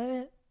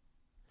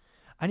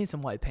 I need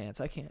some white pants.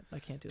 I can't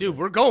do Dude, this.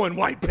 we're going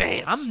white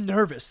pants. I'm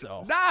nervous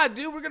though. Nah,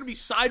 dude, we're gonna be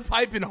side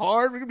piping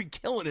hard. We're gonna be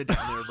killing it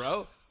down there,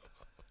 bro.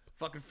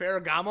 Fucking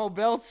Ferragamo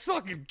belts,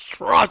 fucking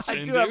crushing. I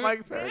do dude. have my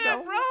Ferragamo. Yeah,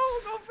 bro,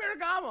 go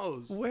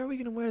Ferragamos. Where are we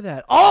gonna wear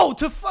that? Oh,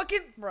 to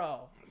fucking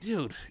bro.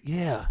 Dude,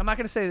 yeah. I'm not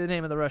gonna say the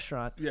name of the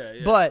restaurant. Yeah.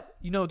 But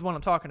you know the one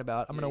I'm talking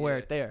about. I'm gonna wear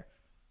it there.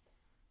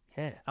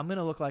 Yeah. I'm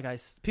gonna look like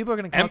people are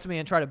gonna come up to me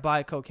and try to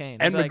buy cocaine.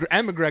 And like,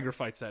 McGregor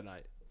fights that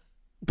night.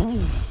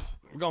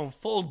 We're going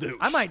full douche.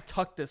 I might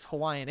tuck this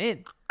Hawaiian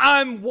in.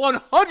 I'm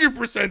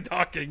 100%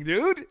 talking,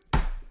 dude.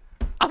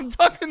 I'm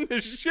tucking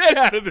the shit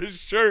out of this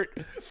shirt.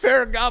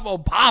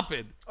 Ferragamo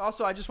popping.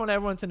 Also, I just want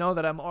everyone to know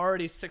that I'm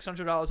already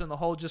 $600 in the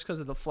hole just because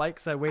of the flight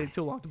because I waited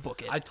too long to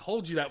book it. I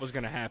told you that was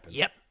going to happen.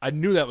 Yep. I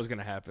knew that was going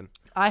to happen.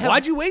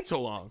 Why'd you wait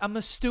so long? I'm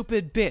a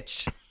stupid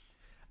bitch.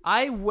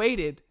 I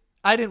waited.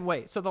 I didn't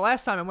wait. So the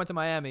last time I went to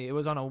Miami, it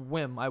was on a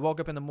whim. I woke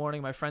up in the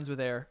morning. My friends were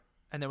there,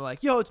 and they were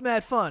like, yo, it's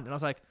mad fun. And I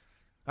was like,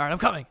 all right, I'm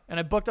coming. And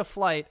I booked a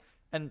flight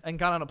and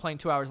got on a plane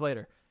 2 hours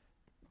later.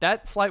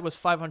 That flight was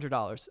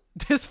 $500.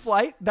 This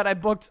flight that I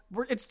booked,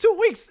 it's 2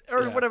 weeks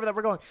or whatever that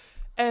we're going.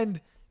 And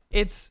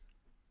it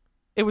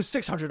was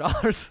 $600.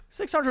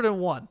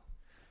 $601.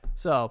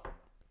 So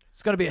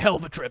it's going to be a hell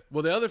of a trip.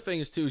 Well, the other thing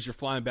is, too, is you're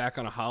flying back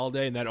on a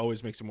holiday, and that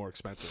always makes it more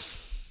expensive.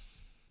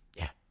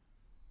 Yeah.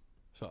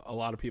 So a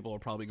lot of people are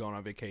probably going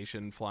on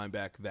vacation, flying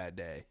back that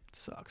day.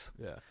 Sucks.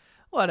 Yeah.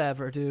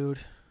 Whatever, dude.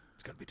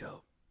 It's going to be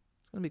dope.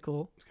 It's going to be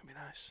cool. It's going to be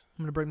nice.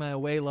 I'm going to bring my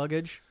away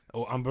luggage.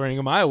 Oh, I'm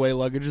bringing my away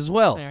luggage as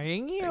well.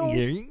 And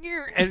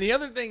the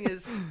other thing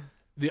is,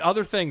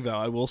 though,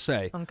 I will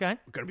say, okay,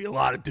 going to be a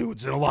lot of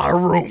dudes in a lot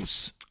of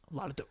rooms. A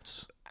lot of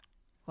dudes.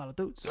 A lot of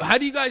dudes. How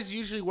do you guys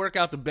usually work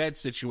out the bed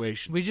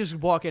situation? We just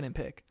walk in and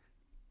pick.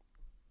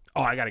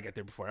 Oh, I got to get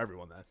there before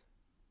everyone then.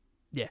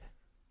 Yeah.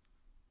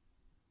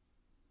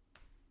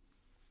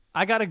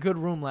 I got a good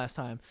room last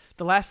time.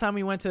 The last time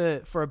we went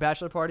for a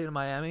bachelor party in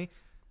Miami,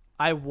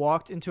 I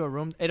walked into a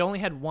room. It only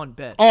had one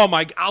bed. Oh,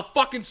 my God. I'll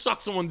fucking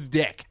suck someone's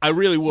dick. I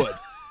really would.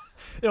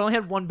 It only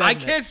had one bed. I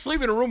can't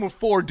sleep in a room with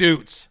 4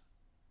 dudes.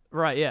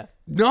 Right, yeah.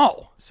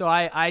 No. So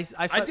I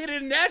did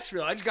it in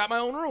Nashville. I just got my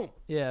own room.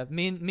 Yeah,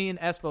 me and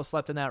Espo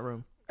slept in that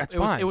room. That's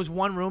fine. It was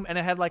one room, and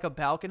it had like a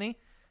balcony.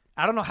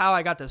 I don't know how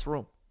I got this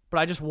room, but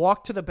I just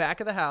walked to the back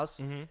of the house,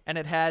 and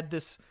it had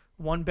this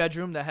one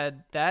bedroom that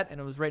had that, and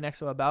it was right next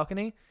to a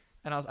balcony.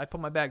 And I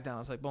put my bag down. I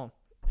was like, boom,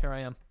 here I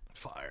am.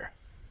 Fire.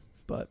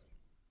 But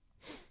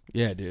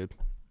yeah, dude.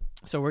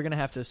 So we're gonna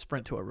have to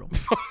sprint to a room.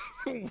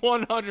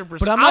 100%.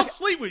 But I'll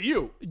sleep with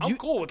you. I'm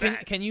cool with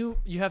that. Can you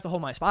have to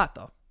hold my spot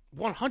though?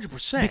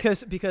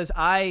 100%. Because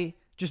I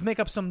just make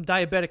up some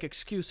diabetic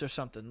excuse or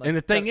something. Like, and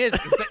the thing is,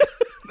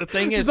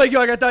 it's like,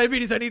 yo, I got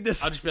diabetes. I need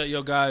this. I'll just be like,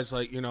 yo, guys,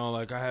 like,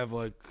 like I have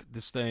like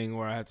this thing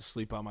where I have to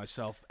sleep by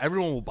myself.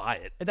 Everyone will buy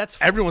it.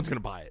 Everyone's gonna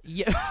buy it.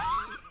 Yeah.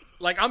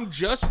 Like I'm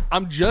just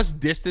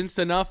distanced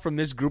enough from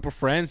this group of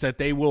friends that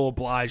they will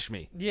oblige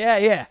me.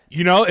 Yeah.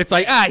 It's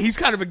like, he's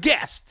kind of a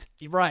guest.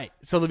 Right.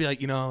 So they'll be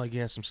like,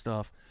 some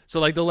stuff. So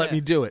like they'll let me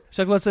do it.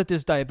 So let's let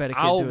this diabetic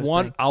kid do his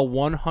thing. I'll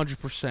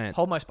 100%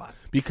 hold my spot.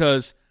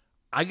 Because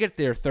I get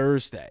there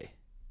Thursday.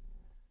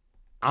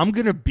 I'm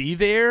gonna be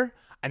there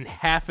in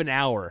half an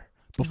hour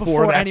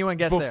before anyone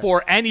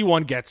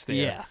gets there.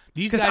 Yeah.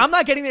 These guys, I'm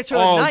not getting there till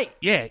at night.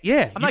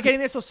 Yeah. I'm not getting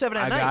there till 7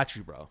 at night. I got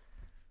you, bro.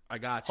 I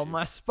got you. Hold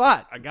my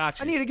spot. I got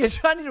you.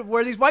 I need to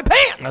wear these white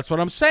pants. That's what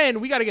I'm saying.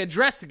 We got to get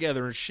dressed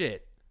together and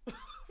shit.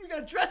 We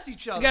got to dress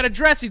each other. We got to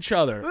dress each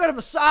other. We got to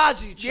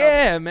massage each other.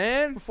 Yeah,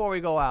 man. Before we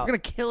go out. We're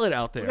going to kill it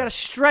out there. We got to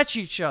stretch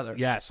each other.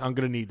 Yes, I'm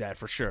going to need that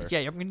for sure. Yeah,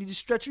 you're going to need to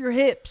stretch your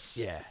hips.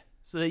 Yeah.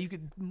 So that you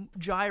could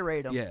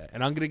gyrate them. Yeah,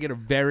 and I'm going to get a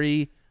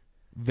very,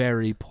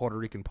 very Puerto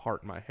Rican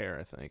part in my hair,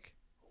 I think.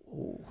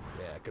 Ooh.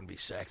 Yeah, it's going to be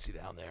sexy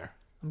down there.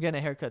 I'm getting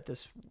a haircut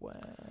this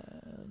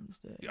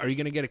Wednesday. Are you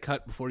going to get a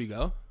cut before you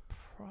go?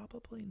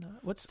 Probably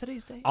not. What's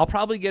today's date? I'll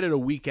probably get it a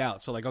week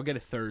out, so like I'll get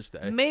it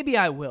Thursday. Maybe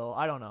I will.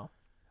 I don't know.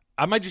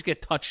 I might just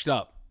get touched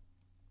up.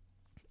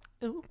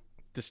 Ooh.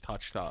 Just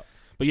touched up.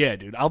 But yeah,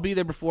 dude, I'll be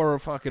there before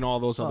fucking all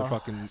those other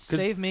fucking...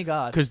 Save me,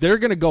 God. Because they're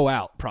going to go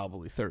out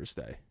probably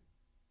Thursday.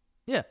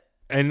 Yeah.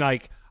 And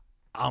like,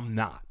 I'm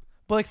not.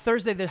 But like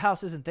Thursday, the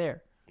house isn't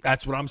there.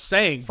 That's what I'm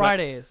saying.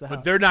 Friday is the house.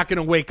 But they're not going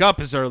to wake up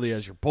as early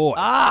as your boy.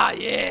 Ah,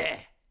 yeah.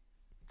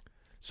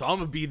 So I'm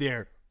going to be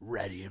there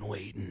ready and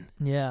waiting.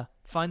 Yeah.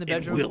 Find the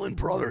bedroom. Willing,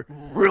 brother.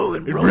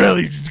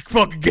 Really, just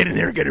fucking get in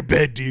there and get a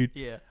bed, dude.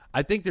 Yeah.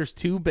 I think there's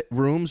 2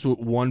 rooms with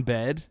 1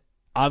 bed.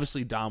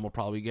 Obviously, Dom will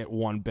probably get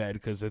 1 bed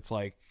because it's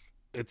like,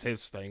 it's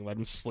his thing. Let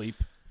him sleep.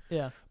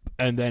 Yeah.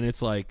 And then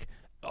it's like,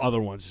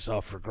 other ones is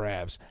up for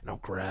grabs. And I'm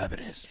grabbing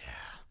it. Yeah.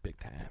 Big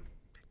time.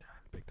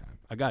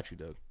 I got you,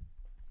 Doug.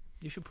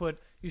 You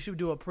should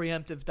do a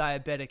preemptive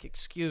diabetic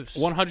excuse.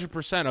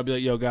 100%. I'll be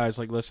like, yo, guys,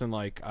 like, listen,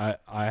 like, I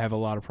have a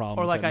lot of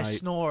problems. Or like at I night.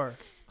 Snore.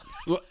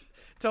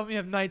 Tell me you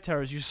have night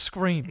terrors. You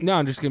scream. No,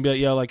 I'm just gonna be like,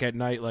 yo, like at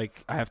night,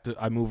 like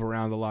I move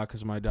around a lot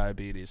because of my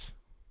diabetes.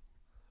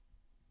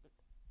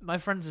 My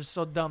friends are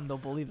so dumb they'll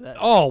believe that.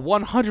 Oh,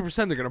 100%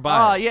 they're gonna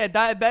buy it. Yeah,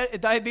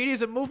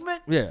 diabetes and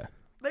movement. Yeah,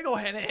 they go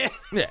hand in hand.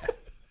 Yeah,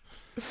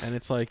 and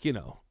it's like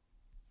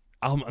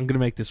I'm gonna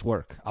make this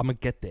work. I'm gonna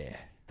get there.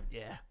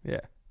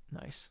 Yeah.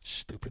 Nice.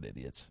 Stupid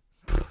idiots.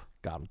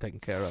 Got them taken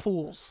care of.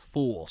 Fools.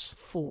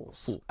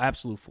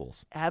 Absolute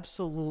fools.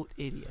 Absolute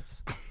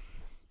idiots.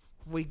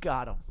 We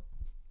got them.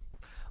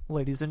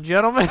 Ladies and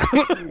gentlemen,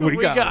 we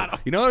got him.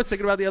 You know what I was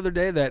thinking about the other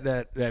day?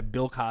 That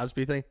Bill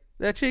Cosby thing?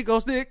 That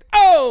Chico's dick.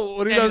 Oh!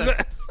 When he does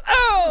that.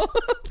 Oh!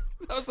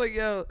 I was like,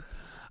 yo,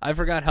 I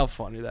forgot how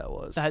funny that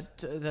was.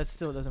 That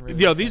still doesn't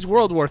really. Yo, these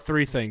World War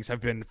III things have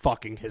been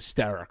fucking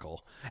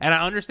hysterical, and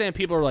I understand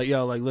people are like,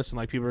 yo, like listen,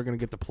 like people are gonna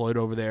get deployed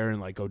over there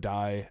and like go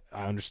die.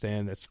 I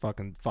understand that's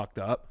fucking fucked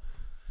up,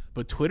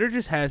 but Twitter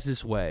just has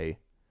this way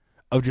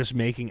of just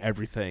making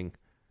everything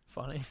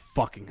funny,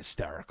 fucking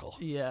hysterical.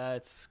 Yeah,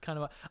 it's kind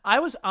of. I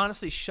was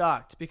honestly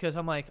shocked because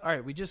I'm like, all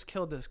right, we just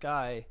killed this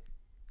guy,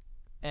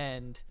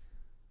 and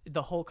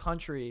the whole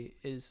country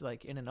is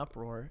like in an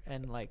uproar,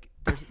 and like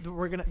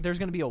there's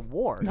gonna be a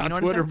war. Not you know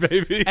Twitter, what I'm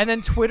saying? baby. And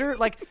then Twitter,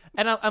 like,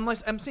 and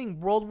I'm seeing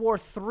World War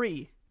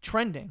III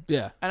trending.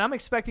 Yeah, and I'm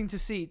expecting to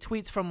see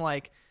tweets from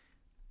like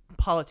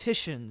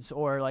politicians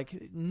or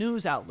like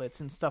news outlets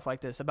and stuff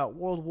like this about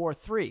World War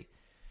III,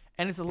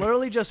 and it's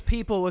literally just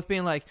people with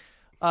being like,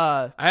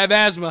 I have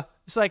asthma.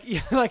 It's like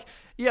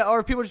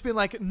or people just being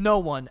like, no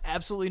one,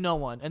 absolutely no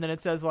one, and then it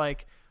says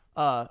like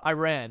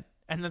Iran,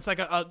 and it's like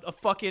a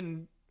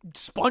fucking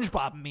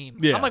SpongeBob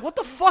meme. Yeah. I'm like, what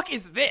the fuck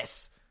is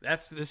this?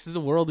 This is the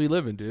world we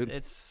live in, dude.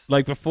 It's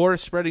like before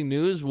spreading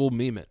news, we'll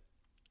meme it.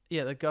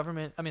 Yeah,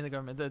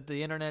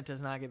 the internet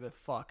does not give a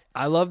fuck.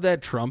 I love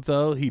that Trump,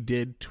 though. He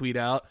did tweet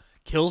out,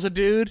 kills a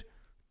dude,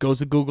 goes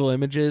to Google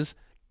Images,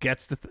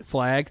 gets the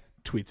flag,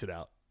 tweets it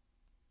out.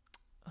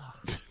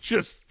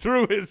 Just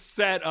threw his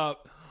set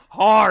up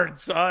hard,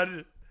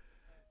 son.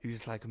 He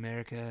was like,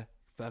 America,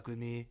 fuck with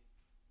me.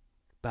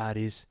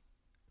 Bodies.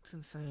 It's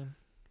insane.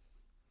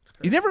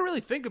 You never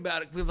really think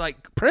about it with,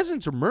 like,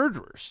 presidents are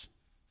murderers.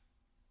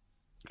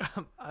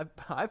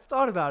 I've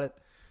thought about it.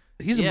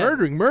 He's a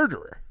murdering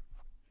murderer.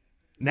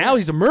 Now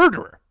he's a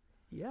murderer.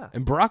 Yeah.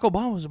 And Barack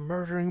Obama was a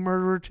murdering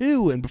murderer,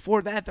 too. And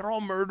before that, they're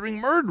all murdering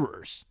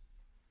murderers.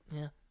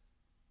 Yeah.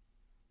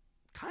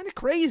 Kind of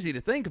crazy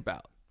to think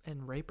about.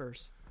 And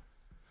rapers.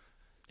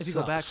 If you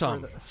go back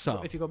further.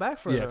 If you go back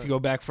further. Yeah, if you go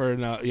back further,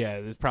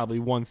 there's probably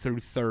 1 through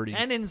 30.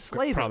 And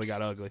enslavers. Probably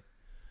got ugly.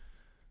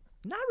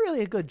 Not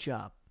really a good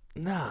job.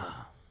 No.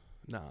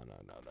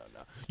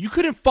 You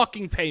couldn't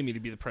fucking pay me to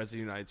be the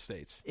president of the United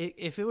States.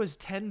 If it was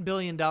 $10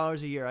 billion a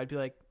year, I'd be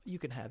like, you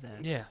can have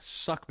that. Yeah,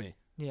 suck me.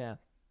 Yeah.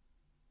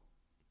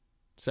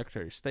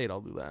 Secretary of State, I'll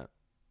do that.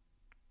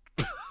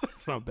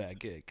 It's not a bad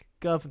gig.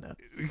 Governor.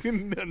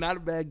 Not a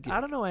bad gig.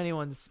 I don't know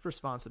anyone's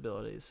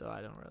responsibilities, so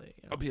I don't really.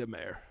 I'll be a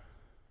mayor.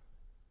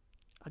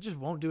 I just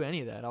won't do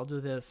any of that. I'll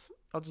do this.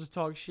 I'll just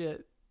talk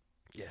shit.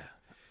 Yeah.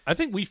 I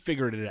think we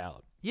figured it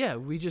out. Yeah,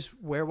 we just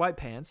wear white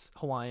pants,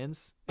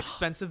 Hawaiians,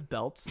 expensive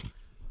belts,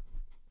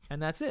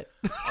 and that's it.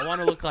 I want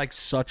to look like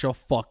such a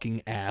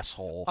fucking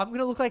asshole. I'm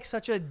gonna look like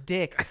such a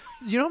dick.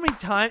 You know how many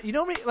times? You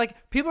know how many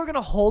like people are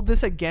gonna hold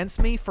this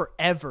against me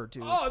forever,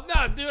 dude. Oh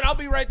no, dude! I'll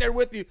be right there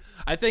with you.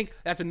 I think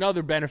that's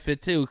another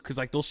benefit too, because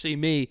like they'll see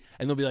me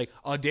and they'll be like,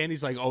 "Oh,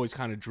 Danny's like always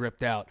kind of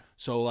dripped out."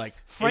 So like,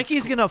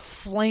 Frankie's gonna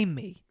flame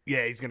me.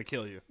 Yeah, he's gonna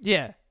kill you.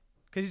 Yeah,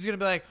 because he's gonna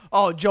be like,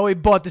 "Oh, Joey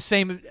bought the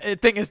same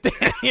thing as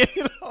Danny." You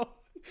know.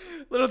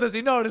 Little does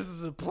he know this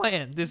is a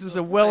plan. This is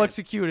a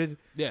well-executed,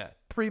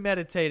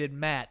 premeditated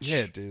match.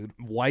 Yeah, dude.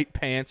 White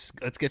pants.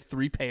 Let's get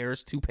 3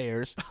 pairs, 2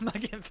 pairs. I'm not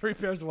getting 3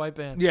 pairs of white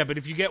pants. Yeah, but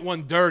if you get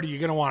one dirty, you're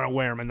going to want to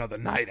wear them another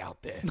night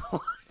out there. No, I'm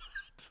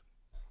not.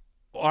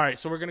 All right,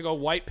 so we're going to go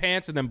white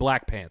pants and then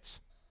black pants.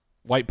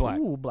 White, black.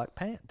 Ooh, black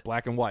pant.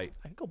 Black and white.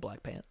 I can go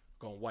black pant.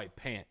 Going white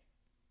pant.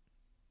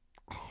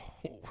 Oh,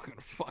 we're going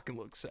to fucking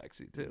look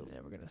sexy, too. Yeah,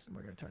 we're gonna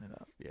turn it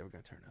up. Yeah, we're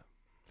going to turn it up.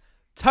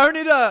 Turn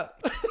it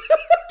up.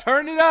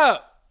 Turn it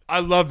up. I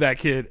love that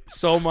kid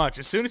so much.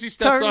 As soon as he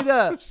steps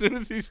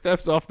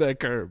off that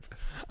curb,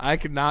 I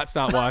could not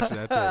stop watching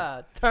that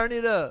thing. Turn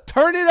it up.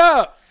 Turn it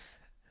up.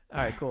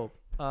 All right, cool.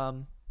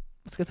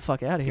 Let's get the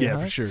fuck out of here. Yeah, huh?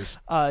 for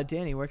sure.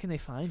 Danny, where can they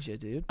find you,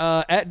 dude?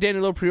 At Danny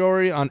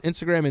Lopriori on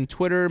Instagram and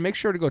Twitter. Make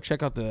sure to go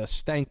check out the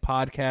Stank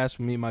Podcast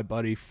with me and my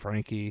buddy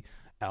Frankie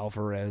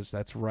Alvarez.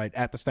 That's right.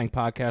 At the Stank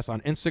Podcast on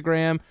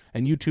Instagram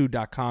and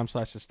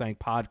youtube.com/the Stank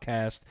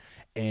Podcast.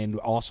 And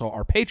also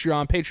our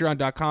Patreon,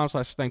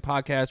 patreon.com/Stank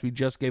Podcast. We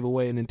just gave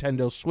away a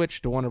Nintendo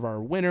Switch to one of our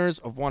winners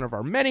of one of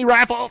our many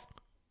raffles.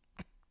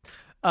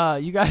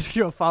 You guys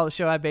can go follow the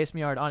show at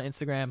BaseMeYard on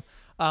Instagram.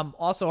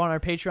 Also on our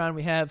Patreon,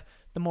 we have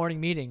The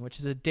Morning Meeting, which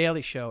is a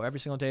daily show every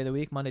single day of the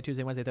week, Monday,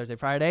 Tuesday, Wednesday, Thursday,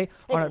 Friday,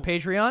 on our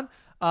Patreon.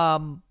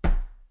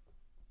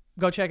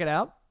 Go check it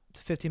out.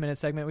 It's a 15-minute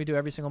segment we do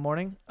every single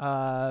morning.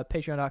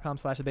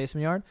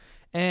 Patreon.com/TheBasementYard.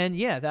 And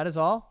yeah, that is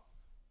all.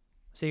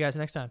 See you guys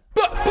next time.